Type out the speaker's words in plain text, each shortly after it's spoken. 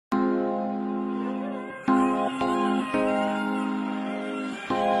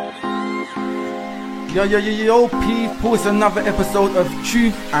Yo, people, it's another episode of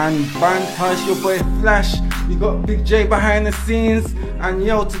Truth and Banter. It's your boy Flash. We got Big J behind the scenes. And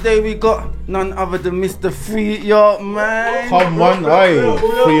yo, today we got none other than Mr. Free Your Mind. Come on,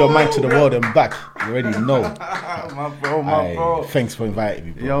 free your mind to the world and back. You already know. my bro. Thanks for inviting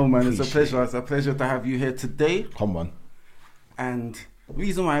me, bro. Yo, man, it's a pleasure. It's a pleasure to have you here today. Come on. And the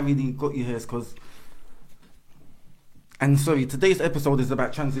reason why I really got you here is because... And sorry, today's episode is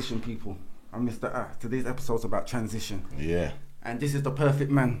about transition, people. I'm Mr. A. Today's episode is about transition. Yeah. And this is the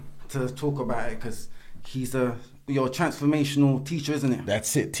perfect man to talk about it because he's your transformational teacher, isn't it?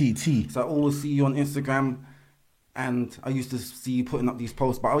 That's it, TT. So I always see you on Instagram and I used to see you putting up these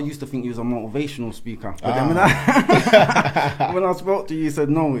posts, but I used to think you was a motivational speaker. But then when I spoke to you, you said,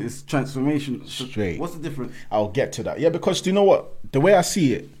 no, it's transformation. Straight. What's the difference? I'll get to that. Yeah, because do you know what? The way I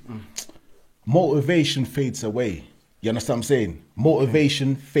see it, motivation fades away. You understand what I'm saying?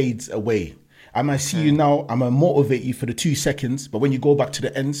 Motivation fades away. I might see you now, I'm going to motivate you for the 2 seconds, but when you go back to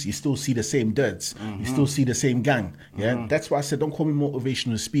the ends, you still see the same duds. You still see the same gang. Yeah, that's why I said don't call me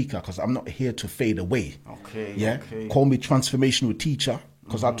motivational speaker because I'm not here to fade away. Okay. Yeah, call me transformational teacher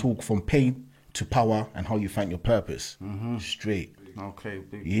because I talk from pain to power and how you find your purpose. Straight. Okay,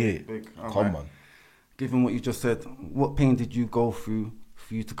 big. Come on. Given what you just said, what pain did you go through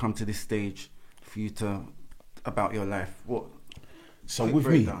for you to come to this stage, for you to... about your life? What? So quick with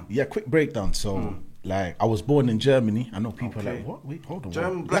breakdown. quick breakdown. So like I was born in Germany. I know people are like, what? Wait, hold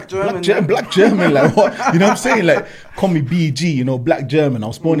on. Black German, like what? You know what I'm saying? Like call me BG, you know, Black German. I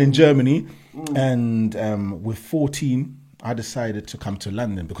was born in Germany and with 14 I decided to come to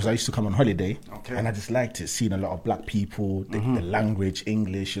London because I used to come on holiday and I just liked it, seeing a lot of black people, the language,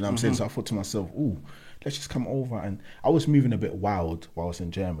 English, you know what I'm saying? So I thought to myself, let's just come over. And I was moving a bit wild while I was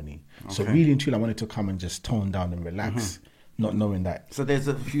in Germany. So really and truly, I wanted to come and just tone down and relax, not knowing that. So there's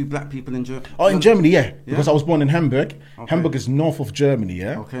a few black people in Germany? Oh, in Germany, yeah. Because I was born in Hamburg. Hamburg is north of Germany,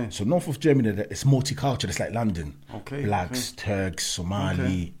 yeah? Okay. So north of Germany, it's multicultural. It's like London. Okay. Blacks, Turks,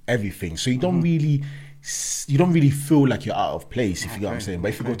 Somali, everything. So you don't really feel like you're out of place, if you get what I'm saying. But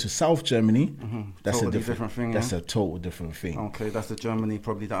if you go to South Germany, that's totally a different thing. That's a total different thing. Okay, that's the Germany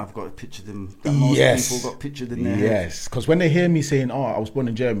probably that I've got pictured in. That most people got pictured in there. Yes, because when they hear me saying, "Oh, I was born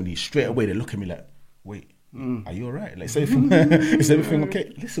in Germany," straight away they look at me like, "Wait, are you alright? Like, is everything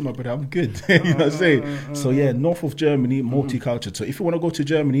okay? Listen, my brother, I'm good." You know what I'm saying? So yeah, north of Germany, multicultural. So if you want to go to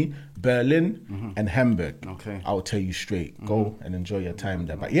Germany, Berlin and Hamburg, I will tell you straight, go and enjoy your time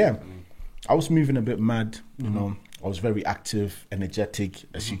there. But yeah. I was moving a bit mad, you know. I was very active, energetic,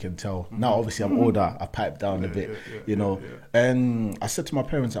 as you can tell. Now, obviously, I'm older. I piped down a bit, you know. And I said to my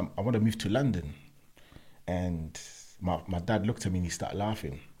parents, I want to move to London. And my dad looked at me and he started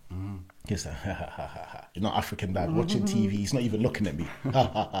laughing. He's like, ha, ha, ha, ha, ha. You know, African dad watching TV. He's not even looking at me.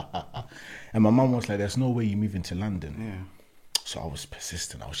 And my mum was like, there's no way you're moving to London. Yeah. So I was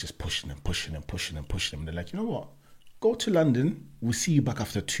persistent. I was just pushing them. And they're like, you know what? Go to London. We'll see you back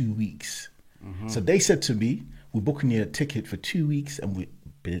after 2 weeks. So they said to me, we're booking you a ticket for 2 weeks and we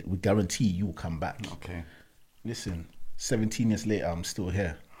guarantee you will come back. Okay. Listen, 17 years later, I'm still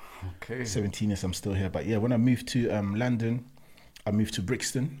here. Okay. 17 years, I'm still here. But yeah, when I moved to London, I moved to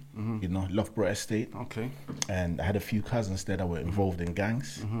Brixton, you know, Loughborough Estate. Okay. And I had a few cousins there that were involved in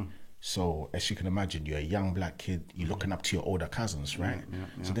gangs. So as you can imagine, you're a young black kid, you're looking up to your older cousins, right?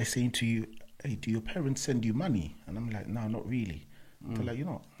 Yeah. So they're saying to you, hey, do your parents send you money? And I'm like, no, not really. They're like, you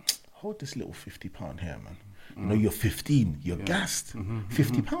know, hold this little £50 here, man. You know, you're 15, you're gassed.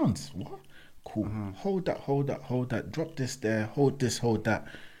 £50, what? Cool. Hold that, drop this there, hold this, hold that.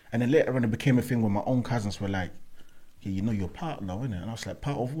 And then later on it became a thing where my own cousins were like, yeah, you know, you're part now, innit? And I was like,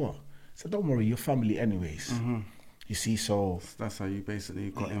 part of what? So don't worry, you're family anyways. You see, so... That's how you basically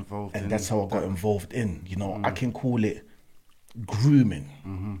got involved in. And that's how I got involved in, you know. I can call it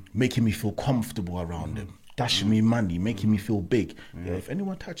grooming, making me feel comfortable around them, dashing me money, making me feel big. Yeah, if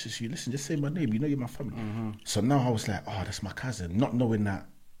anyone touches you, listen, just say my name, you know you're my family. So now I was like, oh, that's my cousin, not knowing that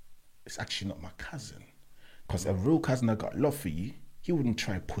it's actually not my cousin. Because a real cousin that got love for you, he wouldn't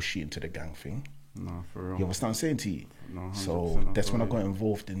try and push you into the gang thing. No, for real. You understand what I'm saying to you? No, so that's when I got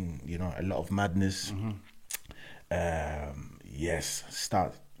involved in, you know, a lot of madness.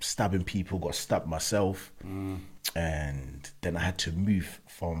 Start stabbing people, got stabbed myself. And then I had to move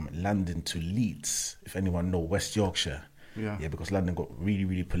from London to Leeds, if anyone know West Yorkshire. Yeah, because London got really,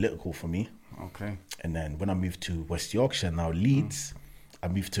 really political for me. Okay. And then when I moved to West Yorkshire, now Leeds, I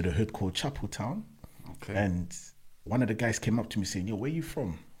moved to the hood called Chapeltown. Okay. And one of the guys came up to me saying, yo, where are you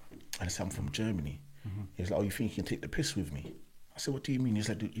from? And I said, I'm from Germany. He was like, oh, you think you can take the piss with me? I said, what do you mean? He's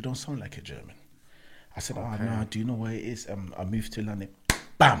like, dude, you don't sound like a German. I said, oh, no, do you know where it is? I moved to London.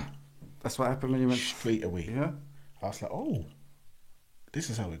 Bam! That's what happened when you went straight away. Yeah. I was like, oh, this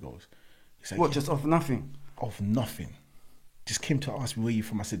is how it goes. He's like, What? yeah, Just off nothing? off nothing. Just came to ask me where you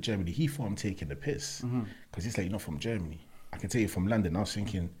from. I said Germany. He thought I'm taking the piss because he's like, you're not from Germany. I can tell you from London. I was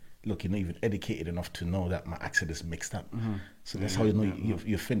thinking, look, you're not even educated enough to know that my accent is mixed up. So that's how you know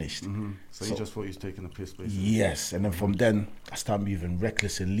you're finished. So you just thought he was taking a piss, basically. Yes, and then from then I started moving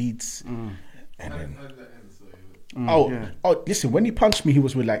reckless in Leeds, and then. Listen, when he punched me, he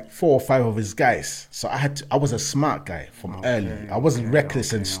was with like 4 or 5 of his guys. So I was a smart guy from early. I wasn't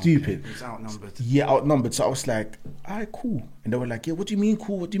reckless and stupid. He was outnumbered. Yeah, outnumbered. So I was like, alright, cool. And they were like, yeah, what do you mean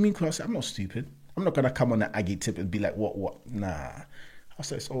cool? What do you mean cool? I said, I'm not stupid. I'm not going to come on an Aggie tip and be like, what? Nah. I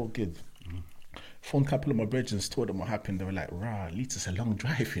said, it's all good. Phoned a couple of my brethren, told them what happened. They were like, rah, at least it's a long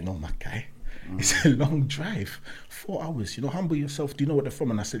drive, you know, my guy. It's a long drive. 4 hours, you know, humble yourself. Do you know what they're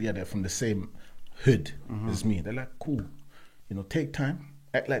from? And I said, yeah, they're from the same hood as me. They're like, cool, you know, take time,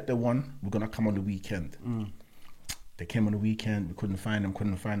 act like they won. We're gonna come on the weekend. They came on the weekend. We couldn't find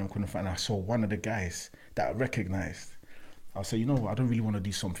them. I saw one of the guys that I recognized. I said, you know what, I don't really want to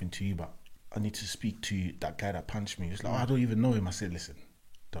do something to you, but I need to speak to that guy that punched me. He was like, oh, I don't even know him. I said, listen,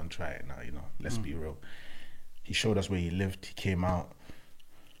 don't try it now, you know, let's be real. He showed us where he lived. He came out,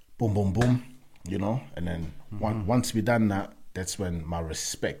 boom, boom, boom, you know, and then once we done that, that's when my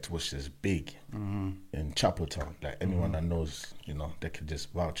respect was just big in Chapeltown. Like anyone that knows, you know, they could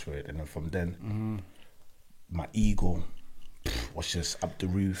just vouch for it. And then from then, my ego was just up the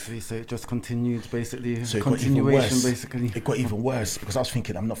roof. So it just continued, basically. So it continuation, got even worse. basically. It got even worse because I was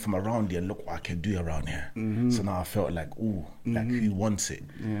thinking, I'm not from around here. Look what I can do around here. So now I felt like, ooh, like who wants it?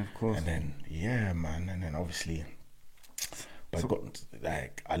 Yeah, of course. And then, yeah, man. And then obviously, but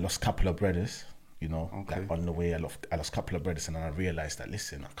I lost a couple of brothers. You know, like on the way, I lost a couple of brothers, and then I realized that,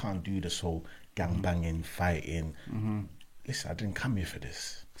 listen, I can't do this whole gang banging, fighting. Listen, I didn't come here for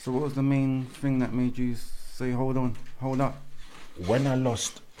this. So what was the main thing that made you say, hold on, hold up? When I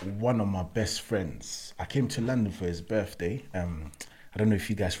lost one of my best friends, I came to London for his birthday. I don't know if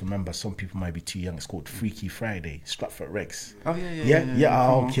you guys remember, some people might be too young. It's called Freaky Friday, Stratford Rex. Oh,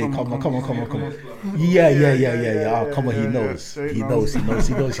 yeah. Okay, come on. Yeah. Oh, come on, he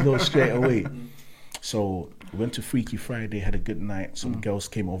knows straight away. So we went to Freaky Friday, had a good night. Some girls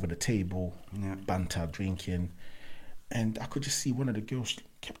came over the table, banter, drinking. And I could just see one of the girls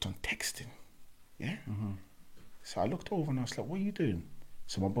kept on texting. Yeah? So I looked over and I was like, what are you doing?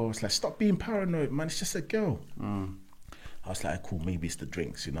 So my boy was like, stop being paranoid, man. It's just a girl. I was like, cool, maybe it's the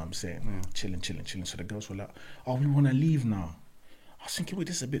drinks, you know what I'm saying? Chilling. So the girls were like, oh, we want to leave now. I was thinking, wait,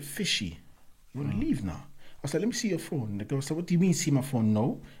 this is a bit fishy. You want to leave now? I was like, let me see your phone. And the girl said, what do you mean see my phone?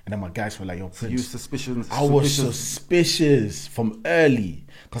 No. And then my guys were like, yo, Prince. You were suspicious. I was suspicious from early.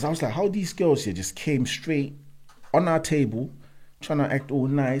 Because I was like, how these girls here just came straight on our table, trying to act all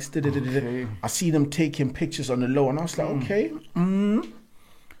nice. Okay. I see them taking pictures on the low. And I was like, okay.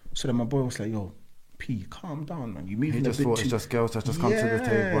 So then my boy was like, yo, P, calm down, man. You moving He just a bit thought too... it's just girls that just come to the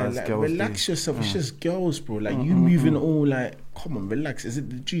table as like, girls relax do. yourself. It's just girls, bro. Like, you moving all like, come on, relax. Is it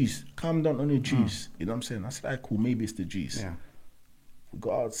the juice? Calm down on the juice. You know what I'm saying? I said, cool, maybe it's the juice. Yeah. We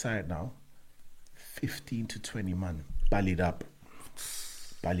got outside now. 15 to 20 man. Ballied up.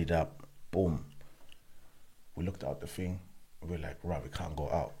 Boom. We looked out the thing. We were like, right, we can't go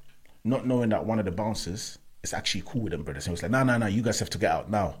out. Not knowing that one of the bouncers is actually cool with them brothers. He was like, no, you guys have to get out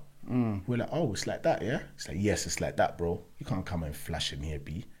now. We're like, oh, it's like that, yeah? It's like, yes, it's like that, bro. You can't come and flash in here,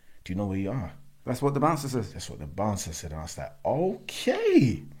 B. Do you know where you are? That's what the bouncer says. That's what the bouncer said. And I was like,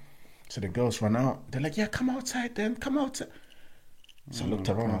 okay. So the girls run out. They're like, yeah, come outside then. Come outside. So I looked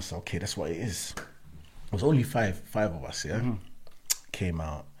around. I was like, okay, that's what it is. It was only five of us, yeah? Came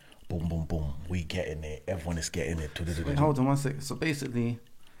out. Boom, boom, boom. We getting it. Everyone is getting it. Wait, hold on one second. So basically,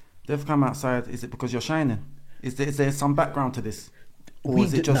 they've come outside. Is it because you're shining? Is there some background to this? Or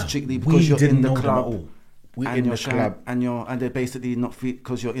is it just strictly because you're in the club? We're in the club. And they're basically not free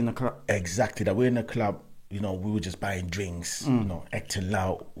because you're in the club? Exactly. That we're in the club. You know, we were just buying drinks, you know, acting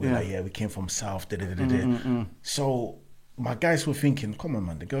loud. We're like, yeah, we came from South. So my guys were thinking, come on,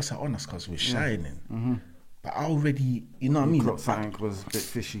 man, the girls are on us because we're shining. But I already, you know what I mean? The something was a bit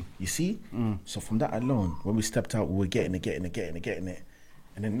fishy. You see? So from that alone, when we stepped out, we were getting it.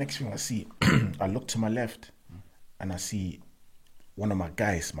 And then next thing I see, I look to my left and I see one of my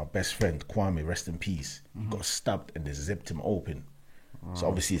guys, my best friend, Kwame, rest in peace, got stabbed and they zipped him open. So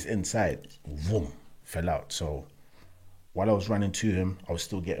obviously he's inside. Vroom, fell out. So while I was running to him, I was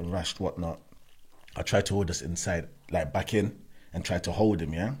still getting rushed, whatnot. I tried to hold us inside, like back in, and tried to hold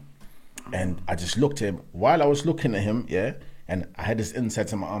him, yeah? And I just looked at him. While I was looking at him, yeah, and I had this inside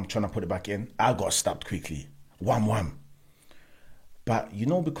to my arm trying to put it back in, I got stabbed quickly. Wham. But you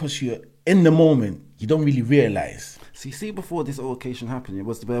know, because you're in the moment, you don't really realize. See, before this altercation happened,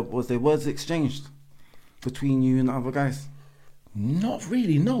 was there words exchanged between you and the other guys? Not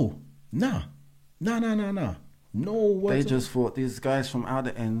really, no. Nah. No words. They just thought these guys from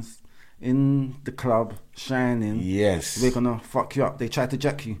outer ends in the club shining. Yes. We're gonna fuck you up. They tried to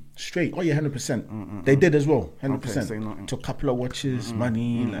jack you. Straight. Oh yeah, 100%. They did as well. 100%. Okay, say nothing. Took a couple of watches,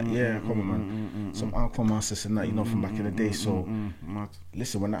 money, come on, man. Some Aqua Masters and that, from back in the day. So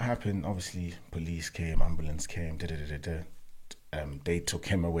listen, when that happened, obviously police came, ambulance came, they took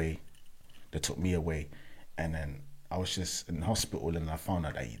him away, they took me away, and then I was just in the hospital and I found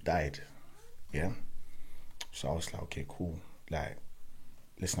out that he died. Yeah. So I was like, okay, cool. Like,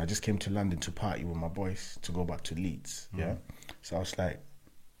 listen, I just came to London to party with my boys, to go back to Leeds. Yeah. So I was like,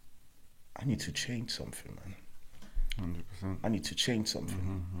 I need to change something, man. 100%. I need to change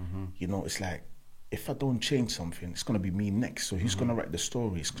something. It's like, if I don't change something, it's going to be me next. So who's going to write the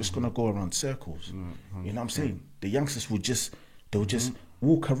story? It's just going to go around circles. You know what I'm saying? The youngsters they'll just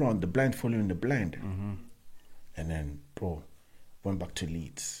walk around, the blind following the blind. And then, bro, went back to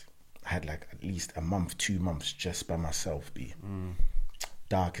Leeds. I had like at least a month, 2 months just by myself,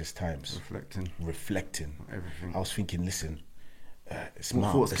 darkest times. Reflecting. Everything. I was thinking, listen, it's what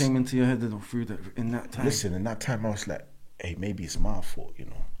my thoughts came into your head in that time? Listen, in that time I was like, hey, maybe it's my fault,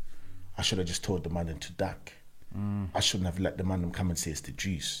 I should have just told the man to duck. I shouldn't have let the man come and say it's the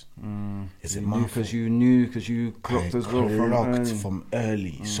juice. Is it my fault? Because you clocked as well from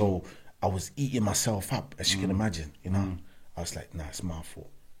early. So I was eating myself up, as you can imagine, I was like, nah, it's my fault.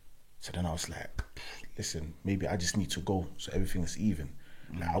 So then I was like, listen, maybe I just need to go so everything is even.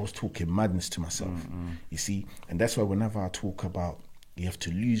 Like, I was talking madness to myself, you see? And that's why whenever I talk about you have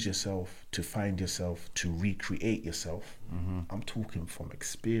to lose yourself to find yourself, to recreate yourself, I'm talking from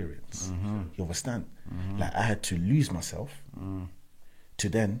experience. You understand? Like, I had to lose myself to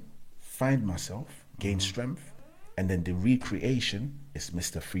then find myself, gain strength, and then the recreation is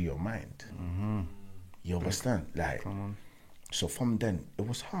Mr. Free Your Mind. You understand? Like, so from then, it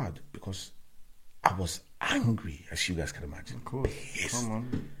was hard because I was angry, as you guys can imagine. Of course. Pissed. Come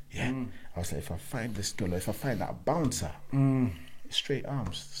on. Yeah. I was like, if I find this girl, or if I find that bouncer, straight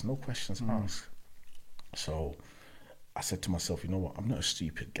arms, there's no questions asked. So I said to myself, you know what, I'm not a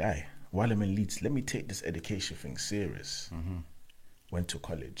stupid guy. While I'm in Leeds, let me take this education thing serious. Went to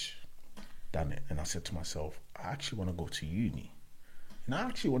college, done it, and I said to myself, I actually want to go to uni. And I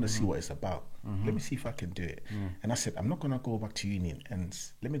actually want to see what it's about. Let me see if I can do it. And I said, I'm not going to go back to uni and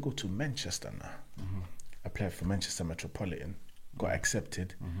let me go to Manchester now. I applied for Manchester Metropolitan, got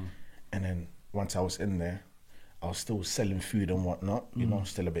accepted. And then once I was in there, I was still selling food and whatnot,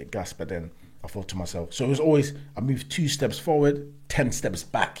 still a bit gas. But then I thought to myself, so it was always, I moved 2 steps forward, 10 steps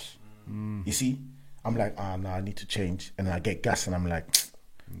back. You see? I'm like, no, I need to change. And then I get gas and I'm like,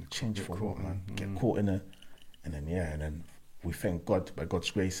 change for what, man? Get caught in a, and then we thank God, by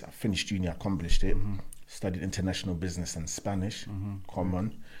God's grace, I finished uni, I accomplished it, studied international business and Spanish,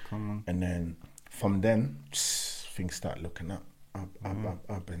 common. And then from then, things start looking up, and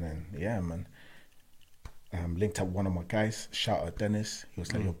then, man. Linked up one of my guys, shout out Dennis. He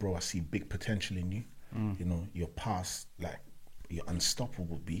was like, yo, bro, I see big potential in you. Your past, like, you're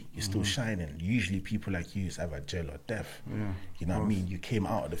unstoppable, B. You're still shining. Usually people like you is either jail or death. You know what I mean? You came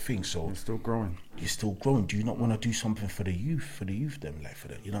out of the thing, so you're still growing. Do you not want to do something for the youth them, like for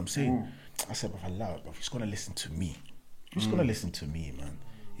the, you know what I'm saying? I said, but allow it, bro. He's gonna listen to me. He's gonna listen to me, man.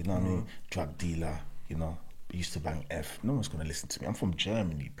 You know what I mean? Drug dealer, used to bang F. No one's gonna listen to me. I'm from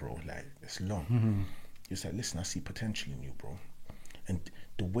Germany, bro. Like, it's long. He's like, listen, I see potential in you, bro. And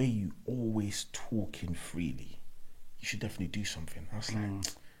the way you always talking freely, you should definitely do something. I was like,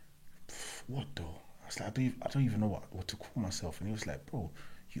 what though? I was like, I don't even know what to call myself. And he was like, bro,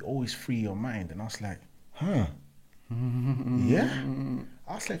 you always free your mind. And I was like, huh? Yeah?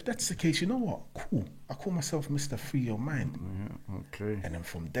 I was like, if that's the case, you know what? Cool. I call myself Mr. Free Your Mind. Okay. And then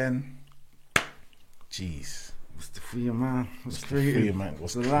from then, jeez. Mr. Free Your Mind was created. Free Your Mind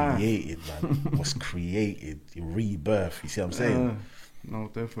was created, man. Was created. Rebirth. You see what I'm saying?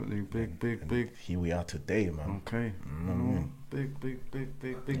 No, definitely. Big. Here we are today, man. Okay. Big.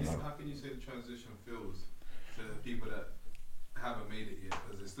 How can you say the transition feels to the people that haven't made it yet?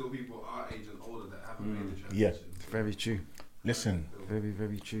 Because there's still people our age and older that haven't made the transition. Yeah. It's very true. Listen. Very,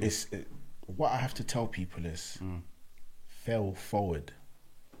 very true. What I have to tell people is fail forward.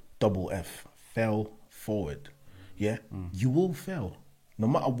 Double F. Fail forward. Yeah? You will fail. No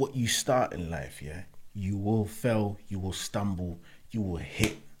matter what you start in life, yeah? You will fail, you will stumble, you will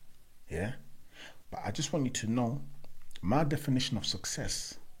hit. Yeah? But I just want you to know, my definition of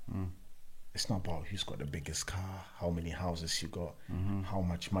success It's not about who's got the biggest car, how many houses you got, how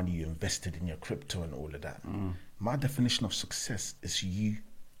much money you invested in your crypto and all of that. My definition of success is you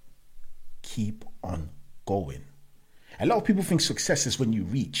keep on going. A lot of people think success is when you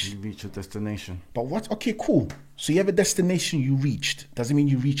reach. You reach a destination. But what? Okay, cool. So you have a destination you reached. Doesn't mean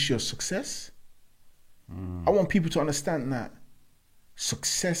you reach your success. I want people to understand that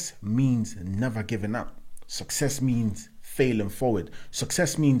success means never giving up. Success means failing forward.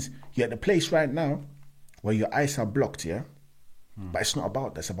 Success means you're at the place right now where your eyes are blocked, yeah? But it's not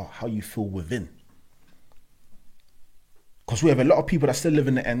about that. It's about how you feel within. Because we have a lot of people that still live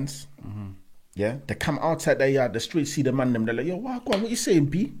in the ends. Yeah? They come outside their yard, the street, see the man, them, they're like, yo, what you saying,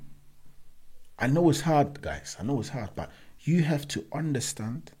 B? I know it's hard, guys. I know it's hard. But you have to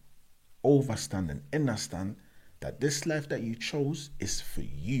understand, overstand, and understand that this life that you chose is for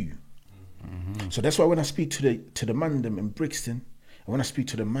you. So that's why when I speak to the man them in Brixton, and when I speak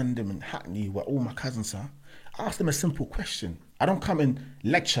to the man them in Hackney, where all my cousins are, I ask them a simple question. I don't come and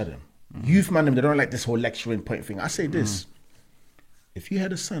lecture them. Youth man them, they don't like this whole lecturing point thing. I say this: if you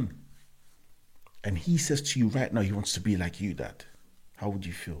had a son, and he says to you right now he wants to be like you, Dad, how would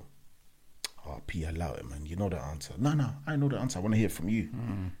you feel? Oh, P, allow it, man. You know the answer. No, I know the answer. I want to hear from you. He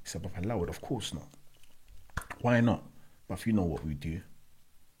said, but allow it, of course not. Why not? But if you know what we do,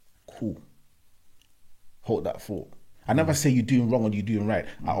 cool. Hold that thought. I never say you're doing wrong or you're doing right.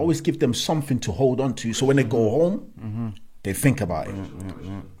 I always give them something to hold on to, so when they go home, they think about it.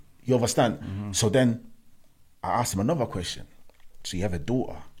 You understand? So then I asked them another question. So you have a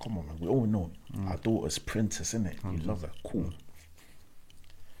daughter. Come on, man. We all know our daughter's princess, innit? You love her. Cool.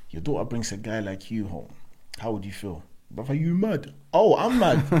 Your daughter brings a guy like you home. How would you feel? But are you mad? Oh, I'm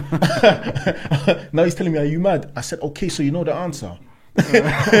mad. Now he's telling me, are you mad? I said, okay, so you know the answer.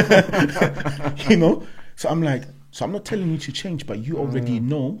 You know? So I'm like, so I'm not telling you to change, but you already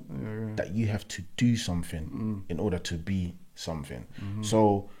know that you have to do something in order to be something.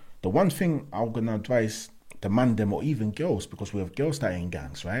 So the one thing I'm going to advise the man them, or even girls, because we have girls that are in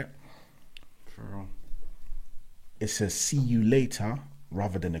gangs, right? For real. It's a see you later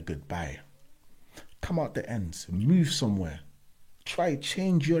rather than a goodbye. Come out the ends, move somewhere, try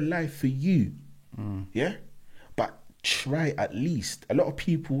change your life for you. Yeah? But try at least. A lot of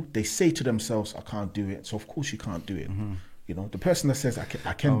people, they say to themselves, I can't do it. So of course you can't do it. You know, the person that says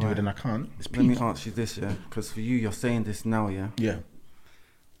I can do it and I can't, it's Let me ask you this, yeah? Because for you, you're saying this now, yeah? Yeah.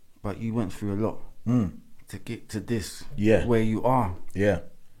 But you went through a lot to get to this, where you are. Yeah.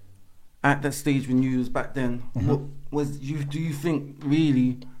 At that stage when you was back then, what was you? Do you think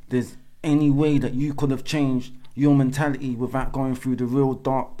really there's any way that you could have changed your mentality without going through the real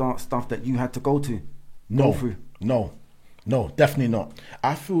dark stuff that you had to go through? No, definitely not.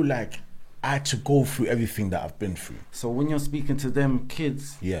 I feel like I had to go through everything that I've been through. So when you're speaking to them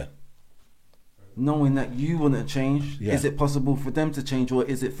kids, knowing that you wouldn't change, is it possible for them to change, or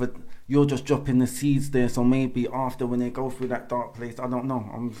is it for you're just dropping the seeds there? So maybe after when they go through that dark place, I don't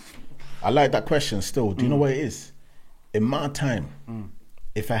know. I like that question still. Do you know what it is? In my time,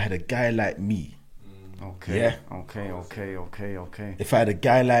 if I had a guy like me, okay. If I had a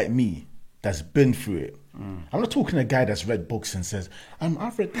guy like me that's been through it, I'm not talking a guy that's read books and says,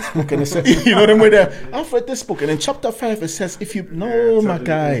 I've read this book and it says, you know what I mean? I've read this book and in chapter 5 it says, if you my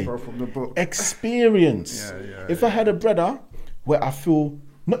guy, experience. If I had a brother where I feel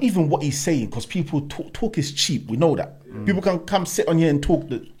not even what he's saying, because people talk is cheap, we know that. People can come sit on here and talk,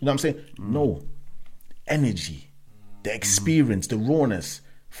 you know what I'm saying? No. Energy, the experience, the rawness.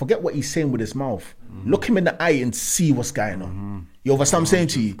 Forget what he's saying with his mouth. Look him in the eye and see what's going on. You understand what I'm saying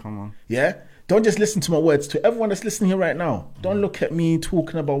to you? Come on. Yeah? Don't just listen to my words. To everyone that's listening here right now, don't look at me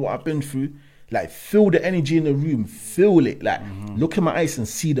talking about what I've been through. Like, feel the energy in the room. Feel it. Like, look in my eyes and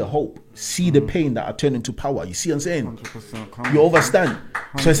see the hope. See the pain that I turn into power. You see what I'm saying? 100%. You understand?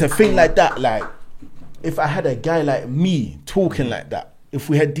 So it's a thing like that. Like, if I had a guy like me talking like that, if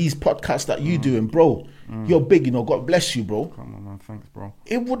we had these podcasts that you doing, bro, you're big, you know, God bless you, bro. Come on, man. Thanks, bro.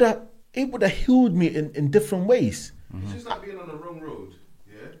 It would have healed me in different ways. It's just like being on the wrong road,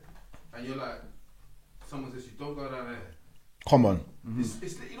 yeah? And you're like, someone says, you don't go down there. Come on. It's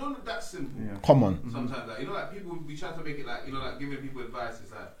you know, that simple. Yeah. Come on. Sometimes, like, you know, like people, we try to make it like, you know, like giving people advice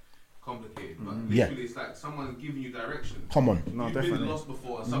is like complicated, but Yeah. literally it's like someone's giving you direction. Come on. No, You've definitely. been lost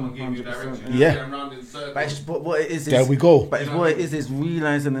before and someone gave you 100%, direction. yeah. You're going around in circles. But what it is There we go. But it's what it is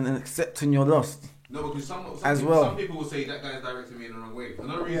realizing and accepting you're lost. No, because some people will say that guy's directing me in the wrong way for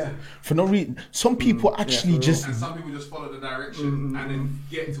no reason. For no reason. Some people actually just And some people just follow the direction and then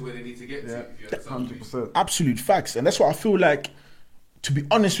get to where they need to get to. If you understand me. 100%. absolute facts. And that's what I feel like, to be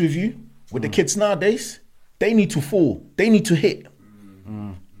honest with you, with the kids nowadays, they need to fall. They need to hit.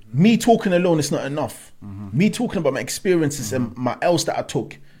 Me talking alone is not enough. Me talking about my experiences and my L's that I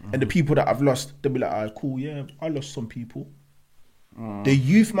took and the people that I've lost, they'll be like, alright, cool, yeah, I lost some people. The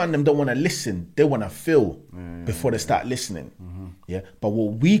youth man, them don't want to listen. They want to feel before they start listening. Yeah. But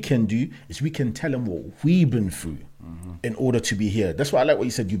what we can do is we can tell them what we've been through in order to be here. That's why I like what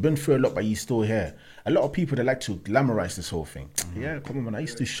you said. You've been through a lot, but you're still here. A lot of people, they like to glamorize this whole thing. Yeah, come on, man. I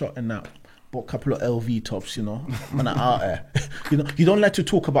used to shot in that. Bought a couple of LV tops, you know, man, out there. You know, you don't like to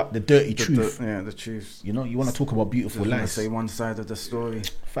talk about the dirty truth. The truth. You know, you want to talk about beautiful lives. Say one side of the story.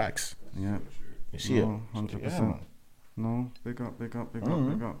 Facts. Yeah. You see it? 100%. No, big up. Yeah.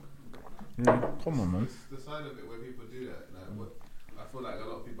 Come on, man. It's the side of it where people do that. Like, I feel like a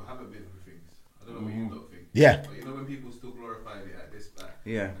lot of people haven't been through things. I don't know what you lot think. Yeah. But you know when people still glorify it at this, at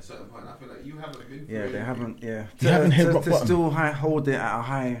Yeah. a certain point, I feel like you haven't been through Yeah, it. they haven't. Yeah. You haven't hit rock to bottom. still hold it at a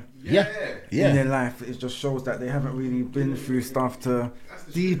high Yeah. in their life. It just shows that they haven't really been through stuff to That's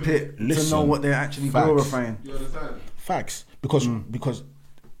the deep truth. it to Listen, know what they're actually facts. glorifying. You understand? Facts. Because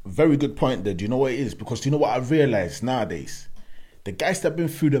very good point there. Do you know what it is? Because do you know what I've realized nowadays? The guys that have been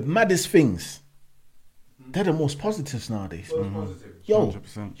through the maddest things, they're the most positives nowadays. Positive. Yo,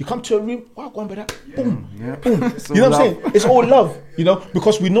 100%. you come to a room, wow, go on, brother. Boom. Yeah. Boom. It's all You know what I'm love. saying? It's all love, you know,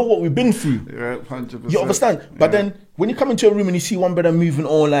 because we know what we've been through. Yeah, 100%. You understand? But then when you come into a room and you see one brother moving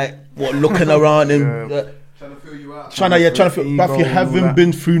all like, what, looking around and Trying to fill you out. trying to feel, ego but you and all haven't that.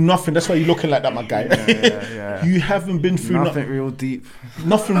 been through nothing. That's why you're looking like that, my guy. Yeah. You haven't been through Nothing real deep.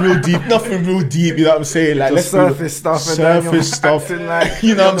 nothing real deep, nothing real deep. You know what I'm saying? Like, Just let's be surface stuff and then you're surface stuff. acting like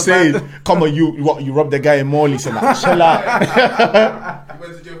You know what I'm you're saying? the bad- Come on, you robbed the guy in Morley, saying like, chill out. You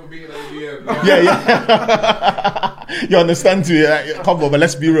went to jail for being at the DM. Yeah. You understand to it? Like, come on, but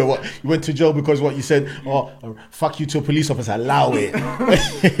let's be real. What you went to jail because what you said? Oh, fuck you to a police officer. Allow it.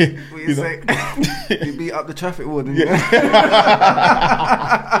 What you know? say? You beat up the traffic warden. Driving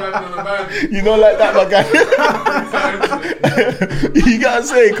on a van. You know, like that, my guy. You gotta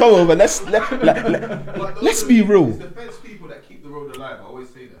say, come on, but let's be real. It's the fence people that keep the road alive. I always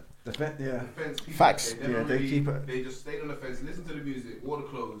say that. The Fence people, Facts. They never Yeah, they really- keep it- They just stayed on the fence, listen to the music, wore the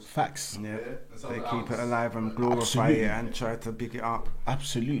clothes. Facts. Yeah, and some they of the keep it ounce. alive and glorify Absolutely. it and try to big it up.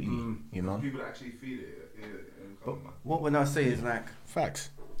 Absolutely. You know, People that actually feel it. But what would I say is like, facts.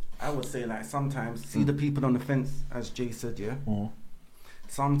 I would say like sometimes see the people on the fence, as Jay said, yeah. Mm.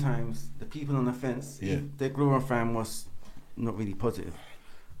 Sometimes the people on the fence, Yeah. their glorifying was not really positive.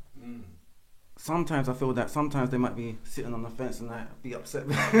 Sometimes I feel that sometimes they might be sitting on the fence and like be upset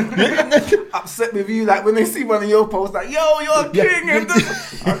with upset with you, like when they see one of your posts, like yo, you're a king, and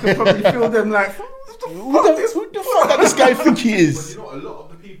this. I could probably feel them like, what the fuck That this guy think he But is. you know, a lot of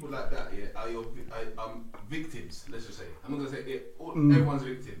the people like that, yeah, are your victims. Let's just say. I'm not gonna say it. Everyone's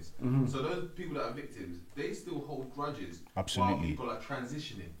victims. So those people that are victims, they still hold grudges. Absolutely. While people are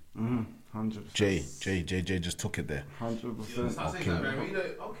transitioning. 100%. Jay just took it there. 100%. You start saying that, man. You know,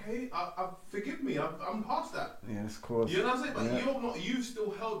 okay, forgive me. I'm past that. Yes, of course. You know what I'm saying? But you're not. You've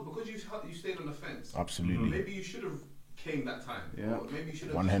still held because you stayed on the fence. Absolutely. Maybe you should have came that time. Yeah. Or maybe you should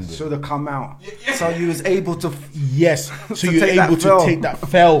have. 100. Should have come out. Yeah. So you was able to. Yes. So To you're take that able to fell. take that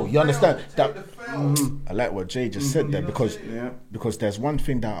fell. You understand? Take That the fell. I like what Jay just said there because Yeah. because there's one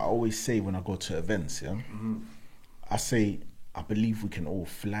thing that I always say when I go to events, yeah. I say I believe we can all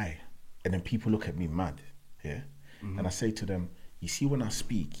fly. And then people look at me mad, yeah? And I say to them, you see when I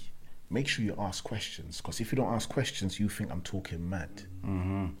speak, make sure you ask questions. Because if you don't ask questions, you think I'm talking mad.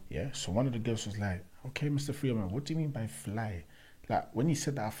 Yeah? So one of the girls was like, okay, Mr. Freeman, what do you mean by fly? Like, when you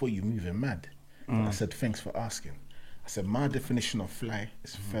said that, I thought you were moving mad. And I said, thanks for asking. I said, my definition of fly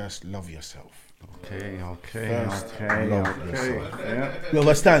is first love yourself. Okay. First, love yourself. Yeah. You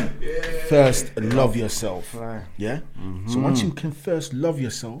understand? First, love yourself. Fly. Yeah? So once you can first love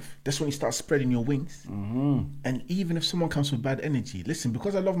yourself, that's when you start spreading your wings. And even if someone comes with bad energy, listen,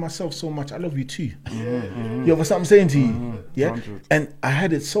 because I love myself so much, I love you too. You understand what I'm saying to you? Yeah? 100. And I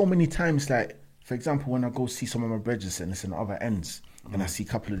had it so many times, like, for example, when I go see some of my brothers and it's in other ends, and I see a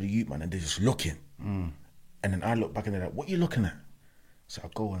couple of the youth, man, and they're just looking. And then I look back and they're like, what are you looking at? So I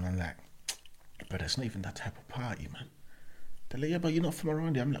go and I'm like, brother, it's not even that type of party, man. They're like, yeah, but you're not from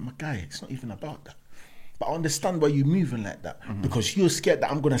around here. I'm like, my guy, it's not even about that. But I understand why you're moving like that because you're scared that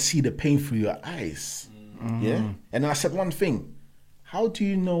I'm going to see the pain through your eyes. Yeah? And I said one thing. How do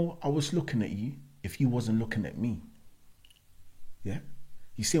you know I was looking at you if you wasn't looking at me? Yeah?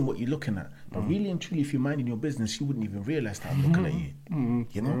 You're seeing what you're looking at. But really and truly, if you're minding your business, you wouldn't even realize that I'm looking at you.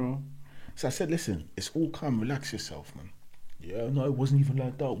 You know? So I said, listen, it's all calm. Relax yourself, man. Yeah, no, it wasn't even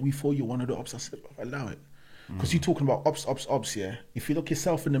like that. We thought you're one of the ops. I said, allow it. Because you're talking about ops, yeah? If you look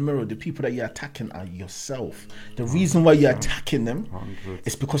yourself in the mirror, the people that you're attacking are yourself. The reason why you're attacking them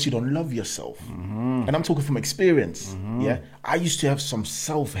is because you don't love yourself. And I'm talking from experience, yeah? I used to have some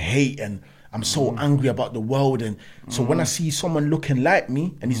self-hate and I'm so angry about the world. And so when I see someone looking like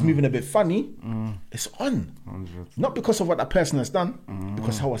me and he's moving a bit funny, it's on. 100. Not because of what that person has done,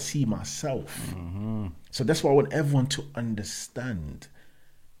 because how I see myself. So that's why I want everyone to understand.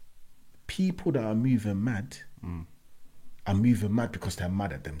 People that are moving mad are moving mad because they're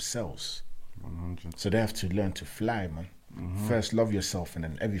mad at themselves. 100. So they have to learn to fly, man. First love yourself and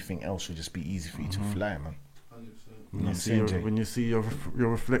then everything else will just be easy for you to fly, man. 100%. When you see your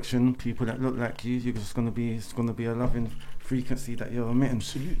reflection, people that look like you, it's gonna be a loving frequency that you're emitting.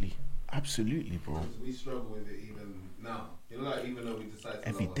 Absolutely, bro. Because we struggle with it even now. You know, like even though we decide to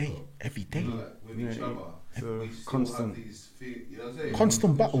Every love day, ourselves, every day. you know, like with each other, we still constant. have these you know what I'm saying?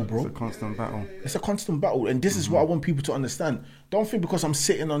 Constant battle, bro. It's a constant battle. It's a constant battle, and this is what I want people to understand. Don't think because I'm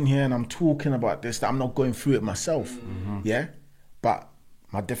sitting on here and I'm talking about this that I'm not going through it myself. Yeah, but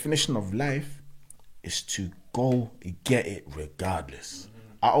my definition of life is to go get it regardless.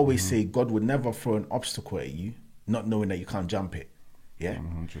 I always say God would never throw an obstacle at you, not knowing that you can't jump it. Yeah,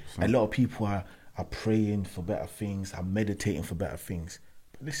 100%. a lot of people are praying for better things, are meditating for better things.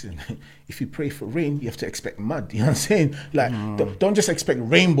 Listen, if you pray for rain, you have to expect mud. You know what I'm saying? Like, don't just expect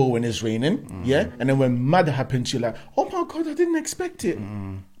rainbow when it's raining, yeah? And then when mud happens, you're like, oh my God, I didn't expect it.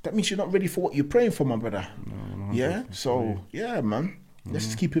 That means you're not ready for what you're praying for, my brother. Yeah? So, yeah, man. Let's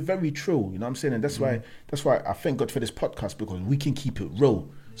just keep it very true. You know what I'm saying? And that's why I thank God for this podcast, because we can keep it real.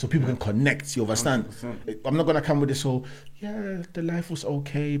 So people can connect, you understand? 100%. I'm not going to come with this whole, yeah, the life was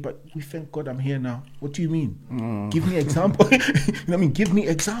okay, but we thank God I'm here now. What do you mean? Give me examples. You know what I mean? Give me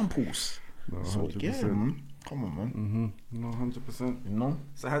examples. No, So, 100%. yeah, man. Come on, man. No, 100%. You know?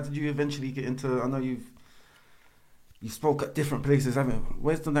 So how did you eventually get into? I know you spoke at different places, haven't you?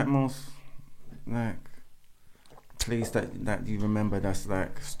 Where's the most like place that you remember that's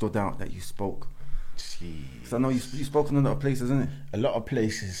like stood out that you spoke? So I know you've spoken in a lot of places, isn't it? A lot of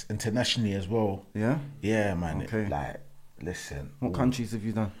places internationally as well. Yeah. Yeah, man. Okay. Listen. What countries have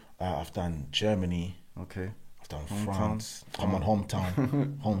you done? I've done Germany. Okay. I've done Hometown. France. Come on,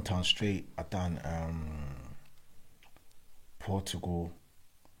 hometown. Hometown straight. I've done Portugal.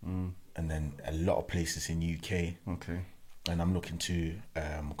 And then a lot of places in UK. Okay. And I'm looking to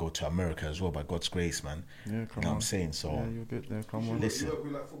go to America as well, by God's grace, man. Yeah, come You know what on. I'm saying? So, Yeah, you're good there. Come on. Listen. You work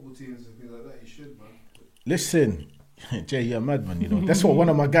with like football teams and things like that. You should, man. listen, Jay, you're a madman, you know. That's what one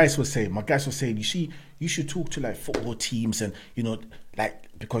of my guys was saying. My guys was saying, you see, you should talk to like football teams and, you know, like,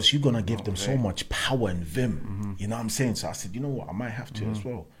 because you're going to give them so much power and vim. You know what I'm saying? So I said, you know what, I might have to as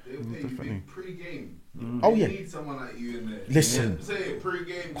well. Definitely. Pre-game. Oh, They yeah. need someone like you in there. Listen. Yeah, say it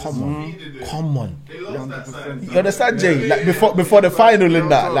pre-game. Come on. feeding them. Come on. They lost that side. You understand, Jay? Like before the final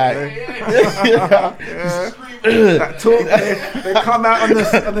and that, like, That talk, they come out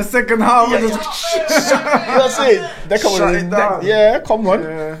on the second half and just you know what I'm saying? They come Shut on it down. yeah, come on.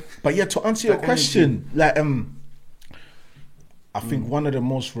 Yeah. But yeah, to answer your The question, like I think one of the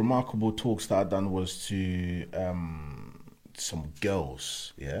most remarkable talks that I done was to some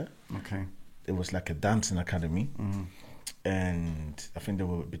girls. Yeah, Okay. it was like a dancing academy, and I think they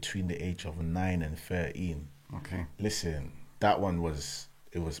were between the age of 9 and 13. Okay. Listen, that one was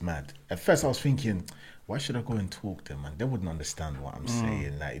mad. At first, I was thinking, why should I go and talk to them, man? They wouldn't understand what I'm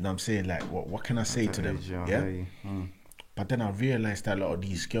saying. Like, you know what I'm saying? Like, what can I say to them? Yeah. But then I realized that a lot of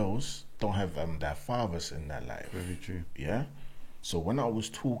these girls don't have their fathers in their life. Very true. Yeah. So when I was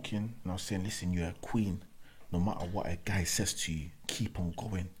talking and I was saying, listen, you're a queen. No matter what a guy says to you, keep on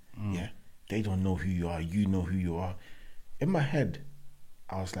going. Yeah. They don't know who you are. You know who you are. In my head,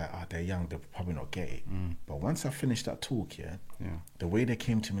 I was like, they're young. They'll probably not get it. But once I finished that talk, yeah, the way they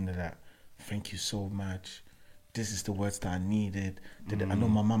came to me, they're like, thank you so much. This is the words that I needed. I know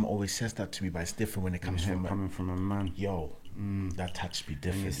my mum always says that to me, but it's different when it comes from coming from a man. yo. That touched me And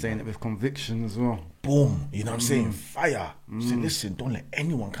differently. you're saying it with conviction as well. Boom, you know what I'm saying? Fire. Say, listen, don't let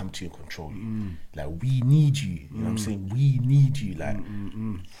anyone come to you and control you. Like, we need you. You know what I'm saying? We need you. Like,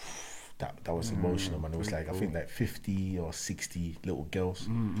 that was emotional, man. It was like, I think like 50 or 60 little girls.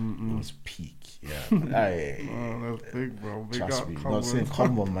 It was peak. Yeah. Aye. Oh, that's big, bro. Big Trust up. me. You know Come what I'm saying? on.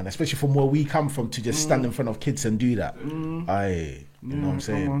 Come on, man. Especially from where we come from, to just stand in front of kids and do that. Aye. You know what I'm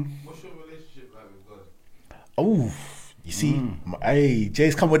saying? Come on. What's your relationship like with God? Oh, you see, hey,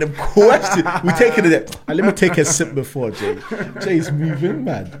 Jay's come with them questions. We taking it. Let me take a sip before Jay. Jay's moving,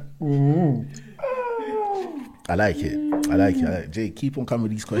 man. I like it. Jay, keep on coming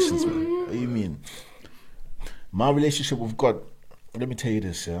with these questions, man. What do you mean? My relationship with God. Let me tell you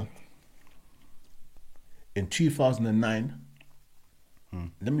this, yeah. in 2009,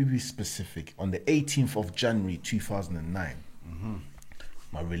 let me be specific, on the 18th of January 2009,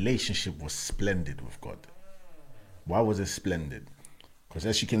 my relationship was splendid with God. Why was it splendid? Because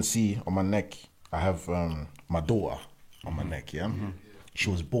as you can see on my neck, I have my daughter on my neck, yeah? She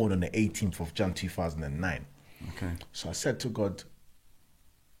was born on the 18th of Jan 2009. Okay. So I said to God,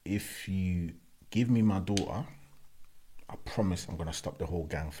 if you give me my daughter, I promise I'm going to stop the whole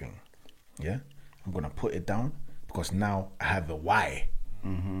gang thing. Yeah? I'm going to put it down because now I have a why.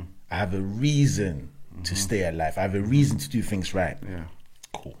 I have a reason to stay alive. I have a reason to do things right. Yeah.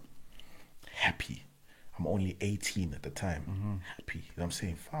 Cool. Happy. I'm only 18 at the time. Happy. You know what I'm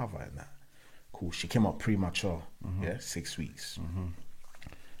saying? Father and that. Cool. She came out premature. Yeah, 6 weeks.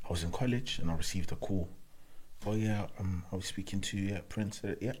 I was in college and I received a call. Oh yeah, I was speaking to Prince.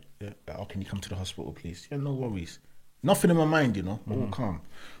 Yeah. Oh, can you come to the hospital, please? Yeah, no worries. Nothing in my mind, you know. All calm.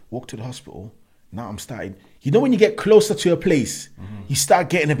 Walk to the hospital. Now I'm starting. You know when you get closer to a place, you start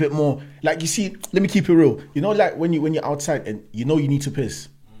getting a bit more. Like you see, let me keep it real. You know, like when you're outside and you know you need to piss.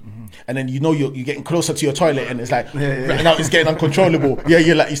 And then you know you're getting closer to your toilet and it's like right now it's getting uncontrollable. Yeah,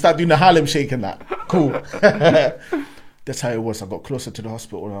 you start doing the Harlem shake and that. Cool. That's how it was. I got closer to the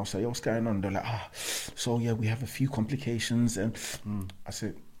hospital and I was like, yo, what's going on? They're like, so yeah, we have a few complications. And I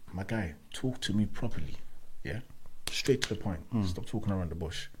said, my guy, talk to me properly. Yeah, straight to the point. Stop talking around the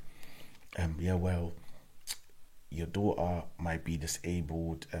bush. Yeah, well, your daughter might be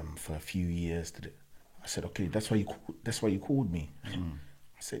disabled for a few years. I said, okay, that's why you called me.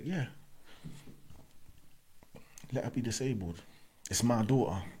 I said, yeah, let her be disabled. It's my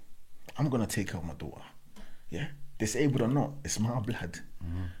daughter. I'm going to take care of my daughter. Yeah? Disabled or not, it's my blood.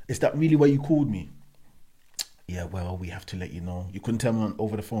 Is that really why you called me? Yeah, well, we have to let you know. You couldn't tell me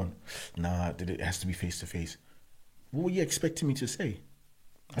over the phone. Nah, it has to be face to face. What were you expecting me to say?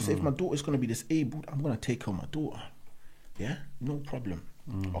 I said, if my daughter's going to be disabled, I'm going to take care of my daughter. Yeah? No problem.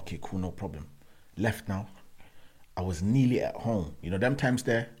 Okay, cool, no problem. Left now. I was nearly at home. You know, them times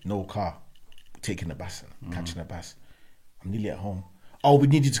there, no car. Taking the bus and catching the bus. I'm nearly at home. Oh, we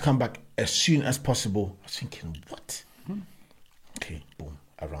need you to come back as soon as possible. I was thinking, what? Okay, boom,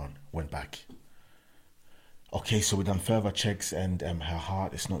 around, went back. Okay, so we done further checks and her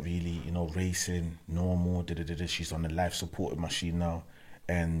heart is not really, you know, racing, normal, She's on a life support machine now.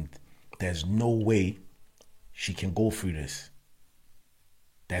 And there's no way she can go through this.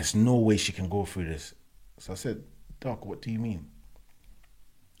 There's no way she can go through this. So I said, Doc, what do you mean?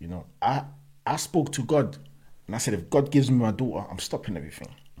 You know, I spoke to God and I said, if God gives me my daughter, I'm stopping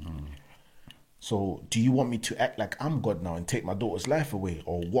everything. So do you want me to act like I'm God now and take my daughter's life away?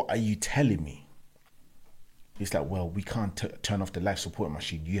 Or what are you telling me? He's like, well, we can't turn off the life support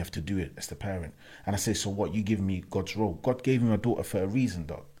machine. You have to do it as the parent. And I say, so what? You give me God's role. God gave me my daughter for a reason,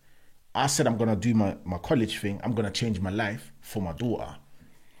 Doc. I said, I'm going to do my college thing. I'm going to change my life for my daughter.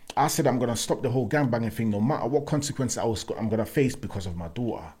 I said, I'm going to stop the whole gangbanging thing no matter what consequences I'm going to face because of my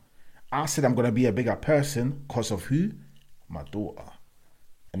daughter. I said, I'm going to be a bigger person because of who? My daughter.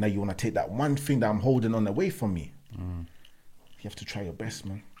 And now you want to take that one thing that I'm holding on away from me. You have to try your best,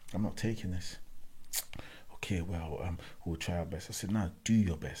 man. I'm not taking this. Okay, well, we'll try our best. I said, no, do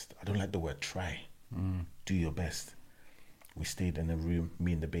your best. I don't like the word try. Do your best. We stayed in a room,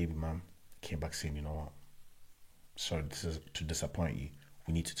 me and the baby mum. Came back saying, you know what? Sorry to disappoint you.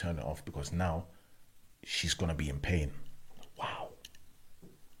 We need to turn it off because now she's going to be in pain. Wow.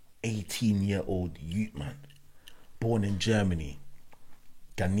 18-year-old youth man. Born in Germany.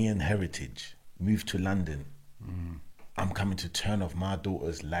 Ghanaian heritage. Moved to London. I'm coming to turn off my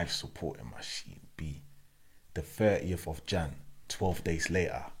daughter's life supporting machine. B. The 30th of Jan, 12 days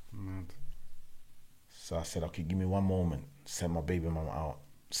later. So I said, okay, give me one moment. Send my baby mama out.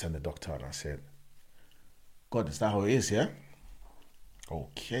 Send the doctor out. And I said, God, is that how it is, yeah?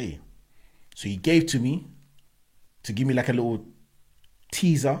 Okay. So he gave to me to give me like a little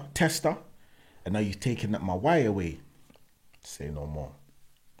tester. And now you've taken my wire away. Say no more.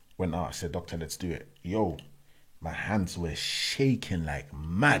 Went out, I said, doctor, let's do it. Yo, my hands were shaking like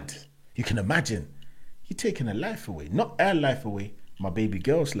mad. You can imagine. You're taking a life away. Not our life away, my baby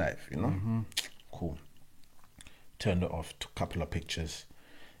girl's life, you know? Cool. Turned it off, took a couple of pictures,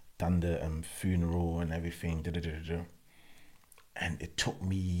 done the funeral and everything. And it took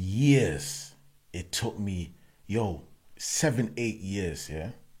me years. It took me, 7-8 years,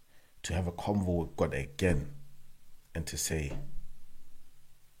 yeah, to have a convo with God again and to say,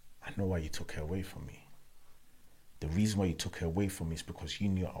 I know why you took her away from me. The reason why you took her away from me is because you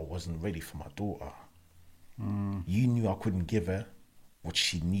knew I wasn't ready for my daughter. You knew I couldn't give her what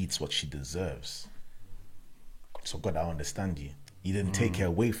she needs, what she deserves. So God, I understand you. You didn't take her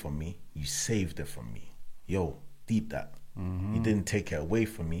away from me. You saved her from me. yo, deep that. He didn't take it away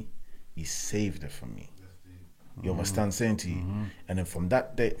from me. He saved it from me. You understand saying to you? And then from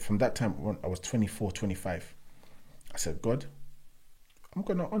that time when I was 24, 25, I said, God, I'm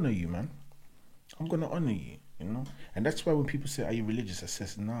going to honor you, man. I'm going to honor you, you know? And that's why when people say, are you religious? I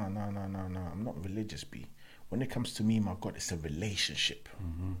says, no, I'm not religious, B. When it comes to me, my God, it's a relationship.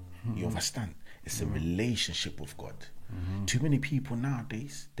 You understand? It's a relationship with God. Too many people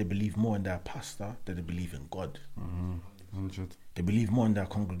nowadays, they believe more in their pastor than they believe in God. 100. They believe more in their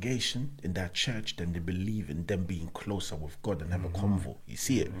congregation, in their church, than they believe in them being closer with God and have a convo. You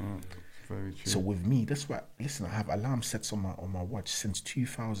see it? Very true. So with me, that's why, listen, I have alarm sets on my watch since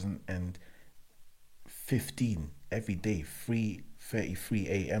 2015, every day, 3:33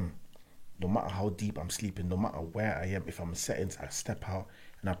 a.m. No matter how deep I'm sleeping, no matter where I am, if I'm in settings, I step out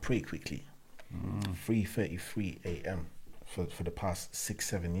and I pray quickly. 3:33 a.m. for the past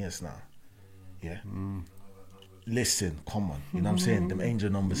 6-7 years now. Yeah. Listen, come on. You know what I'm saying? Them angel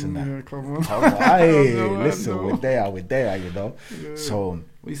numbers in that. Yeah, come on. Aye, No, listen, no. we're there, you know. Yeah. So What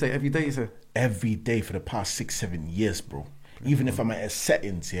do you say, every day, you say? every day for the past 6-7 years, bro. Even if I'm at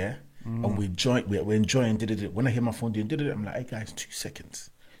settings, yeah, and we're enjoying, when I hear my phone doing, I'm like, hey guys, 2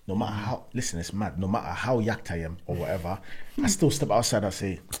 seconds. No matter how, listen, it's mad. No matter how yacked I am or whatever, I still step outside and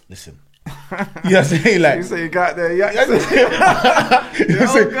say, listen. You know what I'm saying? Like, You say you got there, yeah. you know,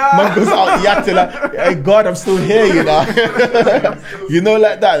 say, man goes out yakking like, hey God, I'm still here, you know. You know,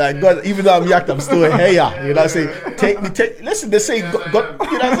 like that, like God, even though I'm yacked, I'm still here, you know what I'm saying? Listen, they say God,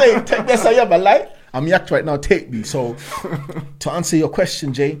 you know what I'm saying? Take this, I am alive. I'm yacked right now, take me. So to answer your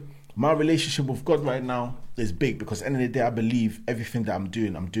question, Jay, my relationship with God right now is big because at the end of the day, I believe everything that I'm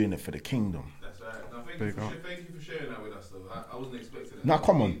doing it for the kingdom. That's right. No, thank Big you up. for sharing that with us, though. I wasn't expecting it. Now,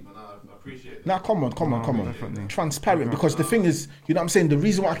 come on. And I appreciate it. Now, come on. Definitely. Transparent, because the thing is, you know what I'm saying? The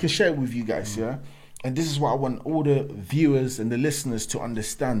reason why I can share it with you guys, yeah? And this is what I want all the viewers and the listeners to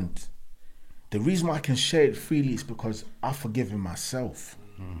understand. The reason why I can share it freely is because I've forgiven myself.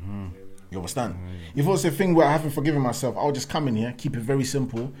 You understand? If it was a thing where I haven't forgiven myself, I'll just come in here, keep it very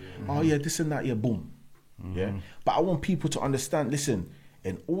simple. Oh yeah, this and that, yeah, boom. Yeah. But I want people to understand, listen,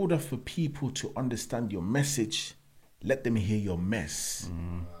 in order for people to understand your message, let them hear your mess.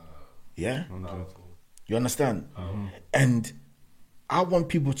 Yeah? You understand? And I want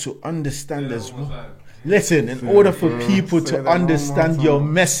people to understand as well. Listen, in order for people to understand your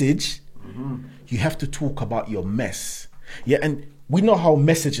message, you have to talk about your mess. Yeah, and we know how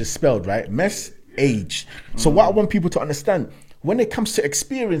message is spelled, right? Mess, age. So what I want people to understand, when it comes to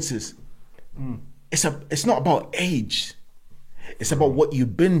experiences, it's not about age. It's about what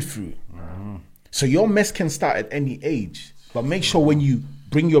you've been through. So your mess can start at any age, but make sure when you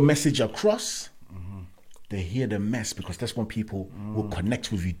bring your message across, they hear the mess, because that's when people will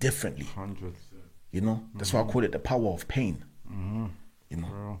connect with you differently. 100. You know, that's why I call it the power of pain. You know,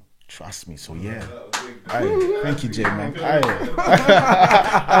 Bro. trust me. So yeah, aye, thank you, Jay, man.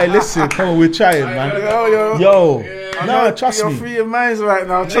 Aye, listen, come on, we're trying, man. Yo, no, trust You're me. free your minds right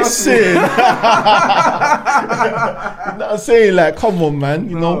now. Trust me. Listen, you know what I'm saying? Like, come on, man.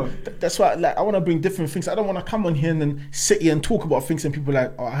 You know, that's why. Like, I want to bring different things. I don't want to come on here and then sit here and talk about things and people are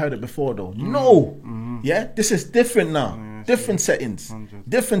like, oh, I heard it before, though. No, yeah, this is different now. Different settings,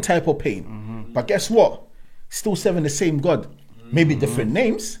 different type of pain. But guess what? Still serving the same God. Maybe different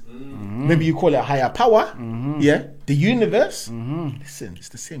names. Maybe you call it a higher power. Yeah, the universe. Listen, it's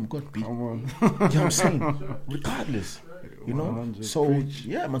the same God. B. Come on. You know what I'm saying? Regardless, you know. 100. So Preach.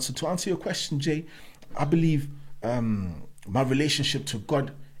 yeah, man. So to answer your question, Jay, I believe my relationship to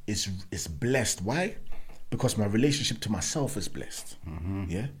God is blessed. Why? Because my relationship to myself is blessed.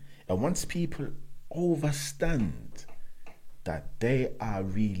 Yeah, and once people understand that they are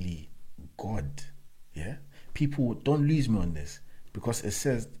really God, yeah, people don't lose me on this, because it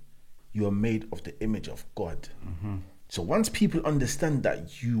says you are made of the image of God. So once people understand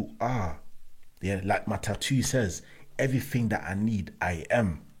that you are, yeah, like my tattoo says, everything that I need, I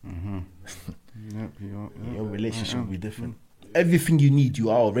am. Yep, Your relationship will be different. Everything you need, you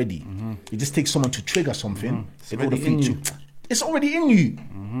are already. It just takes someone to trigger something. It's in order already for in you you. to, it's already in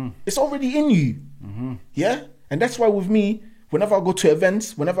you. It's already in you. Yeah? And that's why with me, whenever I go to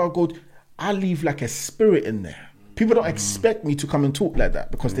events, I leave like a spirit in there. People don't expect me to come and talk like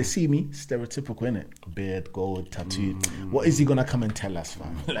that, because they see me stereotypical, innit? Beard, gold, tattoo. What is he gonna come and tell us,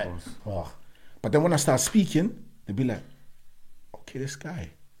 fam? Like, oh. But then when I start speaking, they'll be like, okay, this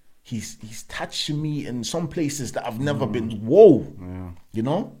guy, he's touching me in some places that I've never been. Whoa. Yeah. You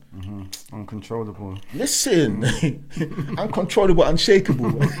know? Uncontrollable. Listen, uncontrollable,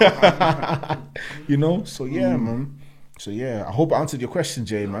 unshakable. You know? So yeah, man. So yeah, I hope I answered your question,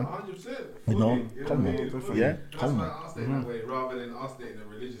 Jay, man. 100%. You know, Fully, come what I on. mean? Fully. Yeah, That's come why on. I asked it that way rather than asked it in a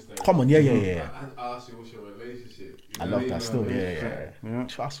religious way. Come on, yeah. I asked you what's your relationship. You I know love what that mean? still. Like, Yeah.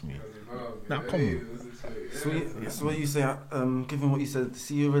 Trust me. Now, Nah, come on. So what you say, given what you said,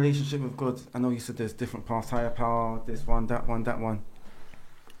 see your relationship with God. I know you said there's different paths, higher power, this one, that one, that one.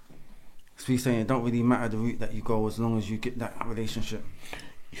 So you're saying it don't really matter the route that you go as long as you get that relationship.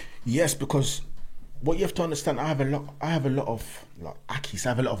 Yes, because what you have to understand, I have a lot of like Akis, I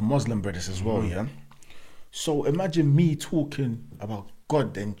have a lot of Muslim brothers as well, yeah. So imagine me talking about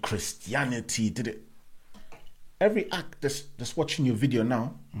God and Christianity. Did it? Every act that's watching your video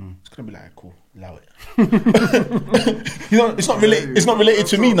now, it's gonna be like, cool, allow it. You know, it's not related. It's not related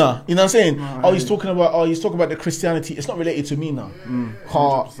to me now. You know what I'm saying? He's talking about the Christianity. It's not related to me now. You know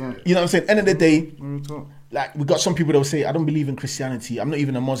what I'm saying? End of the day, like we got some people that will say, I don't believe in Christianity. I'm not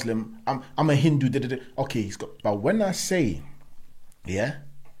even a Muslim. I'm a Hindu. Okay, but when I say, yeah,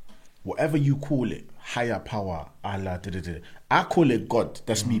 whatever you call it, higher power, Allah, I call it God.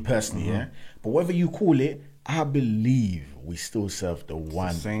 That's me personally, yeah. But whatever you call it, I believe we still serve the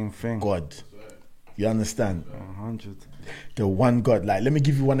one same thing. God. You understand? 100. The one God. Like, let me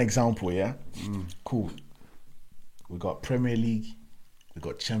give you one example, yeah? Cool. We got Premier League, we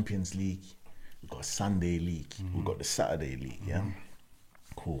got Champions League, we got Sunday League, we got the Saturday League, yeah?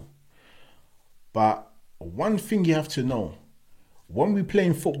 Cool. But one thing you have to know, when we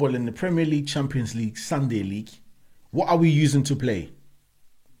playing football in the Premier League, Champions League, Sunday League, what are we using to play?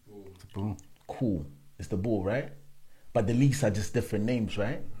 The ball. Cool. It's the ball, right? But the leagues are just different names,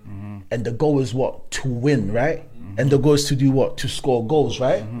 right? And the goal is what? To win, right? And the goal is to do what? To score goals,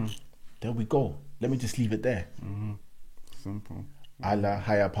 right? There we go. Let me just leave it there. Simple. Allah,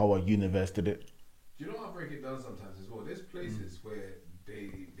 higher power, universe did it. Do you know how I break it down sometimes as well? There's places where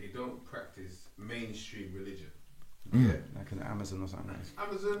they don't practice mainstream religion. Yeah. Like in Amazon or something.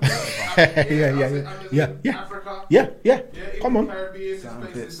 Amazon, Yeah. Africa. Yeah. Yeah, Come on. Caribbean, Some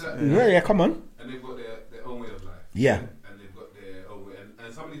there's places bits, that, Yeah, come on. and they've got their own way of life. Yeah. And they've got their own way.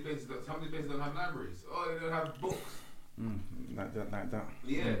 And some of these places don't have libraries. Oh, they don't have books. Like that.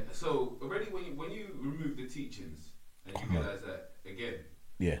 Yeah. So already when you remove the teachings and you realize that again,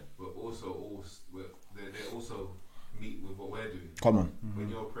 Yeah. we're they also meet with what we're doing. Come on. When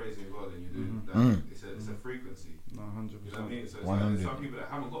you're praising God and you're doing that, it's a frequency. No, 100%. You know what I mean? So it's 100. like there's some people that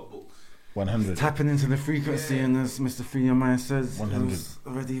haven't got books. 100. Tapping into the frequency, and as Mr. Free Your Mind says, 100. it's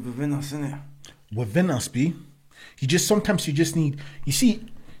already within us, isn't it? Within us, B. Sometimes you just need, you see,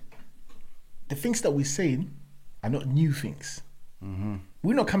 the things that we're saying are not new things.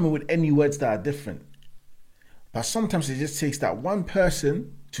 We're not coming with any words that are different. But sometimes it just takes that one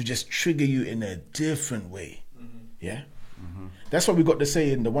person to just trigger you in a different way. Yeah? That's what we got to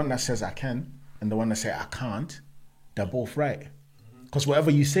say in the one that says I can and the one that says I can't. They're both right. Because whatever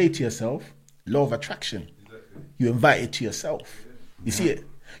you say to yourself, law of attraction, you invite it to yourself. You see it?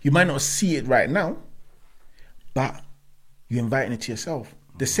 You might not see it right now, but you're inviting it to yourself.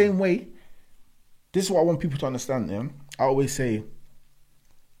 The same way, this is what I want people to understand. Yeah? I always say,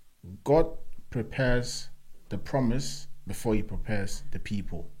 God prepares the promise before he prepares the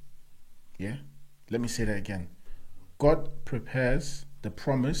people. Yeah? Let me say that again. God prepares the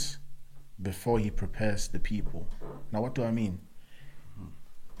promise before he prepares the people. Now, what do I mean?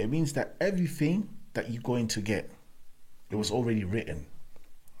 It means that everything that you're going to get, it was already written.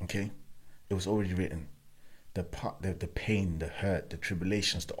 Okay? It was already written. The pain, the hurt, the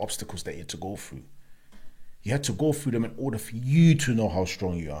tribulations, the obstacles that you had to go through. You had to go through them in order for you to know how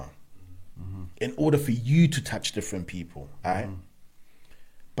strong you are. In order for you to touch different people. Alright?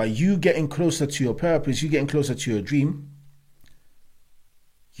 By you getting closer to your purpose, you getting closer to your dream,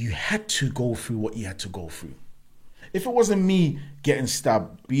 you had to go through what you had to go through. If it wasn't me getting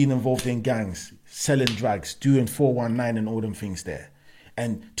stabbed, being involved in gangs, selling drugs, doing 419 and all them things there,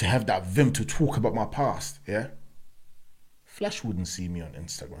 and to have that vim to talk about my past, yeah? Flash wouldn't see me on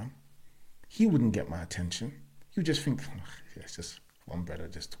Instagram. He wouldn't get my attention. He would just think, yeah, it's just one brother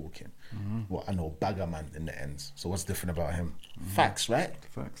just talking. Well, I know bagger man in the ends. So what's different about him? Facts, right?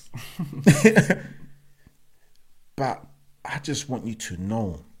 Facts. But I just want you to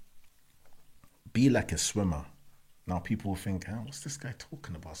know, be like a swimmer. Now people will think, what's this guy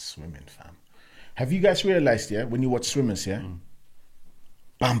talking about swimming, fam? Have you guys realized, yeah, when you watch swimmers, yeah?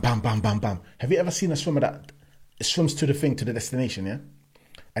 Bam, bam, bam, bam, bam. Have you ever seen a swimmer that swims to the destination, yeah?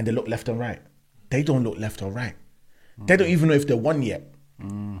 And they look left and right. They don't look left or right. They don't even know if they won yet.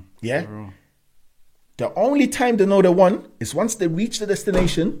 Yeah? The only time they know they won is once they reach the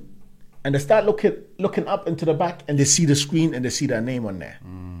destination and they start looking up into the back and they see the screen and they see their name on there.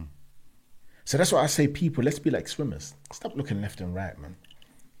 So that's why I say, people, let's be like swimmers. Stop looking left and right, man.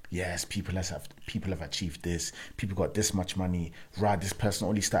 yes, people have achieved this. People got this much money. Right, this person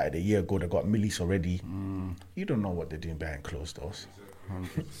only started a year ago. They got millies already. You don't know what they're doing behind closed doors.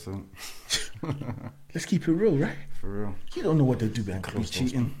 100%. Let's keep it real, right? For real. You don't know what they do behind Be closed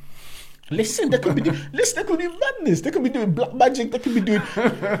doors. cheating. Listen, they could be doing madness. They could be doing black magic. They could be doing,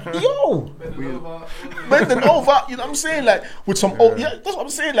 yo, bending over. You know what I'm saying? Like with some old, yeah, that's what I'm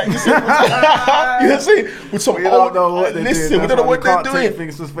saying. Like you know what I'm saying? With some We old. don't know what they're Listen, doing. we That's don't know why what we they're can't take doing.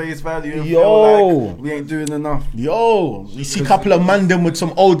 things for face value. And Yo. feel like we ain't doing enough. Yo, you see a couple of man them with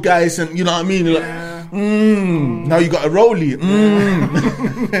some old guys, and you know what I mean? Like, now you got a rollie.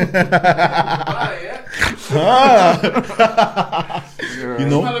 You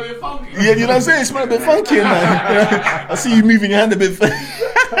know? Smell a bit funky. Yeah, you know what I'm saying? It smells a bit funky, man. I see you moving your hand a bit.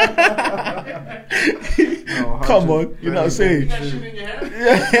 Come on, you know what I'm saying? You got shit in your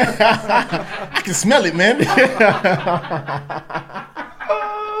hair? I can smell it, man.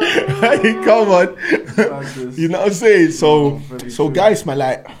 Come on, you know what I'm saying? So guys, man,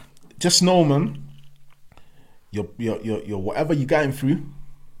 like, just know, man, your whatever you're going through,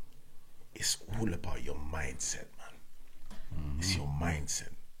 it's all about your mindset, man. It's your mindset.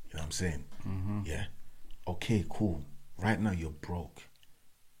 You know what I'm saying? Yeah. Okay, cool. Right now you're broke.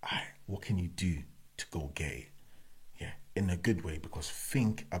 Alright, what can you do to go get it? Yeah, in a good way, because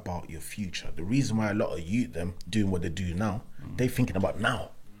think about your future. The reason why a lot of youth them doing what they do now, they thinking about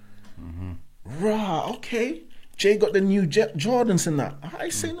now. Right, okay. Jay got the new Jordans and that. I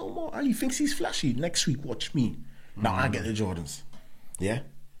say no more. He thinks he's flashy. Next week, watch me. Now I get the Jordans. Yeah?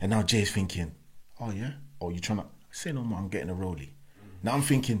 And now Jay's thinking, oh yeah? Oh, you trying to say no more, I'm getting a rollie. Now I'm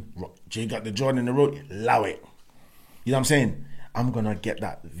thinking, Jay got the Jordan in the rollie, allow it. You know what I'm saying? I'm gonna get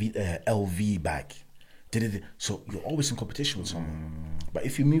that LV bag. So you're always in competition with someone. But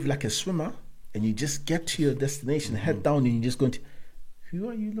if you move like a swimmer and you just get to your destination, head down, and you just going to, who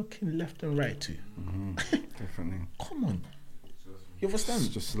are you looking left and right to? Definitely. Come on. You understand?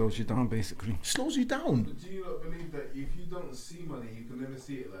 It just slows you down, basically. Slows you down. But do you not believe that if you don't see money, you can never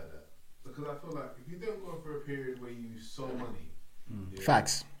see it like that? Because I feel like if you don't go through a period where you saw money, yeah,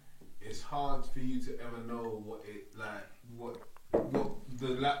 Facts. it's hard for you to ever know what it like, what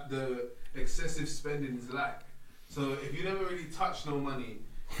the excessive spending is like. So if you never really touch no money,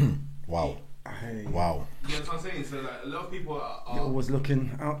 Wow. Hey. Wow. you know what I'm saying? So like a lot of people are You're always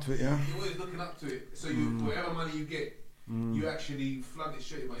looking out to it, yeah? you're always looking up to it. So you whatever money you get, you actually flood it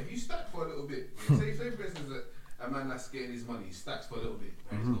straight. But if you stack for a little bit, say for instance a man that's getting his money, he stacks for a little bit,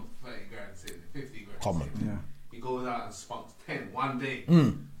 right? He's got 30 grand sitting, 50 grand Common. sitting. Yeah. He goes out and spunks 10 one day.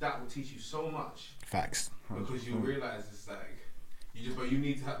 That will teach you so much Facts. because you realize it's like but you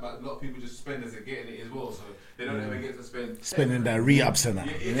need to have. But a lot of people just spend as they're getting it as well, so they don't ever get to spend. Spending that re-ups and that.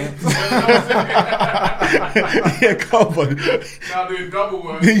 Yeah. Yeah, come on. Now doing double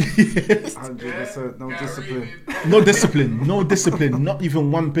work. 100%. No discipline. No discipline. No discipline. Not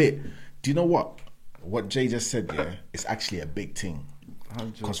even one bit. Do you know what? What Jay just said, yeah, it's actually a big thing.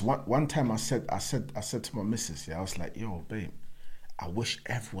 100. Because one time I said to my missus, yeah, I was like, yo, babe, I wish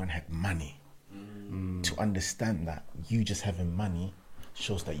everyone had money to understand that you just having money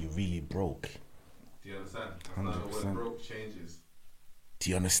shows that you're really broke. Do you understand? That's not the word broke changes. Do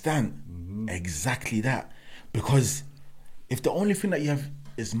you understand? Exactly that. Because if the only thing that you have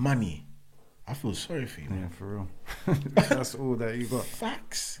is money, I feel sorry for you. Yeah, for real. That's all that you got.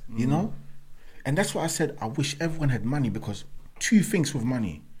 Facts, you know? And that's why I said I wish everyone had money, because two things with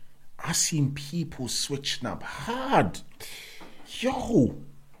money. I've seen people switching up hard. Yo,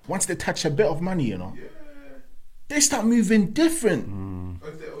 once they touch a bit of money, you know, they start moving different. Or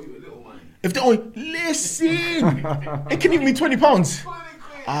if they owe you a little money. If they only listen, it can give me £20.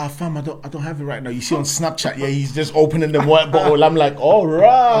 Fam, I don't have it right now. You see on Snapchat, yeah, he's just opening the white bottle. I'm like, all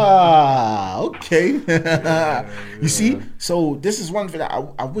right, okay. You see, so this is one thing that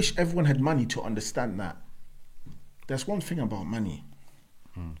I wish everyone had money to understand that. There's one thing about money.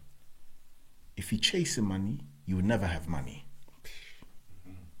 If you chasing money, you will never have money.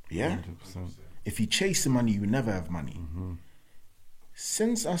 Yeah. 100%. If you chase the money, you never have money.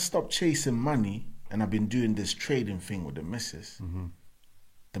 Since I stopped chasing money and I've been doing this trading thing with the missus,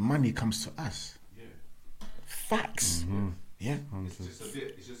 the money comes to us. Yeah. Facts. Yeah. It's just a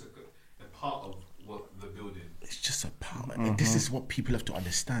bit. It's just a part of what the building. It's just a part. And this is what people have to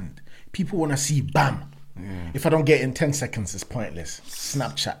understand. People want to see bam. Yeah. If I don't get it in 10 seconds, it's pointless.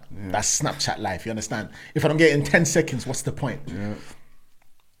 Snapchat. That's Snapchat life. You understand? If I don't get it in 10 seconds, what's the point? Yeah.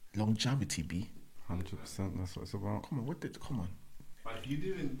 Longevity, B. 100%. That's what it's about. Come on. But if you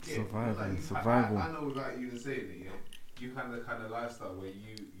didn't get Survival. I know without you saying it, yeah. you had the kind of lifestyle where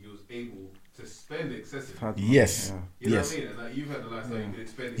you was able to spend excessively. Yes. You know Yes. what I mean? And like you've had the lifestyle you could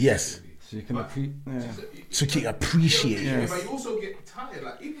spend Yes. excessively. So you can But- So you appreciate it. Yes. But you also get tired.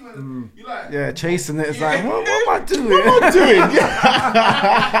 Like even when you like. Yeah, chasing it. It's like, what am I doing? What am I doing?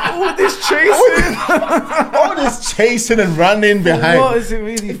 Yeah. All this chasing. All this chasing and running behind. What is it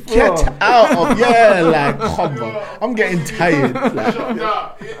really for? Get out of like come on. I'm getting tired. Like, Shut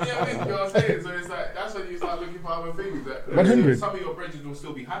up. You know what I mean? You know what I'm saying? So it's like that's when you start looking for other things. That 100. Some of your brethren will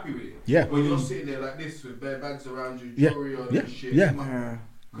still be happy with it. Yeah. When you're sitting there like this with bare bags around you, Yeah. jewelry on Yeah. and shit. Yeah. Yeah.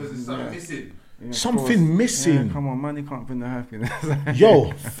 Because there's something missing. Yeah, of Something course. missing. Yeah, come on, money can't bring the happiness.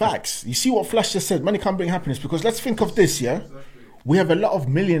 Yo, facts. You see what Flash just said? Money can't bring happiness. Because let's think of this, yeah? We have a lot of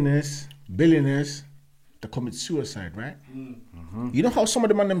millionaires, billionaires that commit suicide, right? You know how some of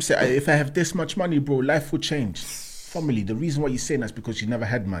them on them say, if I have this much money, bro, life will change. Family, the reason why you're saying that is because you never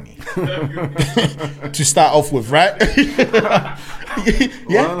had money. To start off with, right?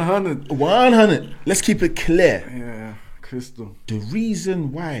 Yeah? 100. 100. Let's keep it clear. Yeah, crystal. The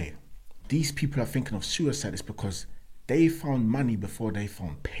reason why these people are thinking of suicide is because they found money before they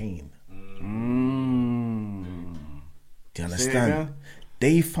found pain. Do you understand? again?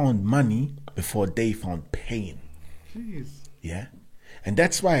 They found money before they found pain. Jeez. Yeah? And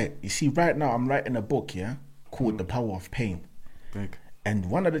that's why, you see, right now I'm writing a book, yeah, called The Power of Pain. Big. And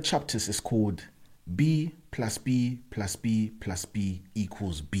one of the chapters is called B plus B plus B plus B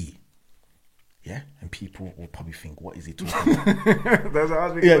equals B. Yeah? And people will probably think, what is he talking about? That's what I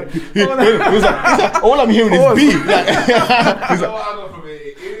was Yeah. thinking. He's like, all I'm hearing is B. Like, So what I got from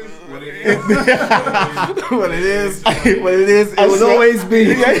it is what it is. What it is, what it is, it I will saw- always be.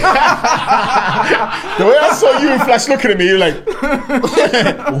 The way I saw you and Flash looking at me, you're like,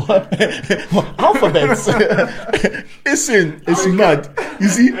 what? Alphabets. Listen, it's mad. You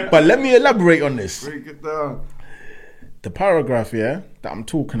see? But let me elaborate on this. Break it down. The paragraph, yeah, that I'm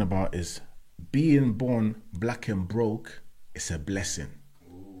talking about is being born black and broke is a blessing.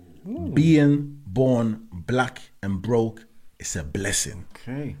 Being born black and broke is a blessing.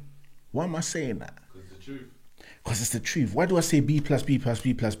 Okay. Why am I saying that? Because the truth. Because it's the truth. Why do I say B plus B plus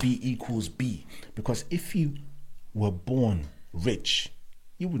B plus B equals B? Because if you were born rich,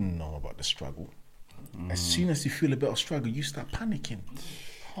 you wouldn't know about the struggle. As soon as you feel a bit of struggle, you start panicking.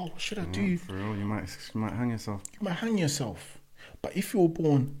 Oh, what should I do? For real, you might hang yourself. You might hang yourself. But if you're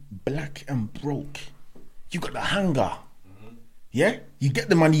born black and broke, you got the hunger. Yeah? You get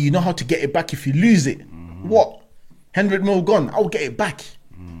the money, you know how to get it back if you lose it. What? 100 mil gone, I'll get it back.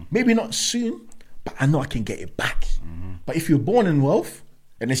 Maybe not soon, but I know I can get it back. But if you're born in wealth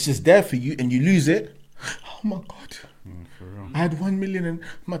and it's just there for you and you lose it, oh my God. For real. I had 1 million and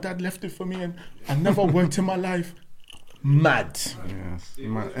my dad left it for me and I never worked in my life. Mad. Yes. You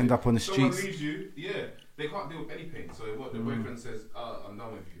might end up on the Someone streets. leaves you, yeah, they can't deal with any pain. So what the boyfriend says, oh, I'm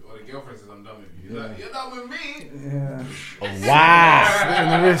done with you, or the girlfriend says, I'm done with you. He's like, you're done with me. Yeah.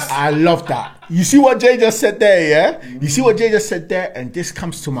 Wow. I love that. You see what Jay just said there, yeah? You see what Jay just said there? And this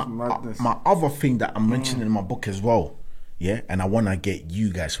comes to Madness. my other thing that I'm mentioning in my book as well. Yeah? And I want to get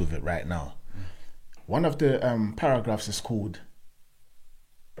you guys with it right now. One of the paragraphs is called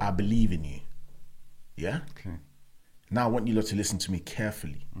I Believe in You. Yeah? Okay. Now I want you lot to listen to me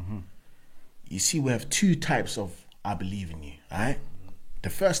carefully. You see, we have two types of I believe in you, alright? The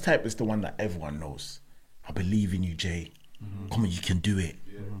first type is the one that everyone knows. I believe in you, Jay. Come on, you can do it.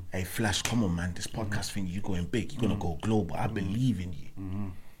 Hey, Flash, come on, man. This podcast thing, you're going big. You're going to go global. I believe in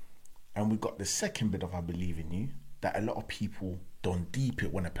you. And we got the second bit of I believe in you that a lot of people don't deep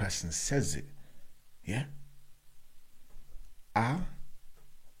it when a person says it. Yeah? I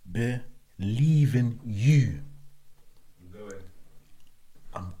believe in you.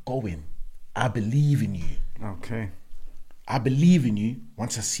 I'm going. I believe in you. Okay. I believe in you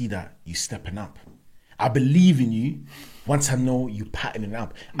once I see that you stepping up. I believe in you once I know you patterning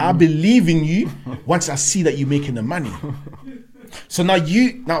up. I believe in you once I see that you making the money. So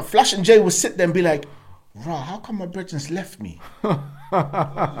now Flash and Jay will sit there and be like, "Rah, how come my brethren's left me?"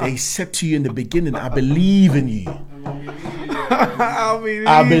 They said to you in the beginning, "I believe in you.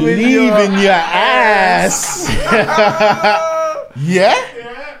 I believe in your ass." Yeah?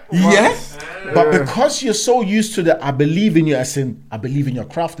 Yeah? But because you're so used to the I believe in you as in I believe in your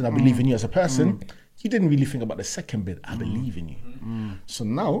craft and I believe in you as a person, you didn't really think about the second bit, I believe in you. So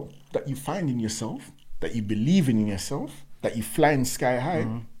now that you find in yourself, that you believe in yourself, that you flying sky high,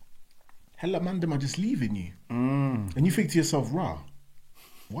 hella man them are just leaving you. And you think to yourself, rah,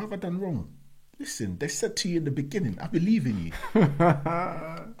 what have I done wrong? Listen, they said to you in the beginning, I believe in you.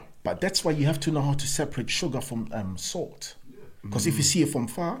 But that's why you have to know how to separate sugar from salt. Because if you see it from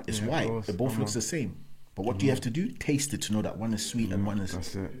far, it's white. course. It both looks the same. But what do you have to do? Taste it to know that one is sweet and one is.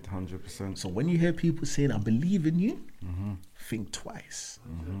 That's it, 100%. So when you hear people saying, I believe in you, think twice.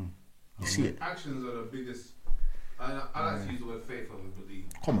 You see it? Actions are the biggest. I like to use the word faith over belief.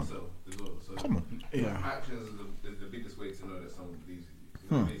 Come on. So, as well. So Come on. Yeah. actions is the biggest way to know that someone believes in you. You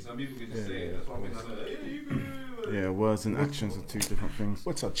know what I mean? Some people can just say it. That's why I mean, you can. Yeah, words and actions are two different things.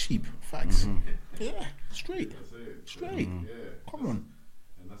 Words are cheap. Facts. Yeah, straight. That's it. Straight. Yeah. Come on.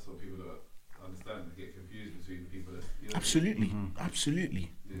 And that's what people don't understand. They get confused between people that. You know, Absolutely.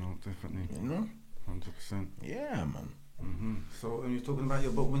 Absolutely. No, definitely. You know? 100%. Yeah, man. So you're talking about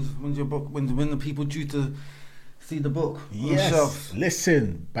your book. When's your book? When the people due to see the book? on the Yes. shelves?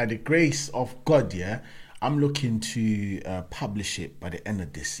 Listen, by the grace of God, yeah, I'm looking to publish it by the end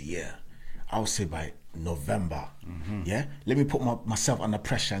of this year. I'll say by November. Yeah. Let me put myself under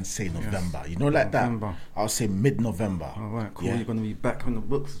pressure and say November. You know, like November. that. I'll say mid-November. All right, cool. Yeah. You're gonna be back when the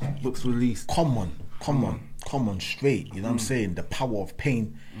books released. Come on, straight. You know what I'm saying? The power of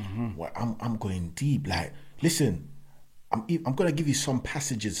pain. Well, I'm going deep. Like, listen, I'm gonna give you some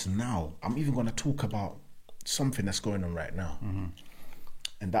passages now. I'm even gonna talk about something that's going on right now.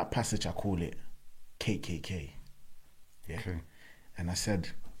 And that passage, I call it KKK. Yeah. Okay. And I said,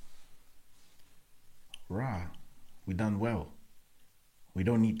 rah, we done well. We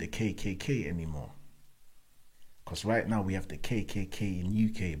don't need the KKK anymore. Because right now we have the KKK in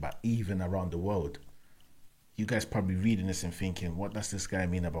UK, but even around the world. You guys probably reading this and thinking, what does this guy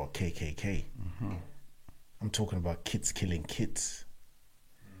mean about KKK? I'm talking about kids killing kids.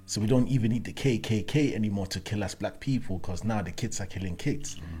 So we don't even need the KKK anymore to kill us black people, because now the kids are killing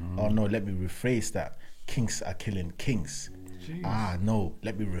kids. Oh no, let me rephrase that. Kings are killing kings. Jeez. No,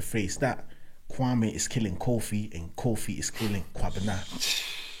 let me rephrase that. Kwame is killing Kofi and Kofi is killing Kwabena.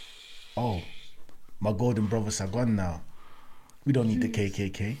 Oh, my golden brothers are gone now. We don't need the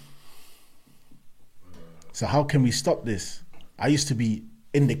KKK. So how can we stop this? I used to be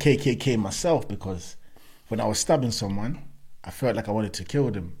in the KKK myself, because when I was stabbing someone, I felt like I wanted to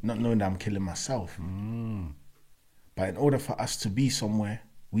kill them, not knowing that I'm killing myself. But in order for us to be somewhere,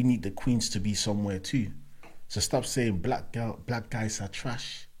 we need the queens to be somewhere too. So stop saying black guys are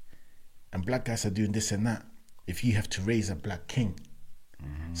trash and black guys are doing this and that. If you have to raise a black king,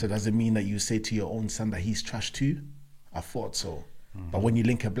 so does it mean that you say to your own son that he's trash too? I thought so. But when you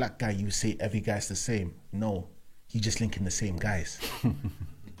link a black guy, you say every guy's the same. No, you just linking the same guys.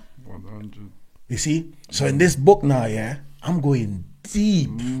 100. You see? So in this book now, yeah, I'm going deep.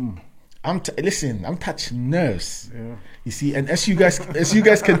 I'm touching nerves. Yeah. You see, and as you guys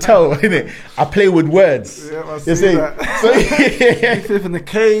can tell, innit, I play with words. Yeah, I You see see? that. So, You flip in the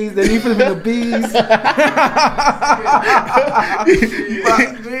K's, then you flip in the B's.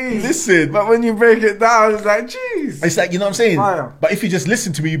 But, geez. Listen, But when you break it down, it's like, jeez. it's like, you know what I'm saying? Fire. But if you just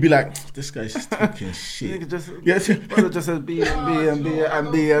listen to me, you'd be like, this guy's just talking shit. Nigga just, Yes. brother just says B and B and B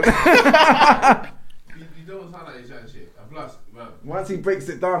and B and. You don't sound like you're chatting shit. And plus, man, Once he breaks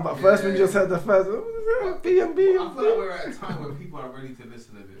it down, but first when you just heard the first B and B I and feel like B. we're at a time where people are ready to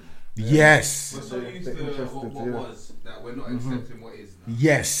listen a bit more. Yes. We're so used to what was that we're not accepting what is now.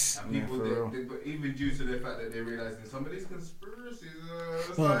 Yes. And people, for real. but even due to the fact that they're realizing some of these conspiracies are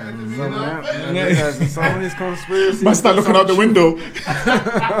Oh, starting to be Some enough. some of these conspiracies. Man start looking out the window.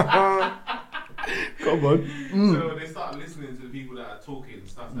 Come Come on. So they start listening to the people that are talking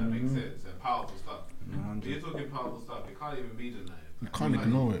stuff that makes sense and powerful stuff. When you're talking powerful stuff, it can't even be denied. You can't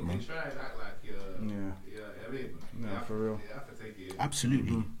ignore it, man. You try and act like you're, I mean, Yeah, you for real. You have to take it in.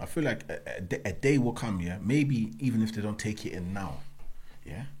 Absolutely. I feel like a day will come, yeah. Maybe even if they don't take it in now,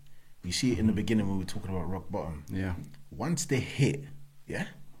 yeah. You see it in the beginning when we were talking about rock bottom. Yeah. Once they hit, yeah.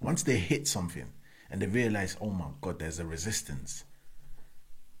 Once they hit something and they realize, oh my God, there's a resistance.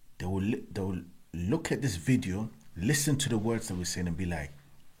 They will look at this video, listen to the words that we're saying, and be like,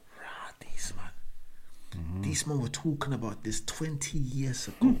 "Rah, these man." These men were talking about this 20 years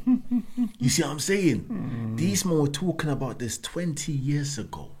ago. You see what I'm saying? These men were talking about this 20 years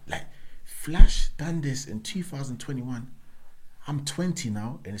ago. Like, Flash done this in 2021. I'm 20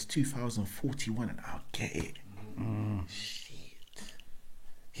 now, and it's 2041, and I'll get it. Shit.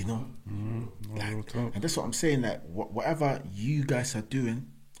 You know? Like, and that's what I'm saying, that whatever you guys are doing,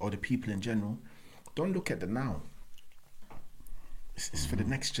 or the people in general, don't look at the now. It's for the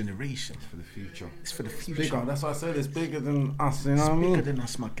next generation. For the future. It's for the Bigger. future. That's why I said it's bigger than us. You know It's what I bigger mean? than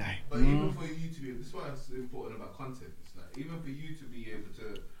us, my guy. But even for you to be, this is why it's important about content. It's like even for you to be able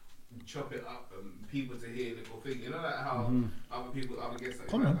to chop it up and people to hear little thing. You know, like how other guests like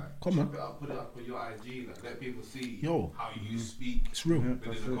Come on. chop it up, put it up on your IG, like let people see Yo. how you speak. It's real.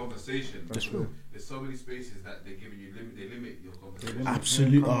 Within the conversation. That's real. There's so many spaces that they're giving you they limit your conversation.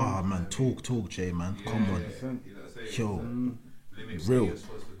 Absolutely. Oh man, talk, Jay, man. Yeah, Come on. yeah. You know what I'm saying? Yo. Limit Real. where you're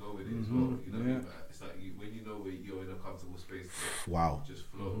supposed to go with it as well. You know what I mean? But it's like when you know where you're in a comfortable space, Wow. just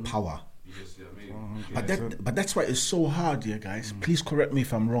flow. Power. You just see what I mean? But that's why it's so hard, yeah, guys. Please correct me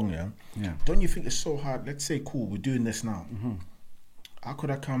if I'm wrong, yeah. Yeah. Don't you think it's so hard? Let's say, cool, we're doing this now. How could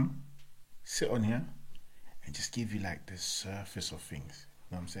I come, sit on here, and just give you like the surface of things?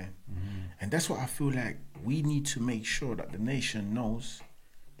 You know what I'm saying? And that's what I feel like we need to make sure that the nation knows.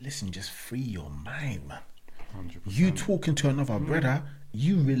 Listen, just free your mind, man. 100%. You talking to another brother,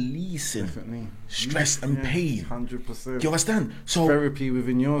 you releasing Definitely. stress and pain. 100%. You understand? So Therapy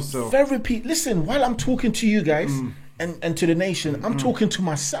within yourself. therapy. Listen, while I'm talking to you guys and to the nation, I'm talking to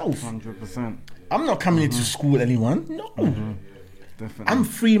myself. 100%. I'm not coming into school anyone. No. Definitely. I'm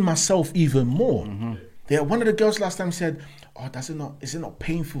freeing myself even more. Yeah, one of the girls last time said, "Oh, is it not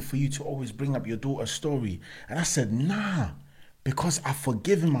painful for you to always bring up your daughter's story?" And I said, "Nah, because I've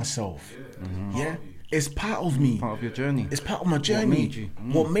forgiven myself. Yeah, it's part of me. Part of your journey. It's part of my journey. made you.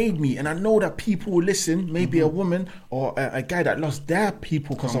 What made me? And I know that people will listen, maybe a woman or a guy that lost their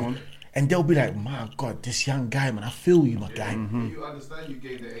people because of, and they'll be like, my God, this young guy, man, I feel you, my guy. You understand you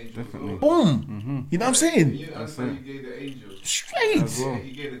gave the angel. Definitely. Boom. You know what I'm saying? You understand you gave the angel. Straight. well.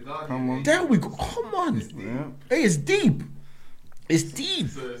 You gave the guardian. Come on. There we go. Come on. Yeah. Hey, it's deep. It's deep.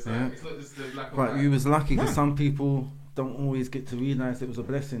 So it's like, it's not just the black and But white. you was lucky because some people don't always get to realise it was a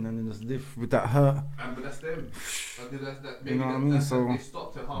blessing and then just live with that hurt. But that's them. Maybe You know what I mean? So they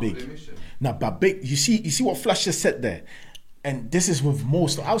stopped at half Big. of their mission. Now, but big, you see what Flash just said there, and this is with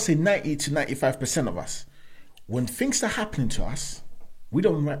most. I would say 90 to 95% of us. When things are happening to us, we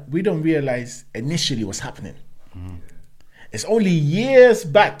don't realize initially what's happening. It's only years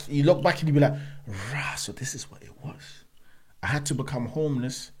back you look back and you be like, rah, so this is what it was. I had to become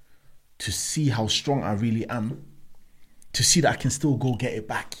homeless to see how strong I really am, to see that I can still go get it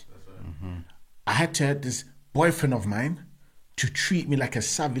back. I had to have this boyfriend of mine to treat me like a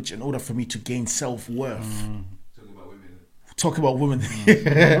savage in order for me to gain self-worth. Talk about women. Talk about women.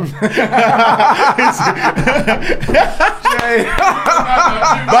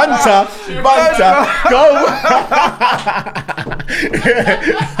 banter, go.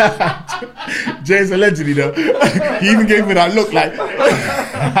 Jay's a legend, you know. He even gave me that look like,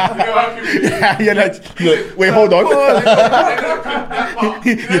 yeah, like, look, wait, hold on.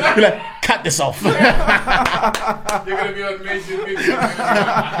 You're like, cut this off. You're gonna be on major video. This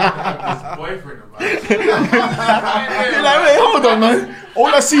boyfriend of mine. You're like, wait, hold on, man. All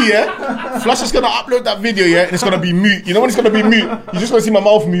I see, yeah, Flash is gonna upload that video, yeah, and it's gonna be mute. You know when it's gonna be mute? You're just gonna see my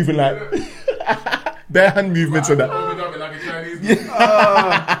mouth moving like bare hand movements and that. Overdub it like a Chinese movie.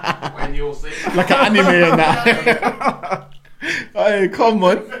 When you'll say Like an anime and that. Hey, come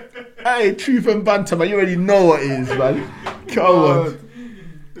on. Hey, truth and banter, man. You already know what it is, man. Come on.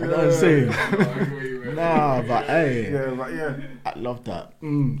 You know what I'm saying? Nah, but hey. Yeah, but yeah. I love that.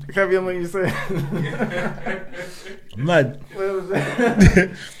 Carry on what you say. Mad. Where was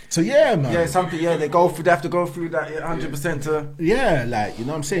it? So yeah, man. Yeah, something. Yeah, they have to go through that 100% to. Yeah, like, you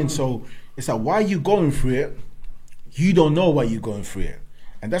know what I'm saying? So it's like, why you going through it? You don't know why you're going through it.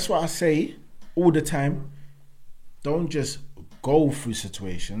 And that's what I say all the time. Don't just go through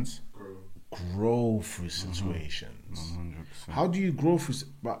situations, grow through situations. 100%. How do you grow through?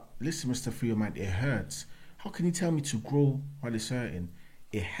 But listen, Mr. Free Your Mind, it hurts. How can you tell me to grow while it's hurting?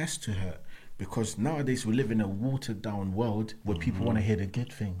 It has to hurt. Because nowadays we live in a watered down world where people want to hear the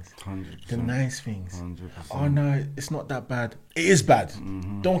good things, 100%. the nice things. 100%. Oh no, it's not that bad. It is bad.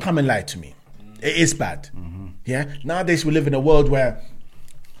 Don't come and lie to me. It is bad. Yeah. Nowadays we live in a world where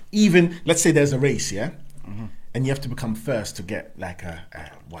even, let's say there's a race, yeah, and you have to become first to get like a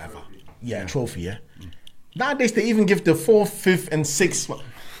whatever, a trophy, yeah. Nowadays they even give the 4th, 5th, and 6th.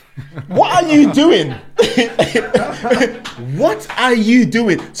 What are you doing? What are you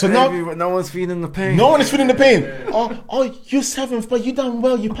doing? So now no one's feeling the pain. no one is feeling the pain. Oh, you're 7th, but you done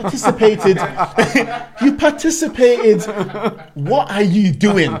well. You participated. You participated. What are you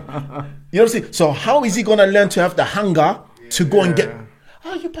doing? You know what I'm saying? So how is he gonna learn to have the hunger to go and get?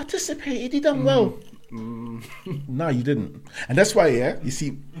 Oh, you participated. You done well. No, you didn't. And that's why, yeah. You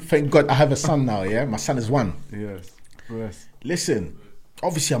see, thank God I have a son now. Yeah, my son is 1. Yes. Yes. Listen,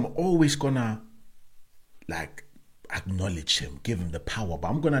 obviously I'm always gonna like acknowledge him, give him the power, but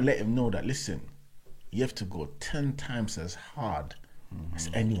I'm gonna let him know that, listen, you have to go 10 times as hard as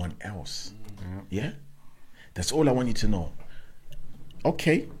anyone else. Yeah, that's all I want you to know.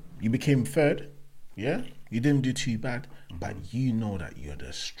 Okay, You became third. Yeah, you didn't do too bad, but you know that you're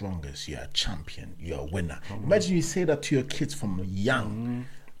the strongest. You're a champion. You're a winner. Imagine you say that to your kids from young.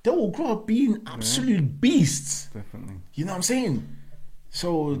 They will grow up being absolute beasts. Definitely. You know what I'm saying?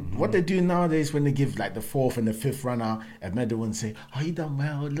 So what they do nowadays when they give like the fourth and the fifth runner a medal and say, "Oh, you done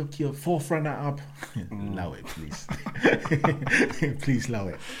well. Look, you're fourth runner up." Allow it, please. Please allow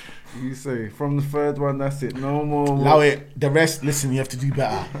it. You say from the third one, that's it. No more. Allow it. The rest, listen, you have to do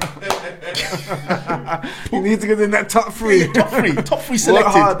better. You need to get in that top three. Top three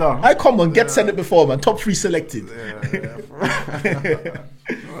selected. Work harder. I come on, get Senate before, man. Top three selected. I think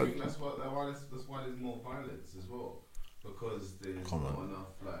that's why there's more violence as well, because there's not enough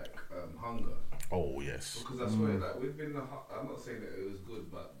like hunger. Oh yes. Because that's where like we've been. I'm not saying that it was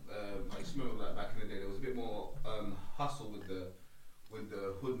good, but I just remember like back in the day there was a bit more hustle with the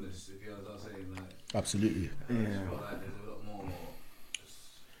hoodness, if you know what I'm saying. Like, Absolutely. I just feel like there's a lot more.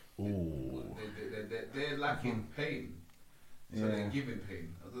 They're lacking pain, so they're giving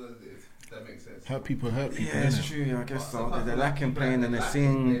pain. I don't know if that makes sense. Hurt people. Yeah, it's true. I guess so. They're lacking pain and they're They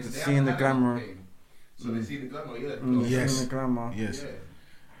seeing the haven't had glamour. pain. So they see the glamour, Yes. Seeing the glamour. Yes. Yeah.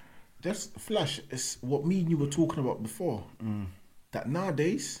 That's Flash. It's what me and you were talking about before. That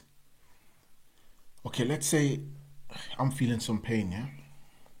nowadays, okay, let's say I'm feeling some pain, yeah,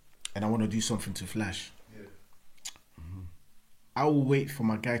 and I want to do something to Flash. Yeah. I will wait for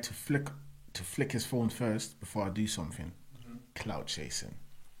my guy to flick his phone first before I do something. Cloud chasing.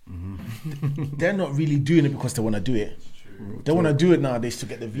 They're not really doing it because they want to do it. They want to do it nowadays to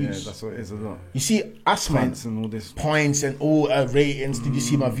get the Yeah, views. that's what it is a lot. You see, us man, Points and all this. points and all ratings. Did you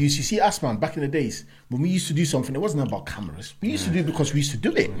see my views? You see, us man, back in the days when we used to do something, it wasn't about cameras. We used to do it because we used to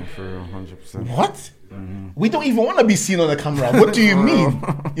do it. For real, 100%. What? We don't even want to be seen on the camera. What do you mean?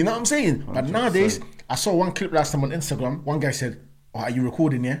 You know what I'm saying? But nowadays, I saw one clip last time on Instagram. One guy said, "Oh, are you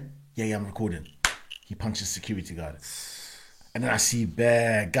recording? Yeah, yeah, I'm recording." He punches security guard. And then I see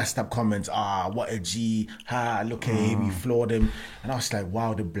bare gassed up comments. What a G. Look at him. You floored him. And I was like,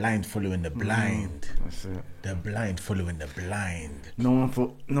 wow, the blind following the blind. That's it. The blind following the blind. No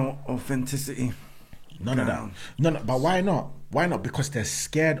authenticity. None of that. No, but why not? Why not? Because they're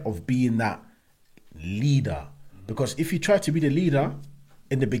scared of being that leader. Because if you try to be the leader,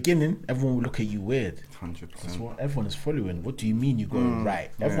 in the beginning, everyone will look at you weird. 100%. That's what everyone is following. What do you mean you're going right?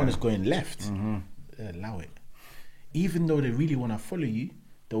 Everyone is going left. Allow it. Even though they really want to follow you,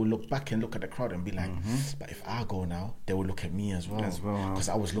 they will look back and look at the crowd and be like, but if I go now, they will look at me as well. Because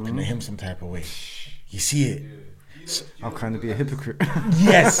I was looking at him some type of way. You see it? I'll kind of be a hypocrite.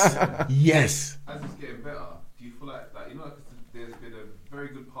 Yes. Yes. As it's getting better, do you feel like you know, like there's been a very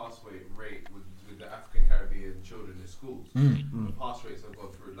good pass rate with the African Caribbean children in schools. The pass rates have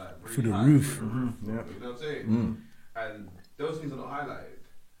gone through like really Through the high, roof. through the roof. Yeah. You know what I'm saying? And those things are not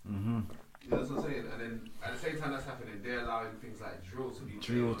highlighted. You know what I'm saying? And then at the same time that's happening, they're allowing things like drill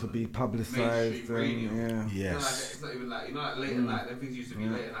to be publicised. radio. Yeah. You know, like, Yes. it's not even like, you know, like late at night, them things used to be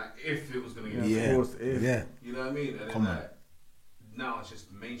late at night if it was going to get Yeah. Of course, if. Yeah. You know what I mean? And Come then on. like, now it's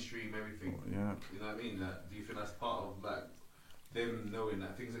just mainstream everything. Yeah. You know what I mean? Like, do you think that's part of like them knowing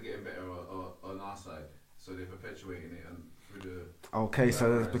that things are getting better on our side, so they're perpetuating it and through the. Okay,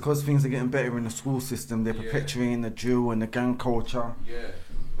 so because things are getting better in the school system, they're perpetuating the drill and the gang culture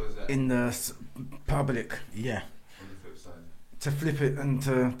in the public Yeah. On the flip side. to flip it and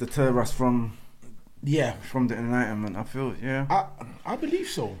to deter us from Yeah. the enlightenment. I feel, I believe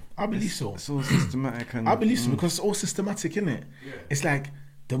so. I believe so. It's all systematic and I believe so because it's all systematic, isn't it? Yeah. It's like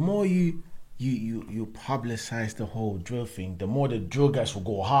the more you publicize the whole drill thing, the more the drill guys will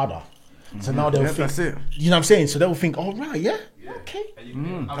go harder. So now they'll think, that's it. you know what I'm saying? So they'll think, oh right, yeah, okay. And you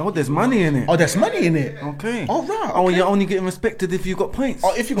can get Oh, there's money in it. Oh, there's money in it. Okay. Oh right. Oh, okay. you're only getting respected if you got points.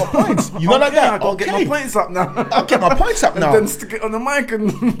 Oh, if you got points, you know like Okay, that. I gotta get my points up now. I'll get my points up now. And then stick it on the mic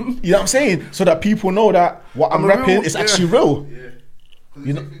and You know what I'm saying? So that people know that what I'm a rapping real- is yeah. actually real. Yeah. You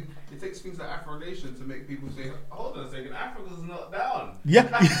Because know- it takes things like Afro Nation to make people say, hold on a second, Africa's not down. Yeah.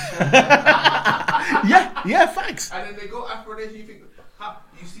 yeah, facts. And then they go Afro Nation, you think,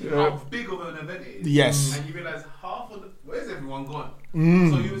 you see how big of an event it is. Yes. And you realise half of where's everyone gone?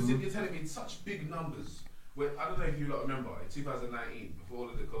 So you're telling me such big numbers. I don't know if you lot remember, in 2019, before all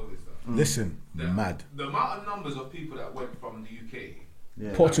of the COVID stuff. Listen, mad. The amount of numbers of people that went from the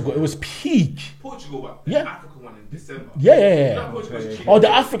UK, Portugal, it was peak. Portugal one, Yeah. the Africa one in December. Yeah. That Portugal's cheap. Oh, the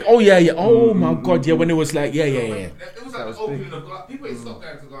Africa. Oh, yeah. Oh, my God. Yeah, when it was like, yeah. It was like the opening of Ghana. People ain't stopped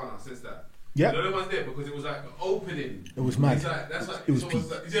going to Ghana since that. Yeah. You know, no one's there because it was like the opening. It was mad. It's like, that's like, It was so peak.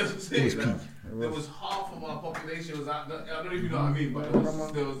 Like, you know what I'm saying? It was Like, peak. there was half of our population was out there. I don't know if you know what I mean, but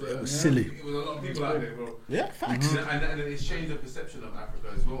there was silly. It was a lot of people out there, bro. Yeah, facts. And it's changed the perception of Africa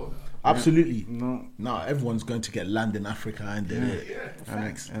as well. Absolutely. No. No, everyone's going to get land in Africa and then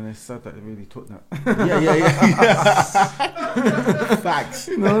And it's sad that they really took that. yeah. Facts.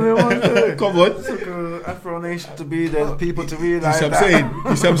 No, they want to. Come on. Took Afro Nation to be there, people to You realize see what that. I'm saying?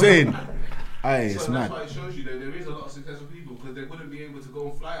 You see what I'm saying? Aye, it's So mad. that's why it shows you that there is a lot of successful people because they wouldn't be able to go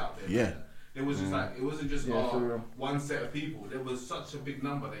and fly out there. Yeah. It was just like it wasn't just for real. one set of people. There was such a big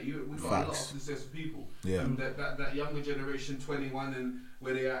number that we got a lot of Facts. successful people. Yeah. And that younger generation, 21 and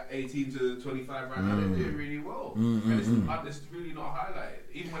where they are 18 to 25 right now, they're doing really well. And it's really not highlighted.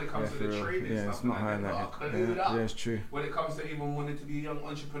 Even when it comes to for the real. trading Yeah, stuff, it's not like that, highlighted. Yeah, it's true. When it comes to even wanting to be young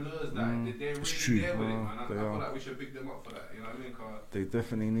entrepreneurs, like, they're really true. there with it, man. I They feel are. like we should pick them up for that. You know what I mean? 'Cause They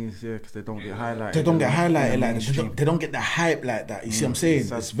definitely need, because they don't get highlighted. They don't get in highlighted the like that. They mainstream. don't get the hype like that. You see what I'm saying?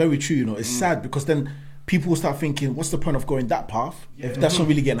 sad. It's very true, you know. It's sad because then people will start thinking, what's the point of going that path if that's not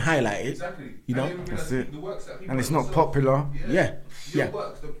really getting highlighted? exactly. You know? And even That's realize it. the works that people And it's like not yourself- popular. Yeah. Your Yeah.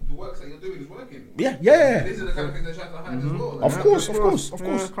 works, the works that you're doing is working. Yeah, yeah. These are the kind of things they're trying to hide as well. Of Like, course, yeah. of course, of Yeah,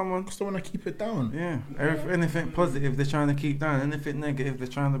 course. come on. Because they want to keep it down. Yeah, anything positive they're trying to keep down, anything negative they're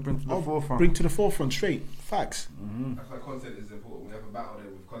trying to bring to the forefront. Bring to the forefront straight. Facts. That's why content is important. We have a battle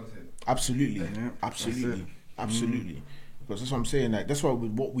there with content. Absolutely. Yeah, Absolutely. that's it. Absolutely. Because that's what I'm saying. Like that's what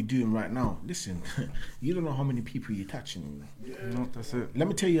we're doing right now. Listen, you don't know how many people you're touching. No, that's it. Let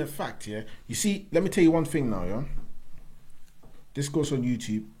me tell you a fact, yeah. You see, let me tell you one thing now, yeah. This goes on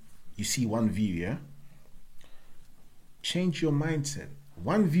YouTube. You see one view, yeah. Change your mindset.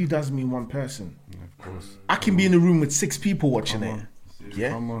 One view doesn't mean one person. Of course. I can be in a room with 6 people watching it.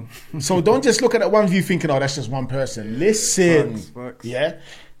 Yeah. Come on. So don't just look at that one view thinking, oh, that's just one person. Listen. Facts. Yeah.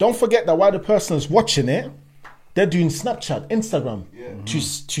 Don't forget that while the person is watching it, they're doing Snapchat, Instagram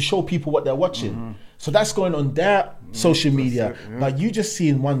to show people what they're watching. So that's going on their social media. it, yeah. But you just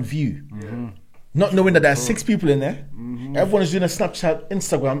seeing one view. Not knowing that there are 6 people in there. Everyone is doing a Snapchat,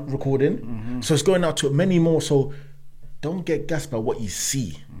 Instagram recording. So it's going out to many more. So don't get gassed by what you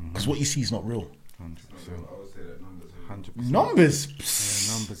see. Because what you see is not real. 100%. I would say that numbers. 100%. Numbers.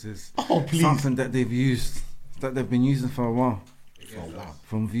 Yeah, numbers is Oh, please. something that they've used, that they've been using for a while. wow.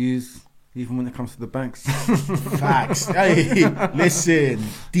 From views, even when it comes to the banks. Facts. Hey, listen.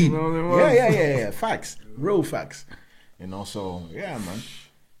 Deep. No, there was. Yeah. Facts. Real facts. You know, so yeah, man.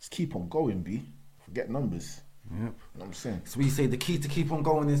 Let's keep on going, B. Forget numbers. Yep. You know what I'm saying? So we say the key to keep on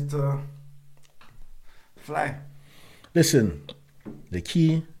going is to fly. Listen, the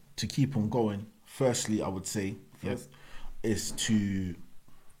key to keep on going, firstly, I would say, yes, is to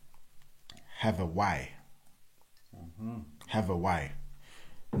have a why. Have a why.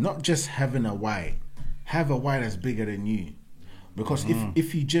 Not just having a why. Have a why that's bigger than you. Because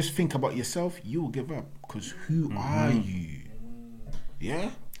if you just think about yourself, you will give up. Because who are you? Yeah?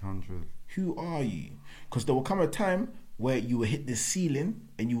 100. Who are you? Because there will come a time where you will hit the ceiling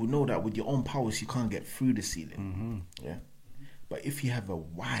and you will know that with your own powers you can't get through the ceiling. Yeah. But if you have a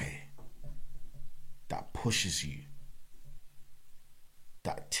why that pushes you,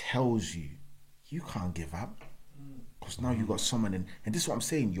 that tells you you can't give up, because now you got someone in, and this is what I'm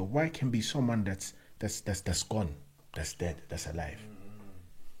saying. Your why can be someone that's gone, that's dead, that's alive.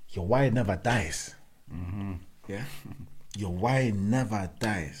 Your why never dies. Yeah. Your why never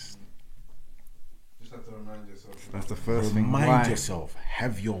dies. Just have to remind yourself. That's the first thing. Remind Why? yourself.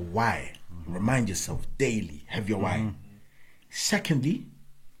 Have your why. Remind yourself daily. Have your why. Secondly,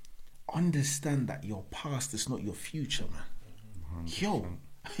 understand that your past is not your future, man. Yo,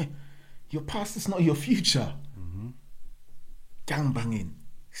 your past is not your future. Gangbanging,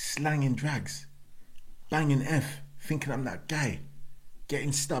 slanging drags, banging F, thinking I'm that guy,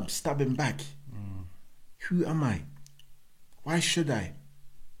 getting stabbed, stabbing back. Who am I? Why should I?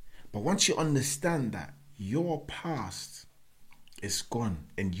 But once you understand that your past is gone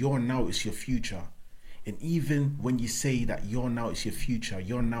and your now is your future, and even when you say that your now is your future,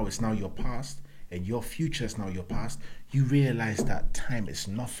 your now is now your past, and your future is now your past, you realize that time is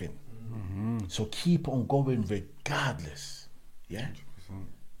nothing. So keep on going regardless. Yeah?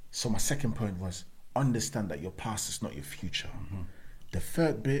 So my second point was understand that your past is not your future. The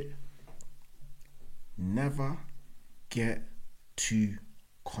third bit, never get too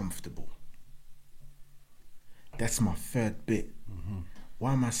comfortable. That's my third bit.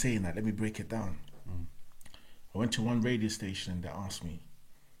 Why am I saying that? Let me break it down. I went to one radio station and they asked me,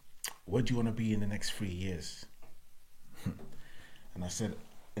 where do you want to be in the next 3 years? And I said,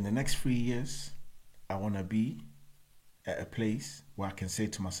 in the next 3 years, I want to be at a place where I can say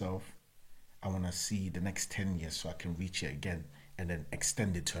to myself, I want to see the next 10 years so I can reach it again and then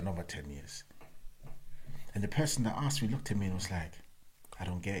extend it to another 10 years. And the person that asked me looked at me and was like, I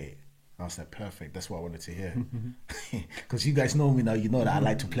don't get it. I was like, perfect. That's what I wanted to hear. Because you guys know me now. You know that I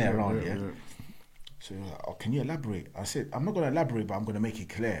like to play around, yeah? So you're like, oh, can you elaborate? I said, I'm not going to elaborate, but I'm going to make it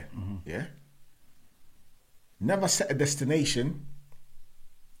clear, yeah? Never set a destination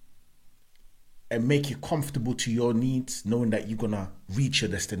and make it comfortable to your needs, knowing that you're going to reach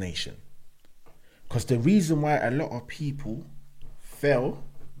your destination. Because the reason why a lot of people fail,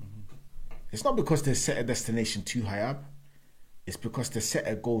 it's not because they set a destination too high up, it's because they set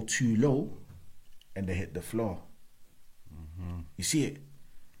a goal too low and they hit the floor. You see it?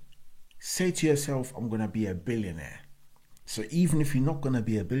 Say to yourself, I'm going to be a billionaire. So even if you're not going to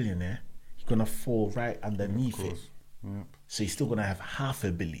be a billionaire, you're going to fall right underneath it. Yep. So you're still going to have half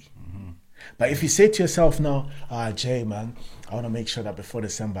a billy. But if you say to yourself now, Jay, man, I want to make sure that before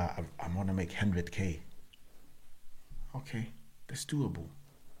December, I want to make 100K. Okay, that's doable.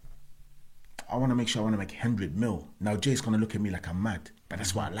 I want to make sure I want to make 100 mil. Now Jay's going to look at me like I'm mad, but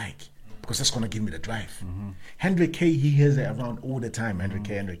that's what I like. Because that's going to give me the drive. 100K, he hears it around all the time,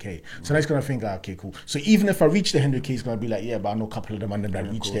 100K. So that's going to think, okay, cool. So even if I reach the 100K, he's going to be like, yeah, but I know a couple of them and then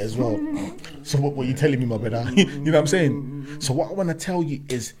that reached it as well. So what were you telling me, my brother? You know what I'm saying? So what I want to tell you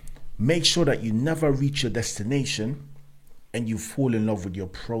is make sure that you never reach your destination and you fall in love with your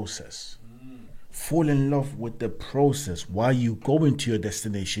process. Fall in love with the process. While you go into your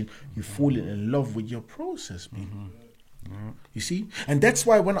destination, you fall in love with your process, man. You see? And that's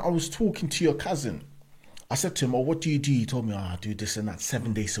why when I was talking to your cousin, I said to him, what do you do? He told me, I do this and that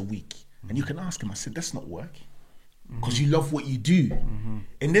 7 days a week. And you can ask him. I said, that's not work. Because you love what you do.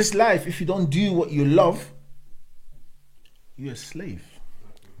 In this life, if you don't do what you love, you're a slave.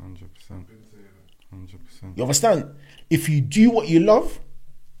 100%. You understand? If you do what you love,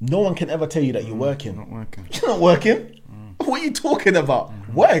 no one can ever tell you that you're working. Not working. You're not working. What are you talking about?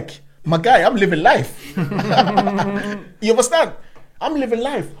 Work. My guy, I'm living life. You understand? I'm living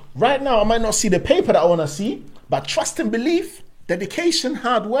life. Right now, I might not see the paper that I want to see, but trust and belief, dedication,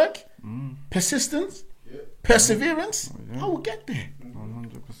 hard work, persistence, perseverance, I will get there.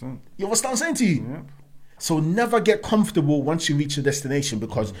 100%. You understand what I'm saying to you? Yep. So never get comfortable once you reach your destination,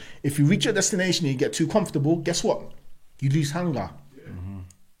 because if you reach your destination and you get too comfortable, guess what? You lose hunger.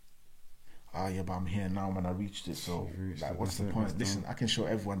 Yeah, but I'm here now, man. I reached it, so like, what's the point? Listen, I can show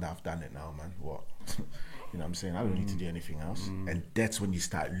everyone that I've done it now, man. What? You know what I'm saying? I don't need to do anything else. And that's when you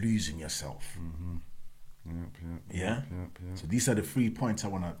start losing yourself. Yeah? So these are the 3 points I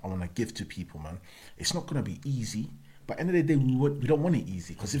wanna give to people, man. It's not gonna be easy, but at the end of the day, we don't want it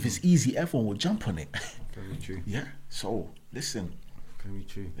easy, because if it's easy, everyone will jump on it. Very true. Yeah. So listen. Very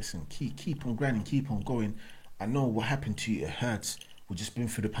true. Listen, keep on grinding, keep on going. I know what happened to you, it hurts. We've just been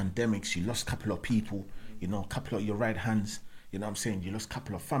through the pandemics. You lost a couple of people, you know, a couple of your right hands. You know what I'm saying? You lost a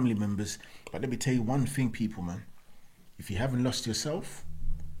couple of family members. But let me tell you one thing, people, man. If you haven't lost yourself,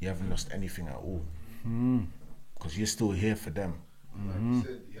 you haven't lost anything at all. Because you're still here for them. Like you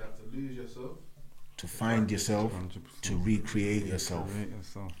said, you have to lose yourself. To find yourself, 100%. to recreate yourself. Create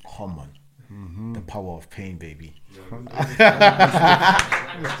yourself. Come on. The power of pain, baby. Mr.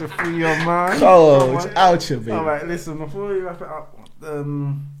 Free Your Mind. Oh, it's out here, baby. All right, listen, before we wrap it up,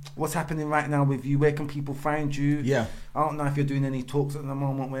 what's happening right now with you? Where can people find you? Yeah. I don't know if you're doing any talks at the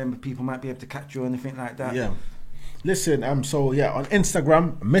moment where people might be able to catch you or anything like that. Yeah. Listen, so yeah, on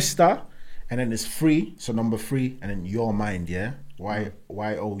Instagram, Mr. and then it's free, so number 3, and then Your Mind, yeah?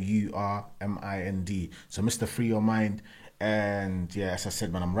 YOURMIND. So Mr. Free Your Mind. And yeah, as I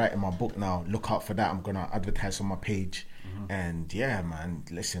said, man, I'm writing my book now. Look out for that. I'm gonna advertise on my page. And yeah, man,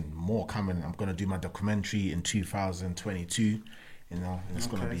 listen, more coming. I'm gonna do my documentary in 2022. You know, and it's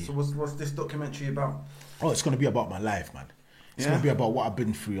gonna be. So what's this documentary about? Oh, it's gonna be about my life, man. It's gonna be about what I've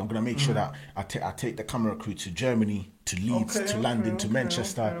been through. I'm gonna make sure that I take the camera crew to Germany, to Leeds, to London, to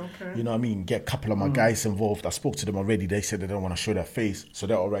Manchester. You know what I mean? Get a couple of my guys involved. I spoke to them already. They said they don't want to show their face, so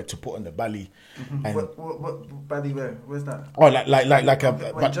they're all right to put on the belly. And What Bally where? Where's that? oh, like a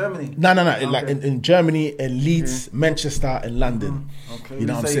but, Germany? No, like in Germany, in Leeds, Manchester, and London. Okay. You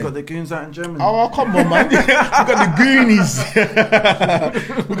know what I'm you saying? got the goons out in Germany. Oh, come on, man. We got the Goonies.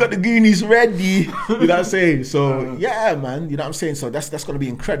 We got the Goonies ready. You know what I'm saying? So, yeah, man. You know what I'm saying? So, that's going to be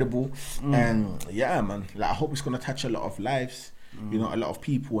incredible. And, yeah, man. Like, I hope it's going to touch a lot of lives, you know, a lot of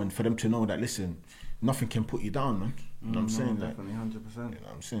people, and for them to know that, listen, nothing can put you down, man. You know what I'm saying? Definitely, 100%. You know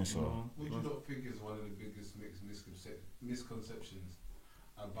what I'm saying? So, What do you not think is one of the biggest misconceptions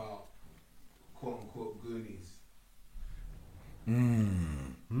about quote-unquote Goonies?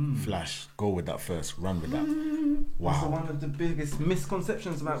 Flash, go with that first. Run with that. That's one of the biggest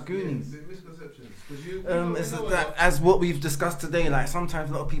misconceptions about Goonies. Misconceptions. 'Cause you It's know that, as what we've discussed today, like sometimes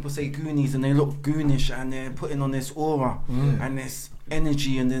a lot of people say Goonies and they look goonish and they're putting on this aura and this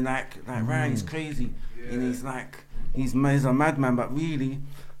energy and they're like right, he's crazy and he's a madman, but really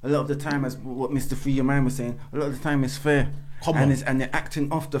a lot of the time, as what Mr. Free Your Mind was saying, a lot of the time it's fair. And they're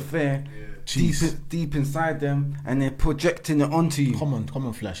acting off the fair deep inside them, and they're projecting it onto you. Come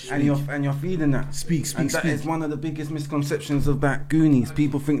on, Flash. And you're feeling that. Speak. That is one of the biggest misconceptions about Goonies.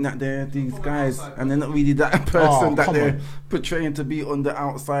 People think that they're these guys, and they're not really that person that they're portraying to be on the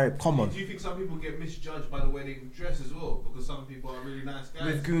outside. Come on. Do you think some people get misjudged by the way they dress as well? Because some people are really nice guys.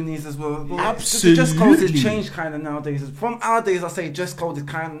 With Goonies as well. Absolutely. Dress code has changed kind of nowadays. From our days, I say dress code is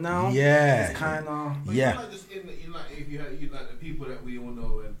kind of now. Yeah. It's kind of. You're not just if you like the people that we all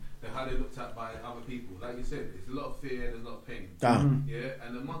know and how they looked at by other people. Like you said, there's a lot of fear and there's a lot of pain. Yeah,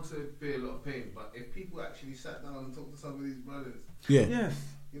 and amongst the fear, a lot of pain. But if people actually sat down and talked to some of these brothers, yes.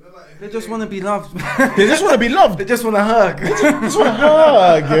 You know, like They just want to be loved. They just want to be loved. They just want to hug. They just want to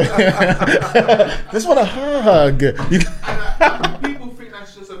hug. They just want to hug. and people think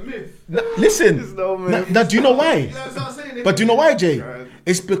that's just a myth. Listen. no myth. Now, do you know why? That's what I'm saying. But do you know why, Jay?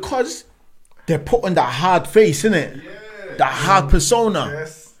 It's because they're putting that hard face, innit? Yeah. That hard persona.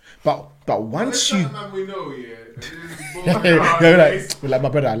 Yes. But once you, you, man we know, you're like my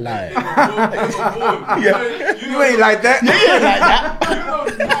brother, I lie. You ain't like that. You know,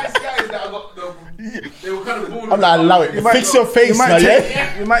 nice guys that I got they were kind of born. I'm like, allow it. Fix your face, now,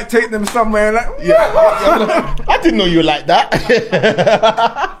 yeah. You might take them somewhere. Like, I didn't know you were like that.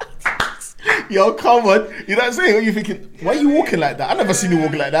 Yo, come on. You know what I'm saying? What you thinking? Why are you walking like that? I never seen you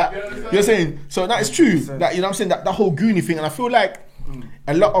walking like that. You know what I'm saying? So that is true. That, you know what I'm saying? That whole Goonie thing. And I feel like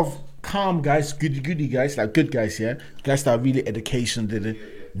a lot of calm guys, goody guys, like good guys, yeah? Guys that are really education,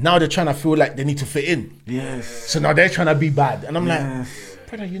 now they're trying to feel like they need to fit in. Yes. So now they're trying to be bad. And I'm like,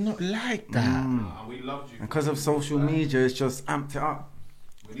 brother, you're not like that. We loved you. Because of social media, it's just amped it up.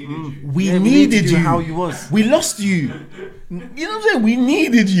 We needed you. We needed you. How you was. We lost you. You know what I'm saying? We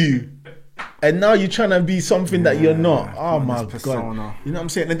needed you. And now you're trying to be something that you're not. Oh my God. You know what I'm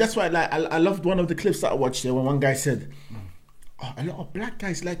saying? And that's why I loved one of the clips that I watched there when one guy said, a lot of black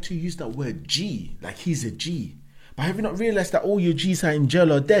guys like to use that word G, like he's a G. But have you not realized that all your G's are in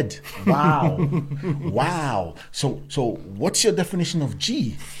jail or dead? Wow. Wow. So what's your definition of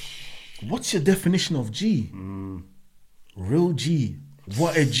G? What's your definition of G? Real G.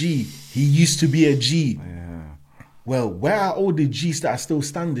 What a G. He used to be a G. Yeah. Well, where are all the G's that are still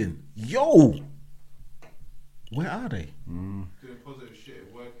standing? Yo! Where are they? Doing positive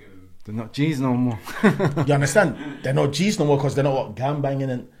shit, working. They're not G's no more. You understand? They're not G's no more because they're not what gambanging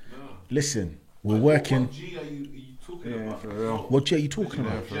and... No. Listen, we're working... What G are you talking about? For real. What G are you talking You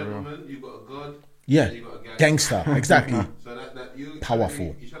got about? a gentleman, you got a god. Yeah, You got a gangster, exactly. So that you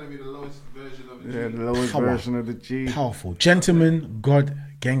Powerful. You're trying to be the lowest version of the Yeah, G. the lowest Power. version of the G. Powerful. Gentleman, God,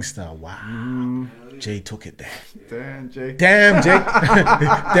 gangster. Wow. Jay took it there. Damn, Jay. Damn, Jay.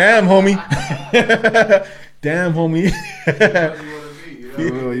 Damn, homie. Damn, homie.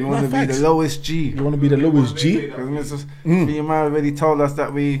 You want to be facts. the lowest G. You want to be the lowest G? Because Mrs. Free Man already told us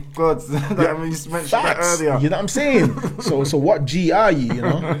that we gods. That we just mentioned that Facts. earlier. You know what I'm saying? So what G are you, you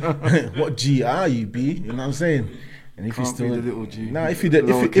know? What G are you, B? You know what I'm saying? And if you Can't still be the little G. Nah, if you're the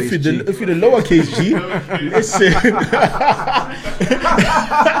Lowercase if you're the lowercase G, listen.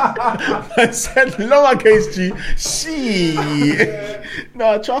 I said lowercase G. She.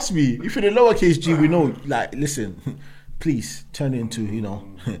 No, trust me. If you're the lowercase G, we know. Like, listen, please turn it into, you know,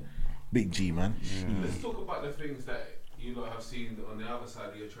 big G, man. Let's talk about the things that you lot have seen on the other side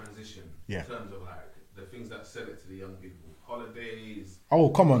of your transition. Yeah. In terms of like the things that sell it to the young people. Holidays. Oh,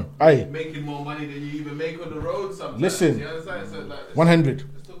 come on. Aye. Making more money than you even make on the road sometimes. Listen. You understand? So, like, 100.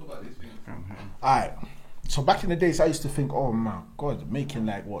 Let's talk about these things. Alright. So back in the days, I used to think, oh my God, making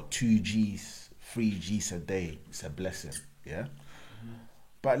like what, 2 G's, 3 G's a day, it's a blessing. Yeah.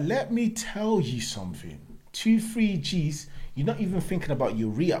 But let me tell you something. 2, 3 G's, you're not even thinking about your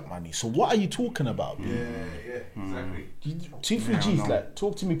re-up money. So what are you talking about? Yeah, exactly. 2, 3 G's, like,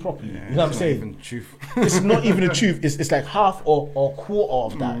 talk to me properly. Yeah, you know what I'm it's not saying? even the truth. It's not even the truth. It's like half or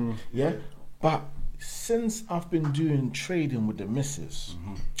quarter of that. Yeah. But since I've been doing trading with the missus,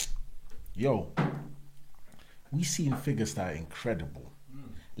 yo, we seen figures that are incredible.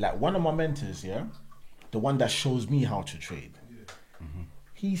 Like one of my mentors, yeah, the one that shows me how to trade.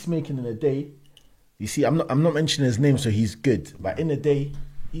 He's making in a day. You see, I'm not mentioning his name, so he's good. But in a day,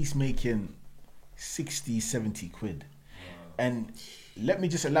 he's making 60, 70 quid. And let me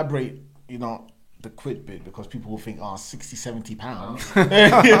just elaborate, you know, the quid bit because people will think, 60, 70 pounds. Oh.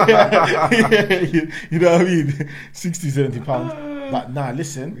 you know what I mean? 60, 70 pounds. But nah,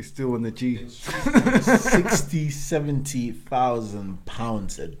 listen. We're still on the G. 60, 70,000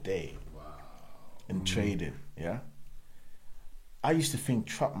 pounds a day in trading, yeah? I used to think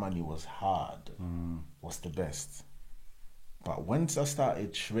trap money was hard, was the best. But once I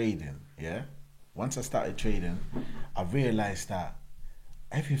started trading, I realized that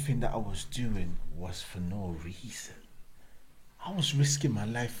everything that I was doing was for no reason. I was risking my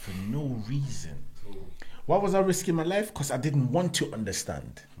life for no reason. Why was I risking my life? Because I didn't want to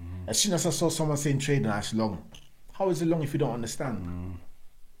understand. As soon as I saw someone saying trading, that's long. How is it long if you don't understand?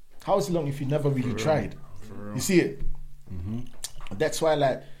 How is it long if you never really tried? You see it? That's why,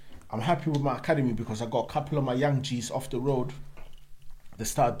 like, I'm happy with my academy because I got a couple of my young G's off the road. They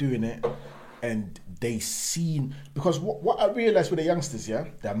start doing it, and they seen, because what I realized with the youngsters,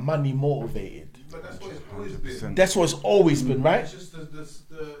 they're money motivated. But that's what it's always been. That's what it's always been, right? It's just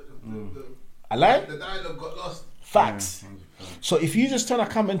the I like the dialogue got lost. facts. So if you just trying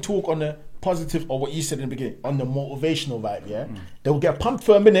to come and talk on the positive, or what you said in the beginning, on the motivational vibe, they'll get pumped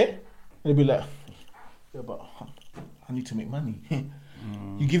for a minute, and they'll be like, yeah, but I need to make money.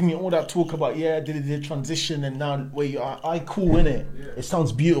 You give me all that talk about did the transition and now where you are, I cool innit? It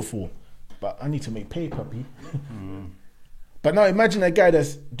sounds beautiful, but I need to make paper, B. But now imagine a guy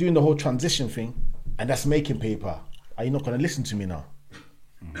that's doing the whole transition thing and that's making paper. Are you not gonna listen to me now?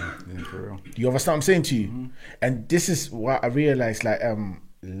 Yeah, for real. Do you understand what I'm saying to you? And this is what I realized, like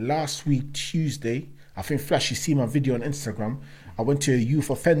last week Tuesday, I think Flash, you see my video on Instagram, I went to a youth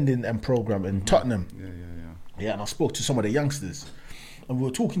offending program in Tottenham. Yeah, and I spoke to some of the youngsters. And we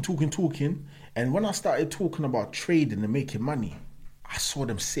were talking. And when I started talking about trading and making money, I saw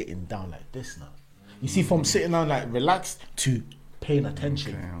them sitting down like this now. You see, from sitting down like relaxed to paying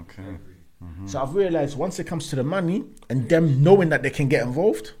attention. Okay. So I've realized once it comes to the money and them knowing that they can get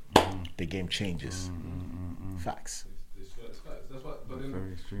involved, the game changes. Facts. It's facts. That's what. But then,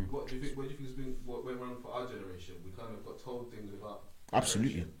 Very true. what do you think has been what went wrong for our generation? We kind of got told things about.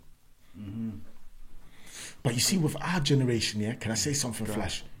 Absolutely. But you see, with our generation, can I say something,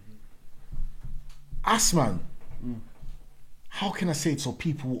 Flash? Us, man, how can I say it so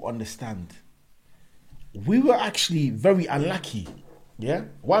people will understand? We were actually very unlucky,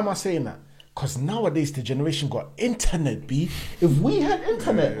 Why am I saying that? Because nowadays the generation got internet, B. If we had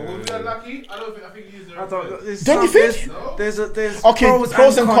internet... But was that lucky? I think you used it. Don't you think? There's Okay,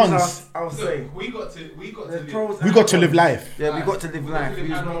 pros and cons. I'll say. We got to We got to live life. Yeah, we got to live life. We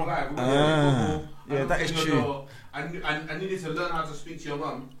was more. Yeah, that is true. I needed to learn how to speak to your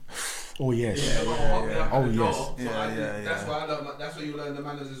mum. Oh yes. Oh yes. That's why I learned. That's why you learn the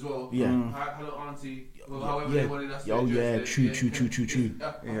manners as well. Yeah. Hello, auntie. Well, however they wanted us to Oh yeah. address True. it.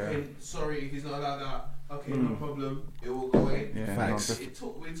 Okay, sorry, he's not allowed that. Okay, no problem. It will go away. Yeah, facts. We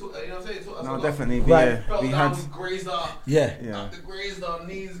took, you know what I'm saying? It took us a No, lot. definitely. Right. Felt We down, had grazed up. Yeah. Up the grazed up,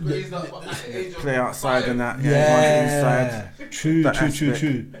 knees grazed up. But at the age of play outside 5, and that. Yeah. Inside. True. That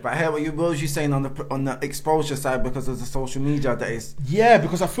aspect. But here, what was you saying on the exposure side because of the social media that is? Yeah,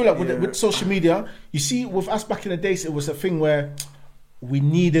 because I feel like with social media, you see, with us back in the days, it was a thing where we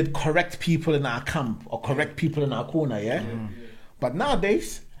needed correct people in our camp or correct people in our corner, But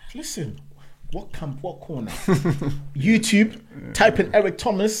nowadays, listen, what camp, what corner? YouTube, type in Eric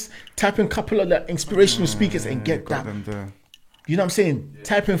Thomas, type in a couple of the inspirational speakers and get that. You know what I'm saying?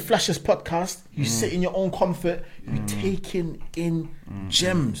 Type in Flash's podcast, you sit in your own comfort, you taking in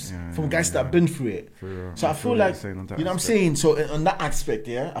gems from guys that have been through it. So I feel like, you know what I'm saying? So on that aspect,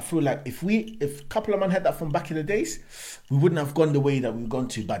 I feel like if a couple of men had that from back in the days, we wouldn't have gone the way that we've gone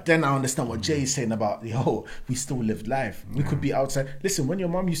to. But then I understand what Jay is saying about, we still lived life. We could be outside. Listen, when your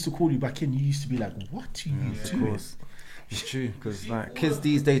mom used to call you back in, you used to be like, what are you doing? It's true, because like kids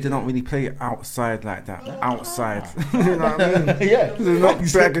these days, they don't really play outside like that. Outside, you know what I mean? Yeah, they're not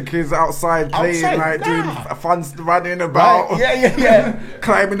beggar kids outside playing, doing fun, running about. Right. Yeah.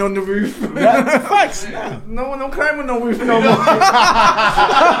 Climbing on the roof. Facts. No one climbing on the roof no more.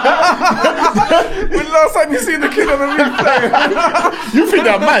 When last time you seen the kid on the roof playing? You think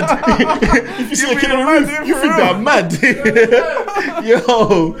they're mad? If you see a kid on the roof, you think they're mad?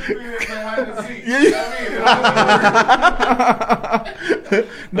 Yo.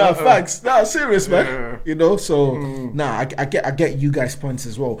 Nah, facts. Nah, serious, man. Yeah. You know, so I get you guys' points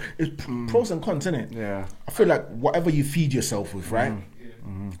as well. It's pros and cons, isn't it? Yeah. I feel like whatever you feed yourself with, right?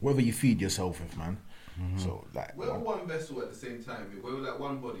 Whatever you feed yourself with, man. So like, we're one vessel at the same time. We're like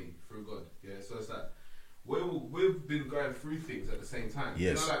one body through God. Yeah. So it's like we've been going through things at the same time.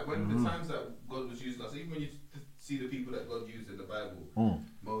 Yes. You know, like when the times that God was using us, even when you see the people that God used in the Bible,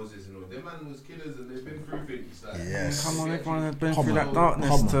 Moses and all, they them man was killers and they've been through things. Like, Yes. Come on, everyone has been Come through on. that darkness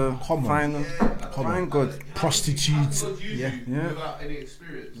Come on. to Come on. find God. Prostitutes. God used Yeah. you without any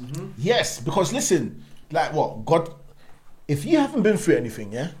experience. Yes, because listen, like what God, if you haven't been through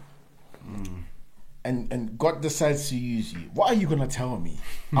anything, yeah, and God decides to use you, what are you gonna tell me?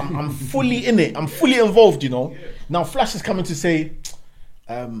 I'm fully in it. I'm fully involved. You know. Now Flash is coming to say,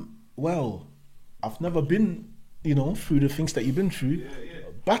 well, I've never been, you know, through the things that you've been through,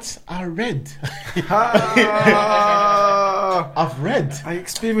 but I read. I've read. I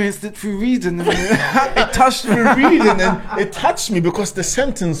experienced it through reading. And it touched me. Through reading, and it touched me because the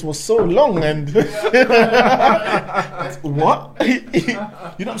sentence was so long and what? You know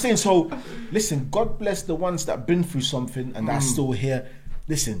what I'm saying? So listen, God bless the ones that have been through something and that are still here.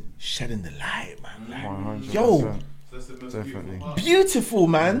 Listen, shedding the light, man. Like, 100%. yo, That's the most Definitely. beautiful part. beautiful,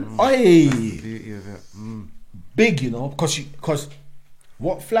 man. Oi. Beauty of it. Big, you know, because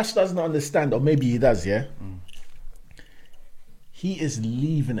what Flash doesn't understand, or maybe he does, yeah. He is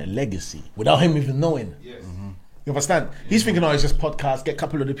leaving a legacy without him even knowing. Yes. You understand? He's thinking, oh, it's just podcast, get a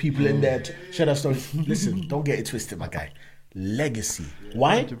couple of the people in there, share their stories. Listen, don't get it twisted, my guy. Legacy.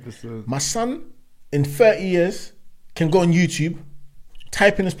 Why? 100%. My son, in 30 years, can go on YouTube,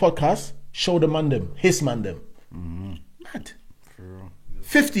 type in his podcast, show the man them, his man them. Mad. For real.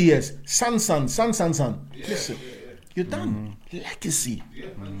 50 years, son. Listen, you're done. Legacy. Yeah,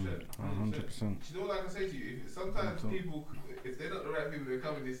 100%. 100%. Do you know what I can say to you? Sometimes people, if they're not the right people, they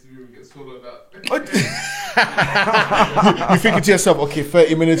come in this room and get swallowed up. You're thinking to yourself, okay,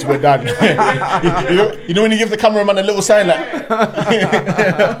 30 minutes, we're done. you know when you give the cameraman a little sign like,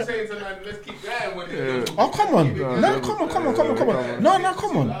 I'm saying to man, let's keep going with it. oh, come on. No, come on. No,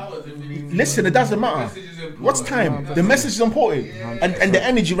 come on. Listen, it doesn't matter. What's time? The message is important. And the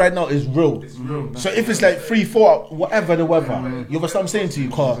energy right now is real. So if it's like 3, 4, whatever the weather, you understand what I'm saying to you?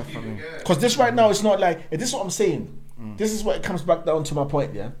 Because this right now, it's not like, this is what I'm saying. This is what it comes back down to my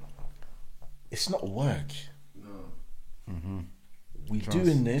point, yeah? It's not work. No. We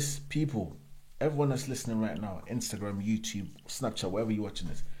doing this, people, everyone that's listening right now, Instagram, YouTube, Snapchat, wherever you're watching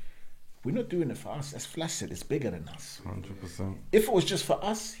this, we're not doing it for us. As Flash said, it's bigger than us. 100%. If it was just for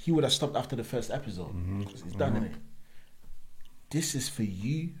us, he would have stopped after the first episode. He's done, innit? This is for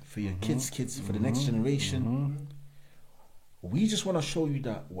you, for your kids, for the next generation. We just want to show you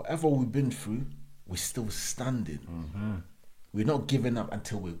that whatever we've been through, we're still standing. We're not giving up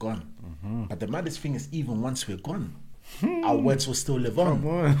until we're gone. But the maddest thing is, even once we're gone, our words will still live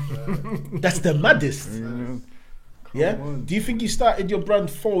on. That's the maddest. Yeah? Do you think you started your brand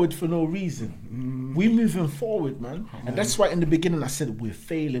forward for no reason? We're moving forward, man. And that's why in the beginning I said we're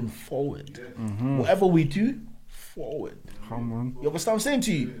failing forward. Whatever we do, forward. Come on. You understand what I'm saying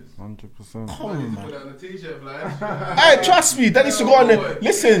to you? 100%. Come on, Put man. that on a t-shirt, Flash. Hey, trust me, that needs to go on there.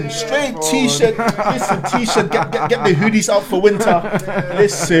 Listen, straight t-shirt. Listen, t-shirt. Get the hoodies out for winter.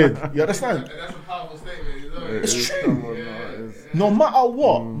 Listen, you understand? And that's a powerful statement, you know? It's true. No matter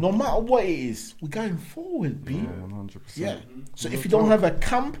what it is, we're going forward, B. 100%. Yeah. So if you don't have a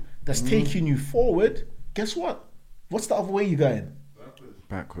camp that's taking you forward, guess what? What's the other way you're going?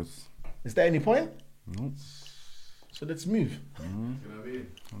 Backwards. Is there any point? Nope. So let's move. You know what I mean?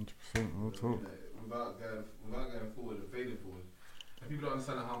 100%. We'll talk. Without going forward and fading forward. And people don't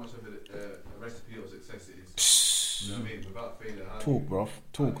understand how much of a recipe of success it is. You know what I mean? Without failure. Talk, bruv.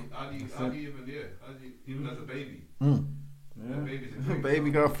 Talk. How do you even as a baby? Baby's a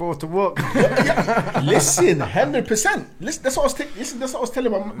Baby got afford to walk. Listen, 100%. Listen, that's what I was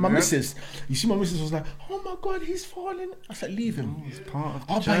telling my missus. You see, my missus was like, "Oh my God, he's falling." I said, "Leave him." It's part of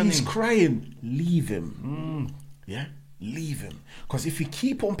the But journey. he's crying. Leave him. Yeah, leave him. Because if you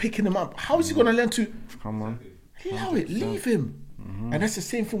keep on picking him up, how is he gonna learn to? Come on. Allow it. Leave him. And that's the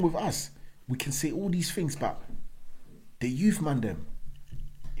same thing with us. We can say all these things, but the youth man them.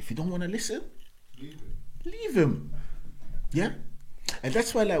 If you don't want to listen, leave him. Yeah, and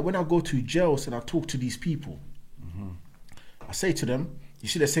that's why, like, when I go to jails and I talk to these people, I say to them, you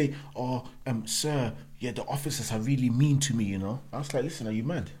see, they say, "Oh, sir, yeah, the officers are really mean to me." You know, I was like, "Listen, are you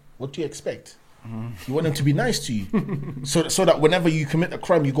mad? What do you expect? You want them to be nice to you, so that whenever you commit a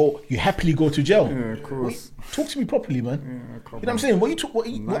crime, you happily go to jail." Yeah, of course. Talk to me properly, man. Yeah, You know what I'm saying? What are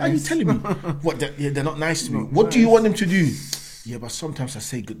you Nice. telling me? What? They're not nice to me. What do you want them to do? Yeah, but sometimes I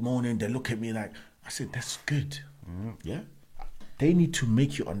say good morning. They look at me like, I said, that's good. Yeah. They need to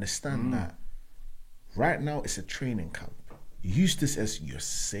make you understand that right now it's a training camp. Use this as you're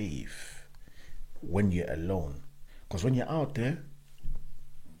safe when you're alone. Because when you're out there,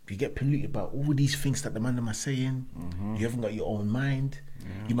 you get polluted by all these things that the man them are saying, you haven't got your own mind.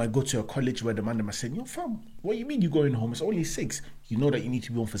 You might go to a college where the man them are saying, yo fam, what you mean you going home? It's only 6. You know that you need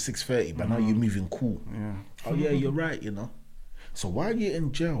to be home for 6:30, but now you're moving cool. Oh yeah, you're right, you know. So while you're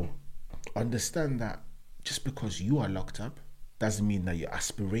in jail, understand that just because you are locked up doesn't mean that your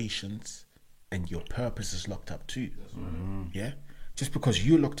aspirations and your purpose is locked up too. Yeah? Just because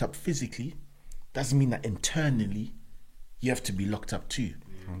you're locked up physically doesn't mean that internally you have to be locked up too.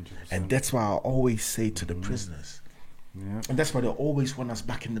 100%. And that's why I always say to the prisoners, and that's why they always want us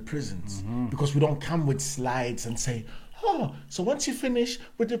back in the prisons, because we don't come with slides and say, oh, so once you finish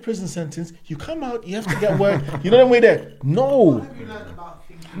with the prison sentence, you come out, you have to get work. You know the way there? No. What have you learned about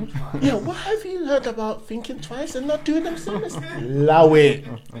thinking twice? Yeah, what have you heard about thinking twice and not doing them seriously? Allow it.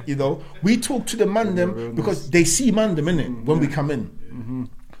 You know, we talk to the mandem because they see mandem, innit, when we come in.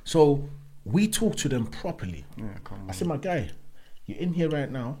 So we talk to them properly. I said, my guy, you're in here right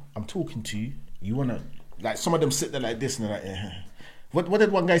now, I'm talking to you, you wanna, like, some of them sit there like this and they're like, What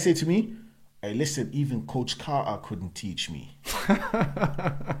did one guy say to me? Hey, listen, even Coach Carter couldn't teach me.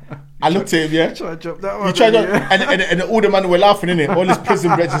 I looked at him, yeah? Try to drop that one. You tried and all the men were laughing, innit? All his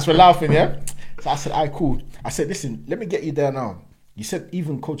prison brethren were laughing, yeah? So I said, alright, cool. I said, listen, let me get you there now. You said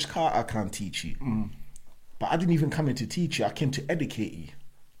even Coach Carter can't teach you. But I didn't even come in to teach you, I came to educate you.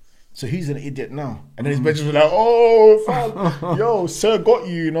 So he's an idiot now. And then his brethren were like, oh, fam, yo, sir got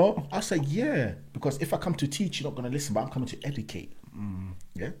you, you know? I said, yeah, because if I come to teach, you're not going to listen, but I'm coming to educate.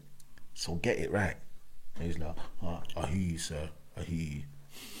 Yeah? So get it right. And he's like, I hear you, sir. I hear you.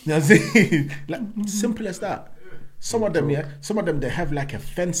 You know what I'm saying? Like, simple as that. Some of them, they have like a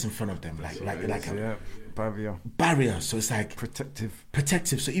fence in front of them, like a barrier. So it's like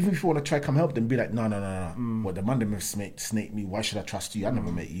protective. So even if you want to try come help them, be like, no. What, the man them have snaked me? Why should I trust you? I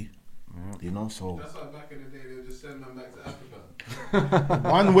never met you. You know, so that's why back in the day they would just send them back to Africa.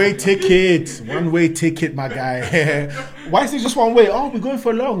 One-way ticket, my guy. Why is it just one way? Oh, we're going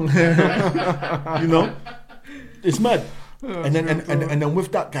for long. You know, it's mad. And then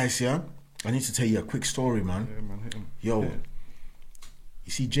with that, guys, yeah, I need to tell you a quick story, man. Yo,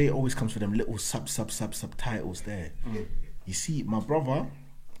 you see, Jay always comes with them little subtitles there. You see, my brother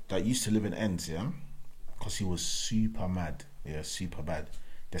that used to live in Ends, yeah, because he was super mad, super bad.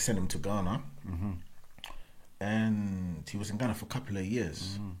 They sent him to Ghana. And he was in Ghana for a couple of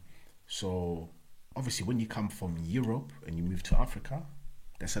years. So obviously when you come from Europe and you move to Africa,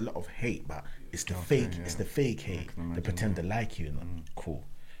 there's a lot of hate, but it's the fake, it's the fake hate. They pretend to like you, you know? Cool.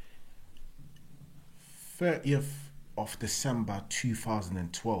 30th of December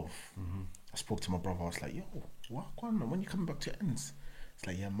 2012, I spoke to my brother. I was like, yo, what going on, man? When you coming back to Ends? It's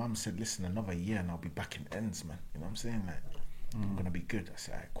like, yeah, mum said, listen, another year and I'll be back in Ends, man. You know what I'm saying? Like, I'm gonna be good. I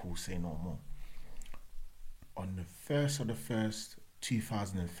said, alright, cool, say no more. On the 1st of the 1st,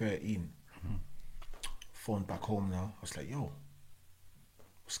 2013, phoned back home now. I was like, yo,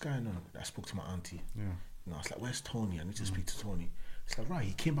 what's going on? I spoke to my auntie. You know, I was like, where's Tony? I need to speak to Tony. It's like, right,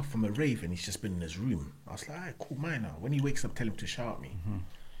 he came back from a rave and he's just been in his room. I was like, alright, cool, mine now. When he wakes up, tell him to shout at me.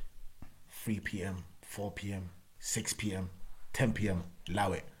 3 p.m, 4 p.m, 6 p.m, 10 p.m,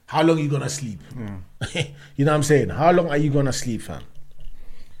 allow it. How long are you gonna sleep? You know what I'm saying? How long are you gonna sleep, fam?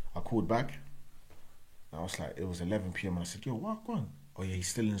 I called back. I was like, it was 11 p.m. and I said, yo, what going on? Oh yeah, he's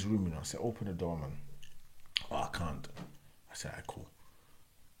still in his room, you know. I said, open the door, man. Oh, I can't. I said, alright, cool.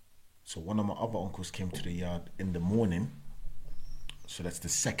 So one of my other uncles came to the yard in the morning. So that's the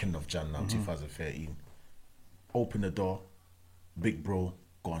 2nd of Jan now, 2013. Open the door. Big bro,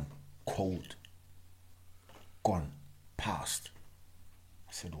 gone. Cold. Gone. Passed.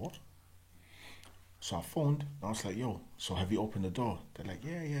 I said, what? So I phoned, and I was like, yo, so have you opened the door? They're like,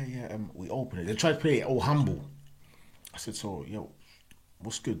 yeah, we opened it. They tried to play it all humble. I said, so, yo,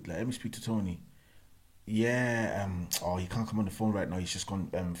 what's good? Like, let me speak to Tony. Yeah, he can't come on the phone right now. He's just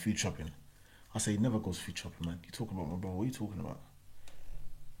gone food shopping. I say, he never goes food shopping, man. You talking about my brother? What are you talking about?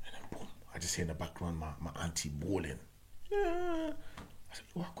 And then, boom, I just hear in the background my auntie bawling. Yeah. I said,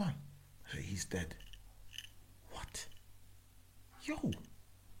 what, go on? I said, he's dead. What? Yo.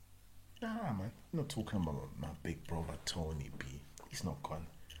 Nah, man. I'm not talking about my big brother, Tony B. He's not gone.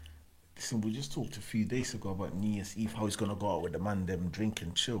 Listen, we just talked a few days ago about New Year's Eve, how he's going to go out with the man, them drink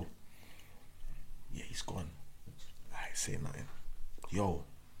and chill. Yeah, he's gone. I ain't say nothing. Yo,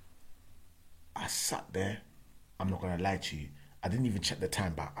 I sat there. I'm not going to lie to you. I didn't even check the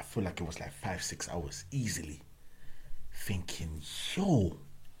time, but I feel like it was like 5-6 hours, easily. Thinking, yo,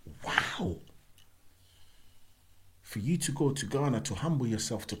 wow. For you to go to Ghana to humble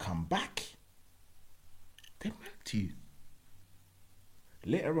yourself to come back, they murked you.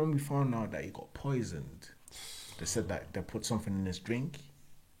 Later on, we found out that he got poisoned. They said that they put something in his drink.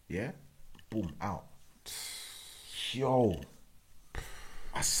 Yeah, boom, out. Yo,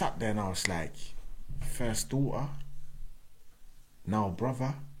 I sat there and I was like, first daughter, now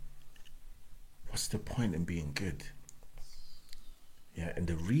brother, what's the point in being good? Yeah, and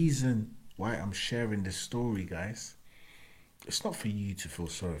the reason why I'm sharing this story, guys, it's not for you to feel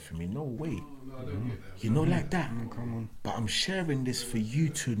sorry for me. No way. No, I don't get that. You know, like that. Come on. But I'm sharing this for you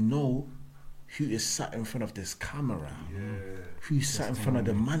to know who is sat in front of this camera, who sat in front of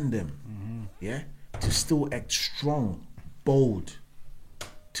the man them, yeah, to still act strong, bold,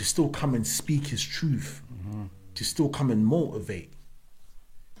 to still come and speak his truth, to still come and motivate.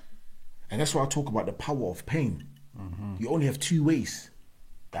 And that's why I talk about the power of pain. You only have two ways.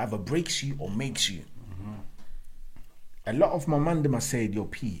 That either breaks you or makes you. A lot of my man them are saying, yo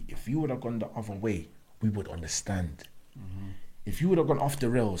P, if you would have gone the other way, we would understand. If you would have gone off the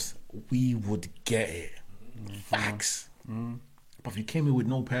rails, we would get it. Facts. But if you came here with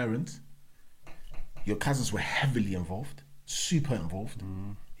no parents, your cousins were heavily involved, super involved.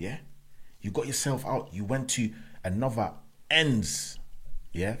 Yeah, you got yourself out. You went to another ends.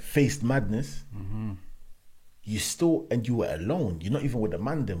 Yeah, faced madness. You still, and you were alone. You're not even with the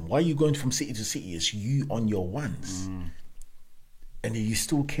man them. Why are you going from city to city? It's you on your ones. And then you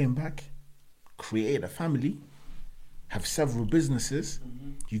still came back, created a family, have several businesses.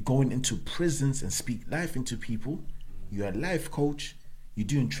 You're going into prisons and speak life into people. You're a life coach. You're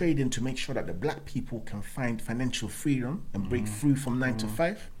doing trading to make sure that the black people can find financial freedom and break through from 9 to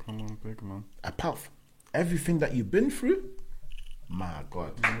 5. Come on, big man. Apart from everything that you've been through, my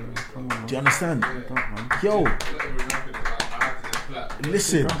God. Come on, Do you understand? man. Yo, Not even rapping, I had to just clap.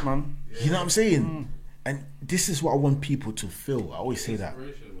 listen. Man. You know what I'm saying? And this is what I want people to feel. I always say that.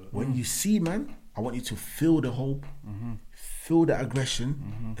 Inspiration, man. When you see, man, I want you to feel the hope, feel the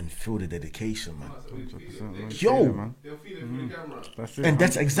aggression, and feel the dedication, man. That's what we feel. 100%. Yo. man. They'll feel it through the camera. That's it. And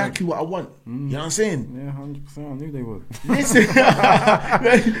that's 100%. exactly what I want. You know what I'm saying? Yeah, 100%. I knew they would. Listen.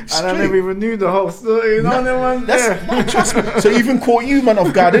 And then they even knew the whole story. You know, man. That's, no, trust me. So even caught you, man,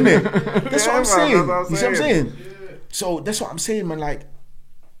 off guard, innit? That's what I'm man, saying. that's what I'm You see what I'm saying. saying? So that's what I'm saying, man. Like,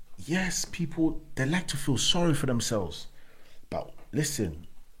 yes, people, they like to feel sorry for themselves. But listen,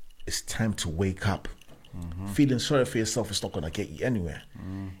 it's time to wake up. Feeling sorry for yourself is not going to get you anywhere.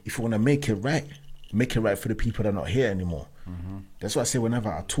 If you want to make it right for the people that are not here anymore. That's why I say whenever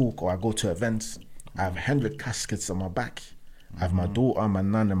I talk or I go to events, I have 100 caskets on my back. I have my daughter, my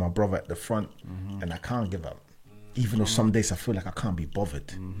nan, and my brother at the front, and I can't give up. Even though some days I feel like I can't be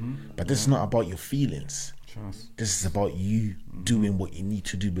bothered. But this is not about your feelings. Trust. This is about you doing what you need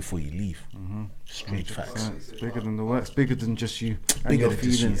to do before you leave. Straight facts. It's bigger than the work. It's bigger than just you and Bigger your than just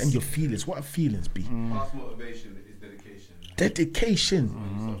you feelings. and your feelings. What are feelings be? Past motivation is dedication.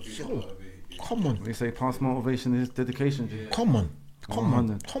 Dedication. So Yo, people come on. They say past motivation is dedication. G. Come on. Come on.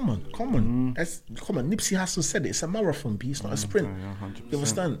 100. Come on. Come on. Come on. Nipsey Hussle said it. It's a marathon, B. It's not a sprint. Yeah, 100%. You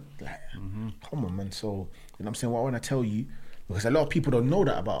understand? Like, come on, man. So, you know what I'm saying? What I want to tell you, because a lot of people don't know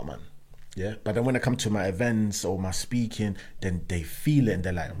that about, man. Yeah. But then when I come to my events or my speaking, then they feel it and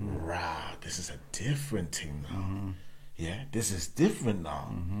they're like, rah, this is a different thing now. Yeah. This is different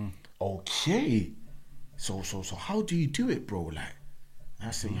now. Okay. So how do you do it, bro? Like, and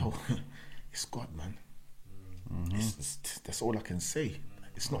I say, yo, it's God, man. That's all I can say.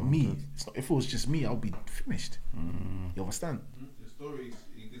 It's not me. It's not. If it was just me, I'll be finished. You understand? The stories,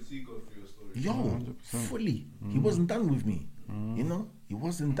 you can see God through your story. Yo, fully. He wasn't done with me. You know, he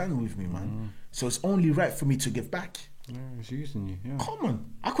wasn't done with me, man. So it's only right for me to give back. Yeah, it's using you. Yeah. Come on,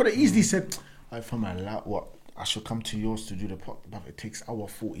 I could have easily said, "If I'm allowed, what I should come to yours to do the pot, but it takes hour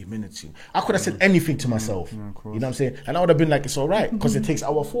 40 minutes." I could have said anything to myself. Yeah, of course. You know what I'm saying? And I would have been like, "It's all right," because it takes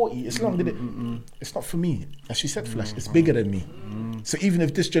hour 40. It's long, did it? It's not for me. As you said, Flash, it's bigger than me. So even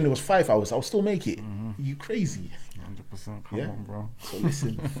if this journey was 5 hours, I'll still make it. You crazy? 100%. Come Yeah. on, bro. So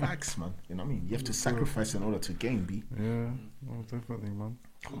listen, facts, man. You know what I mean? You have to sacrifice in order to gain, B. Yeah, well, definitely, man.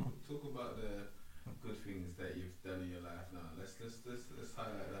 Talk about the good things that you've done in your life now. Let's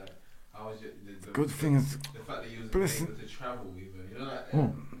highlight that. How was the Good things. The fact that you was Listen. able to travel even. You know, like,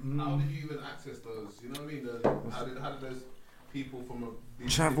 how did you even access those? You know what I mean? How did those people from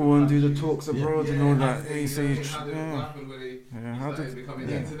Travel and do the talks abroad and all that. How You say, did it happen when they how started did becoming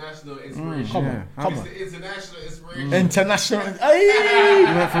international Come inspiration? on, Yeah. come It's on. the international inspiration. International. Aye!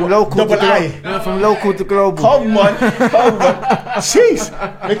 You went from local Double to I. global. Went from local to global. Come on, come on. Jeez.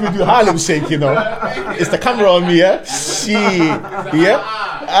 Make me do Harlem Shake, you know. It's the camera on me, yeah? Shit. Yeah?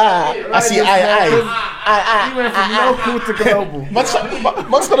 I see I. You went from local to global.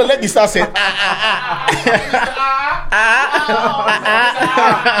 Man's gonna let me start saying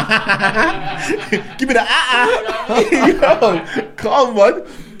Give me the Yo, come on.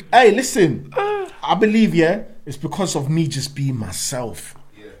 Hey, listen. I believe, yeah, it's because of me just being myself.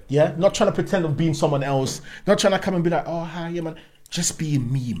 Yeah, not trying to pretend of being someone else. Not trying to come and be like, oh, hi, yeah, man. Just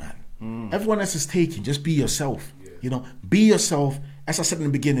being me, man. Everyone else is taking. Just be yourself. You know, be yourself. As I said in the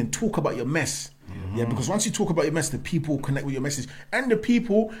beginning, talk about your mess. Yeah, because once you talk about your mess, the people connect with your message. And the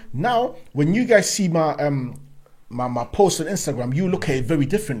people, now, when you guys see my my post on Instagram, you look at it very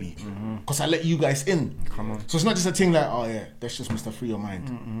differently. Because I let you guys in. Come on. So it's not just a thing like, oh yeah, that's just Mr. Free Your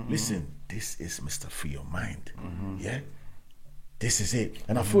Mind. Listen, this is Mr. Free Your Mind. Yeah? This is it.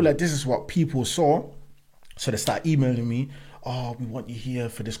 And I feel like this is what people saw. So they start emailing me. Oh, we want you here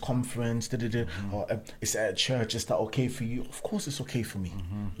for this conference. Or it's at a church. Is that okay for you? Of course it's okay for me.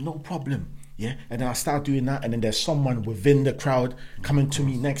 No problem. Yeah. And then I start doing that. And then there's someone within the crowd coming to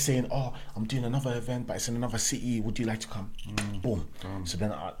me next saying, oh, I'm doing another event, but it's in another city. Would you like to come? Boom. So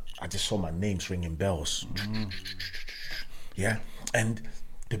then I just saw my names ringing bells. Yeah. And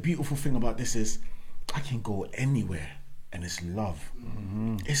the beautiful thing about this is I can go anywhere. And it's love.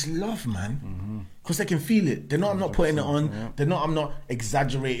 It's love, man. Because they can feel it. They know I'm not putting it on. They know I'm not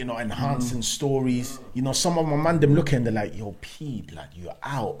exaggerating or enhancing stories. You know, some of my man, them looking, they're like, yo, P, like, you're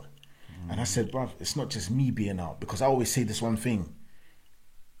out. And I said, bruv, it's not just me being out. Because I always say this one thing.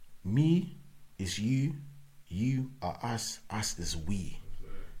 Me is you. You are us. Us is we.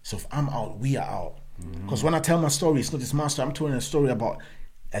 So if I'm out, we are out. Because when I tell my story, it's not just my story. I'm telling a story about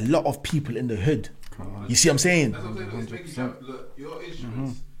a lot of people in the hood. You see what I'm saying? That's what I'm saying. It's making look, your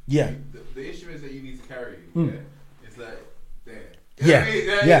instruments. Yeah. The instruments that you need to carry. It's like there.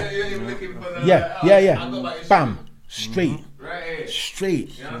 Bam. Straight. Right here.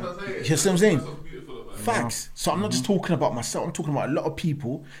 Straight. You know what I'm saying? You see what I'm saying? That's what's beautiful about it. Facts. So I'm not just talking about myself. I'm talking about a lot of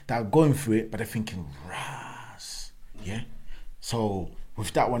people that are going through it, but they're thinking, Ras. Yeah. So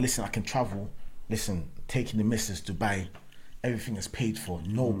with that one, listen, I can travel. Listen, taking the missus to Dubai. Everything is paid for,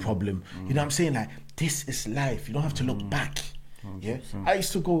 no problem. You know what I'm saying? Like, this is life. You don't have to look back. Yeah. I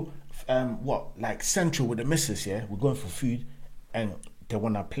used to go, like Central with the missus. Yeah, we're going for food, and they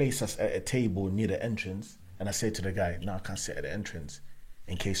want to place us at a table near the entrance. And I say to the guy, "No, I can't sit at the entrance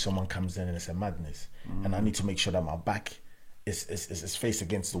in case someone comes in and it's a madness. And I need to make sure that my back is face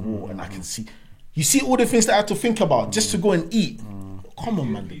against the wall, and I can see." You see all the things that I have to think about just to go and eat. Come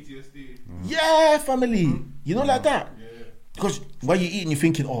on, man. PTSD. Yeah, family. You know, like that. Because while you're eating, you're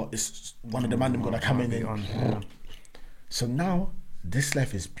thinking, oh, it's one of the man them gonna come in. So now, this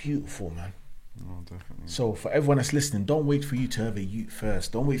life is beautiful, man. Oh, definitely. So for everyone that's listening, don't wait for you to have a youth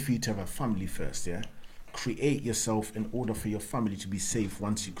first. Don't wait for you to have a family first, yeah? Create yourself in order for your family to be safe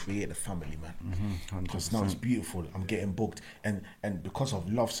once you create a family, man. Because now it's beautiful. I'm getting booked. And because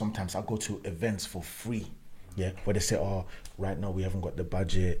of love, sometimes I go to events for free, yeah? Where they say, oh, right now we haven't got the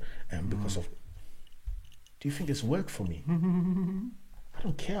budget, and because of... Do you think it's work for me? I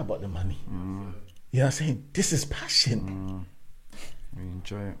don't care about the money. You know what I'm saying? This is passion. We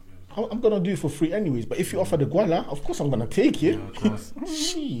enjoy it. I'm going to do it for free anyways. But if you offer the guala, of course I'm going to take it.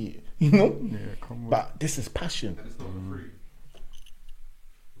 Shit. You know? Yeah, come on. But this is passion. And it's not for free.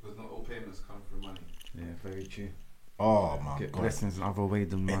 Because not all payments come from money. Yeah, very true. Oh my Get God. blessings other way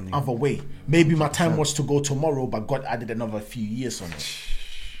than money. Other way. Maybe my time was to go tomorrow, but God added another few years on it.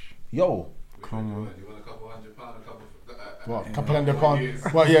 Yo. Come on. You want a couple £100, a couple... What, a couple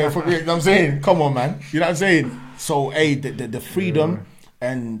 £100? Well, yeah, you know what I'm saying? Come on, man. You know what I'm saying? So, hey, the freedom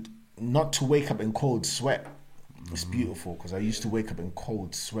and not to wake up in cold sweat. It's beautiful because I used to wake up in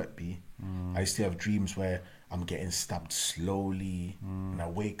cold sweat, B. I used to have dreams where I'm getting stabbed slowly and I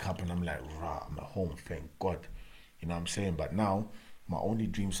wake up and I'm like, rah, I'm at home, thank God. You know what I'm saying? But now, my only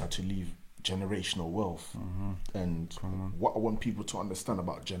dreams are to leave generational wealth. And what I want people to understand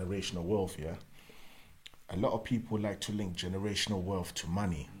about generational wealth, yeah? A lot of people like to link generational wealth to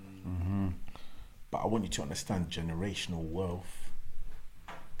money. But I want you to understand generational wealth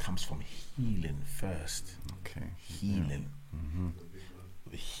comes from healing first. Okay. Healing.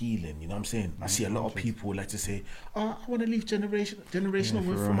 Healing, you know what I'm saying? I see a lot of people like to say, oh, I want to leave generational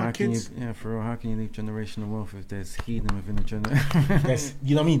wealth for my kids. For real, how can you leave generational wealth if there's healing within a generation? That's,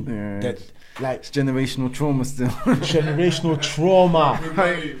 you know what I mean? Yeah. That, like, It's generational trauma still. generational trauma.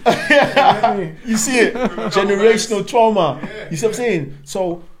 You see it? Generational trauma. You see what I'm saying?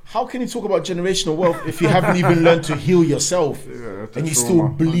 So how can you talk about generational wealth if you haven't even learned to heal yourself and you're still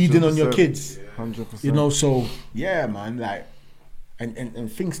bleeding on your kids? 100%. You know, so yeah, man, like,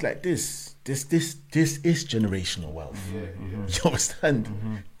 and things like this is generational wealth. You understand?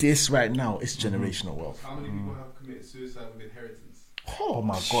 This right now is generational wealth. How many people have committed suicide with inheritance? Oh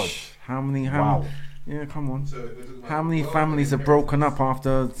my God. How many? Wow. Yeah, come on. So if we're talking about How many wealth families are and broken inheritance, up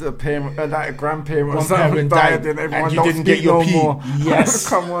after a parent, like a grandparent or One something parent died, died and everyone and you don't didn't speak get your no P. more? Yes.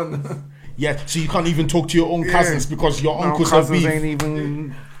 Come on. Yeah, so you can't even talk to your own cousins because your No, uncles have cousins beef. ain't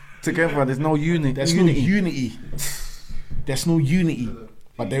even together. There's no unity. There's no unity. There's no unity.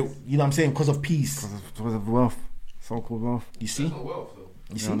 But they, you know what I'm saying, because of peace. Because of wealth, so-called wealth. You see? That's not wealth though.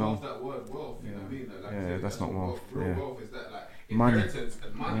 You see? Yeah, no. What's that word wealth? You know what I mean? Like, Yeah, that's not wealth. Real Yeah. wealth is that like Money. inheritance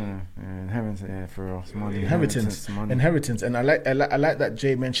and money. Yeah, inheritance. Yeah, for us, money. Inheritance. money. Inheritance. And I like that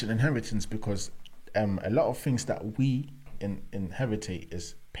Jay mentioned inheritance because a lot of things that we inherit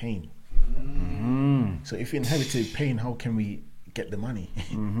is pain. So if we inherited pain, how can we get the money?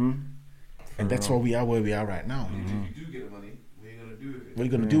 And that's why we are where we are right now. If you do get the money, what are you gonna do with it? What are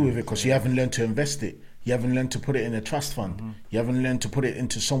you going to do with it? Because you haven't learned to invest it. You haven't learned to put it in a trust fund. You haven't learned to put it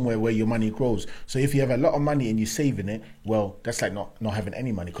into somewhere where your money grows. So if you have a lot of money and you're saving it, well, that's like not having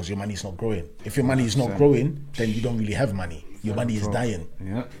any money because your money is not growing. If your money is not growing, then you don't really have money. Your money is dying.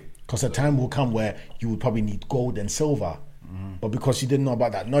 Yeah. Because a time will come where you would probably need gold and silver. But because you didn't know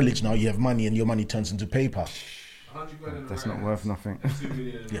about that knowledge, now you have money and your money turns into paper. 100 grand in the That's right not worth hands nothing. and 2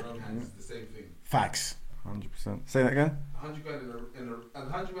 million in the wrong hands is the same thing. Facts. 100%. Say that again. 100 grand in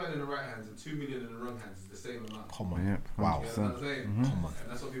 100 grand in the right hands and 2 million in the wrong hands is the same amount. Come on. Yep. Wow. You know what I'm saying? Come on.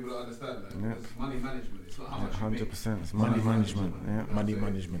 And that's what people don't understand. Like, Yep. It's money management. It's not how much you make. 100%. It's Money money management. Yeah. Money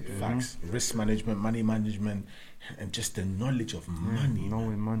management, facts, risk management, money management, and just the knowledge of money.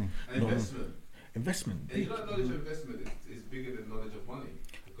 Knowing money. And investment. Investment. And you know, knowledge of investment is bigger than knowledge of money.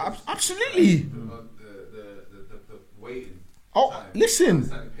 Absolutely. The waiting. Oh, time, listen.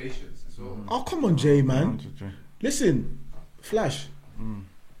 understanding patience as well. Oh, come on, Jay, man. 100, Jay. Listen, Flash.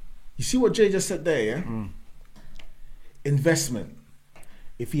 You see what Jay just said there, yeah? Investment.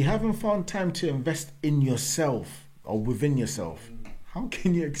 If you haven't found time to invest in yourself or within yourself, how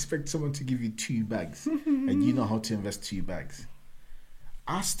can you expect someone to give you 2 bags and you know how to invest 2 bags?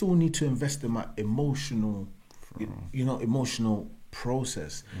 I still need to invest in my emotional, emotional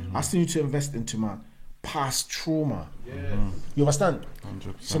process. I still need to invest into my past trauma. You understand?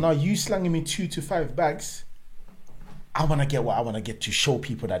 100%. So now you slanging me 2 to 5 bags. I want to get what I want to get to show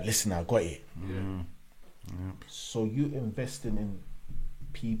people that, listen, I got it. So you investing in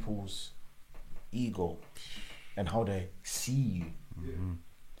people's ego and how they see you.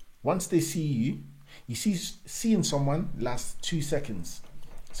 Once they see you, you see seeing someone lasts 2 seconds.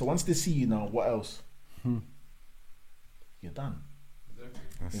 So once they see you now, what else? You're done.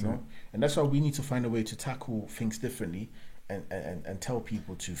 That's You it. know, and that's why we need to find a way to tackle things differently and tell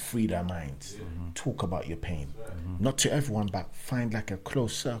people to free their minds. Talk about your pain. Not to everyone, but find like a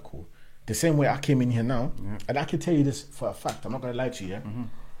close circle. The same way I came in here now, and I can tell you this for a fact, I'm not going to lie to you, yeah?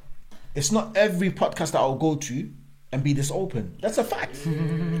 It's not every podcast that I'll go to and be this open. That's a fact. You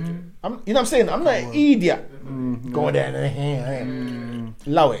know what I'm saying? I'm not an idiot. Go there and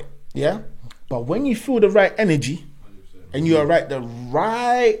allow it, yeah? But when you feel the right energy, and you are the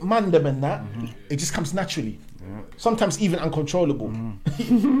right mandem and that, it just comes naturally. Sometimes even uncontrollable.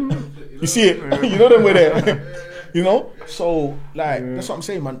 You see it? You know them way there. You know? So like that's what I'm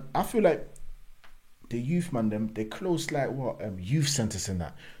saying, man. I feel like the youth, man, they close like youth centers and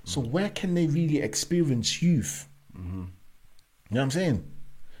that. So where can they really experience youth? You know what I'm saying?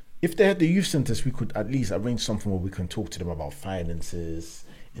 If they had the youth centers, we could at least arrange something where we can talk to them about finances,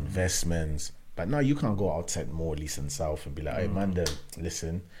 investments. But now you can't go outside more east and south and be like, hey man,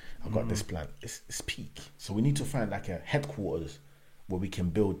 listen, I've got this plan. It's peak. So we need to find like a headquarters where we can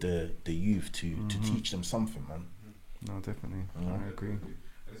build the youth to teach them something, man. No, definitely. I agree. And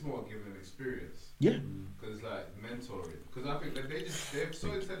it's more giving them experience. Yeah. Because it's like mentoring. Because I think that they're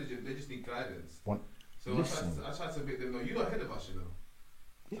so intelligent, they just need guidance. So I try to make them know, you're ahead of us, you know.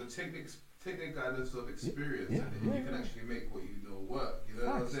 So take the guidance of experience and then you can actually make what you know work. You know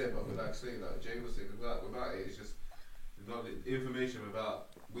what I'm saying? But like Jay was saying, without it, it's just not the information without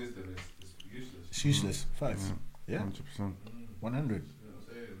wisdom is useless. It's useless. Facts. Yeah. 100%. 100. You know what I'm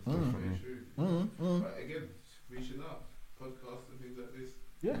saying? It's definitely true. But again, reaching out, podcasts and things like this.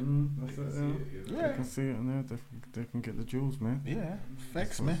 Yeah. That's They it, can see it, you know? They can see it in there. They can get the jewels, man. Yeah. Facts,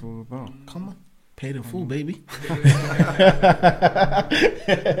 That's what man. it's all about. Come on. Paid in full, baby.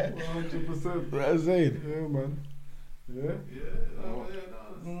 100%. What I'm saying. Yeah, man. Yeah.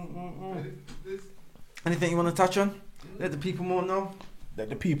 Anything you want to touch on? Let the people more know. Let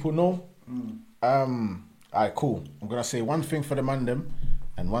the people know. Alright, cool. I'm gonna say one thing for the man them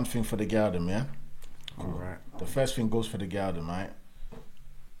and one thing for the girl them, yeah? All right. The first thing goes for the girl them, right?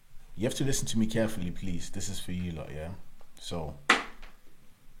 You have to listen to me carefully, please. This is for you lot, yeah? So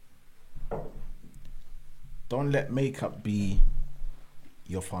don't let makeup be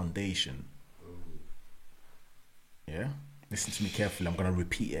your foundation. Yeah? Listen to me carefully. I'm going to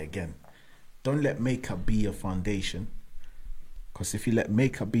repeat it again. Don't let makeup be your foundation. Because if you let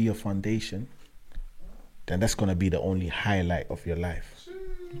makeup be your foundation, then that's going to be the only highlight of your life.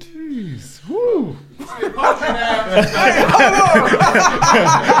 Jeez. Woo.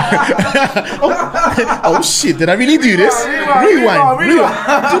 Oh shit, did I really do this? Rewind.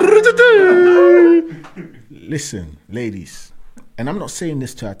 Listen, ladies, and I'm not saying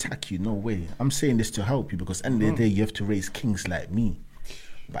this to attack you, no way. I'm saying this to help you, because at the end of the day, you have to raise kings like me.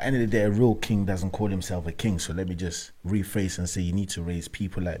 But at the end of the day, a real king doesn't call himself a king. So let me just rephrase and say you need to raise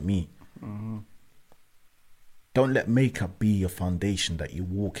people like me. Don't let makeup be your foundation that you're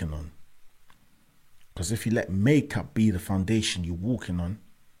walking on. Because if you let makeup be the foundation you're walking on,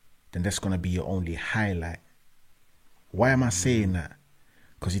 then that's going to be your only highlight. Why am I saying that?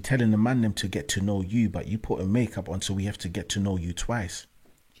 Because you're telling the man them to get to know you, but you putting makeup on, so we have to get to know you twice.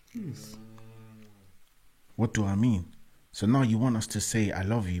 Jeez. What do I mean? So now you want us to say, I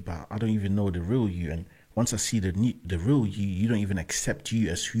love you, but I don't even know the real you. And once I see the real you, you don't even accept you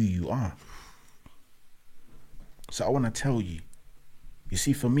as who you are. So I want to tell you, you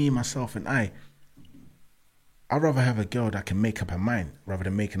see, for me, myself, and I'd rather have a girl that can make up her mind rather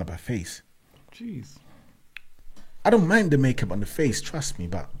than making up her face. Jeez. I don't mind the makeup on the face, trust me,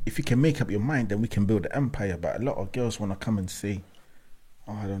 but if you can make up your mind, then we can build an empire. But a lot of girls want to come and say,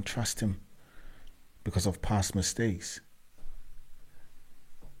 oh, I don't trust him because of past mistakes.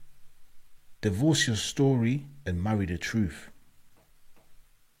 Divorce your story and marry the truth.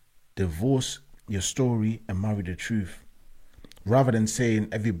 Divorce your story and marry the truth. Rather than saying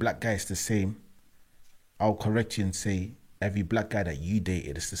every black guy is the same, I'll correct you and say every black guy that you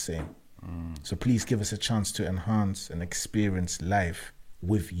dated is the same. So please give us a chance to enhance and experience life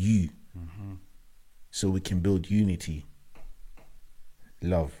with you, so we can build unity,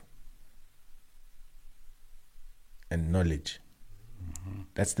 love, and knowledge.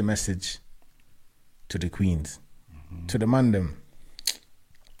 That's the message to the queens. To the man them,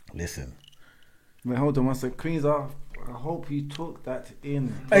 listen. Wait, hold on one sec. Queens, I hope you took that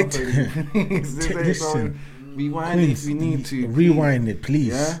in. Hey, Listen, rewind it if you need to. Rewind it,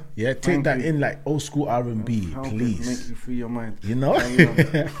 please. Yeah? Yeah, take Thank that you. in like old school R&B, Help it please. make you free your mind. You know?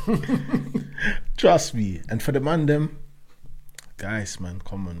 Trust me. And for the man them, guys, man,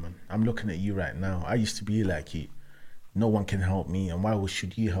 come on, man. I'm looking at you right now. I used to be like you. No one can help me, and why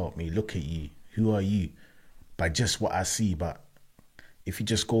should you help me? Look at you. Who are you? By just what I see. But if you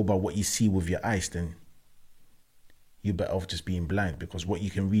just go by what you see with your eyes, then you're better off just being blind, because what you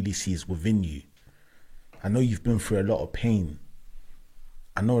can really see is within you. I know you've been through a lot of pain.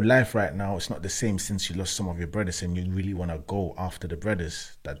 I know life right now, it's not the same since you lost some of your brothers, and you really want to go after the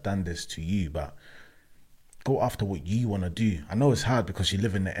brothers that done this to you, but go after what you want to do. I know it's hard because you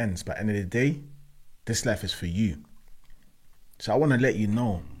live in the ends, but at the end of the day, this life is for you. So I want to let you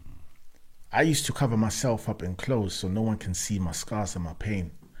know, I used to cover myself up in clothes so no one can see my scars and my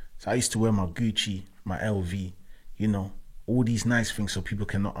pain. So I used to wear my Gucci, my LV, you know, all these nice things so people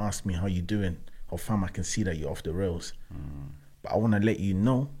cannot ask me how you doing, or fam, I can see that you're off the rails. But I want to let you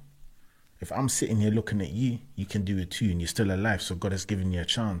know, if I'm sitting here looking at you, you can do it too, and you're still alive, so God has given you a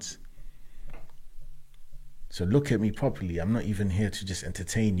chance. So look at me properly. I'm not even here to just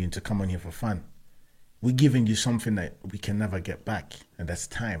entertain you and to come on here for fun. We're giving you something that we can never get back, and that's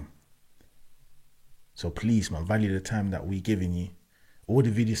time. So please, man, value the time that we're giving you. All the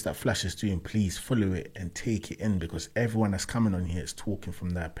videos that Flash is doing, please follow it and take it in, because everyone that's coming on here is talking from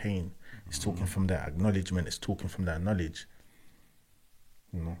their pain. It's talking from their acknowledgement. It's talking from their knowledge.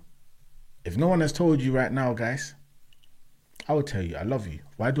 You know, if no one has told you right now, guys, I will tell you, I love you.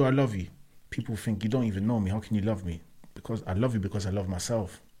 Why do I love you? People think you don't even know me. How can you love me? Because I love you because I love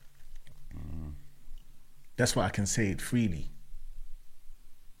myself. That's why I can say it freely.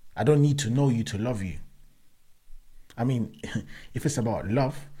 I don't need to know you to love you. I mean, if it's about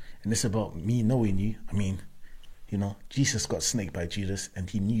love and it's about me knowing you, I mean, you know, Jesus got snaked by Judas, and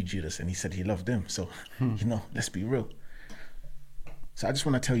he knew Judas, and he said he loved him. So, you know, let's be real. So I just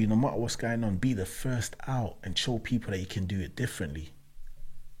want to tell you, no matter what's going on, be the first out and show people that you can do it differently.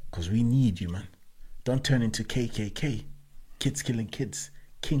 Because we need you, man. Don't turn into KKK. Kids killing kids.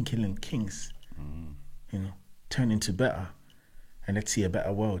 King killing kings. You know, turn into better. And let's see a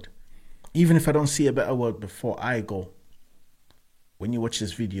better world. Even if I don't see a better world before I go, when you watch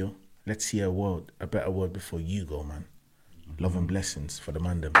this video, let's see a better world before you go, man. Love and blessings for the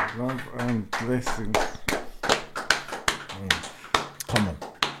man them. Love and blessings. Come on.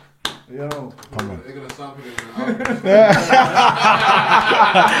 Yo. They're gonna sample it.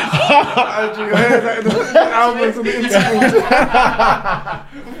 Andrew, you heard that in the albums and the interviews.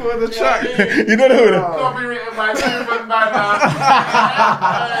 For the track. You don't know that. Copywritten by Stephen Banner.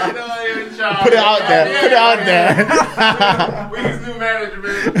 You know what you're in charge. Put it out there. Put it out there. We his new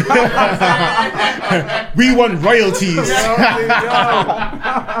management. We want royalties.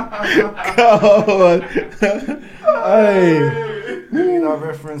 Come on. Hey. You need our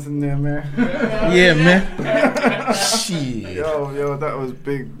reference in there, man. Yeah, man. Shit. Yo, that was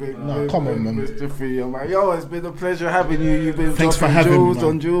big. No, come on, man. Mr. Free, man. Yo, it's been a pleasure having you. You've been Thanks for dropping having me, jewels man.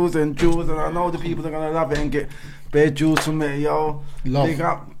 on jewels and jewels, and I know the people are gonna love it and get bare jewels from it, yo. Love. Big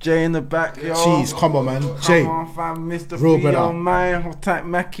up Jay in the back, yo. Jeez, come on, man. Jay. Come on, fam, Mr. Real Free, brother. yo, man. I'll type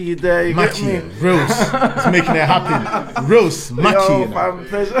Mackie there, you Mackie, get me? Rose. It's making it happen. Rose, Mackie. Yo, You know. fam,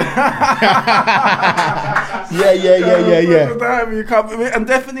 pleasure. Yeah. Pleasure to have you come with me. And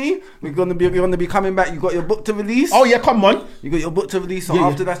definitely, you're gonna be coming back. You got your book to release. Oh yeah, come on. You got your book to release, so Yeah,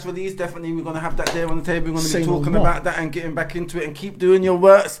 after that's released, definitely we're gonna have that there on the table. We're gonna Say be no talking more. about that and getting back into it, and keep doing your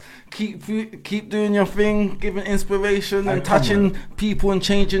works, keep doing your thing, giving inspiration and come touching people and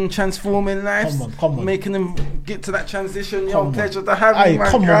changing, transforming lives, Come on. making them get to that transition. Yo, Come on. pleasure to have Hey, you, my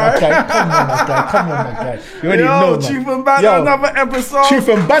come on, guy. my guy. Come on, my guy. You already know, Yo, man. Chief and Banter, Yo, another episode. Chief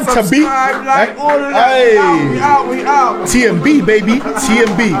and Banter, B. Subscribe, like, Hey. all of that. Hey. We out. TMB, baby.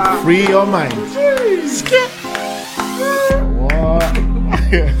 TMB. Free your mind.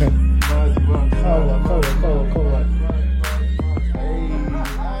 What?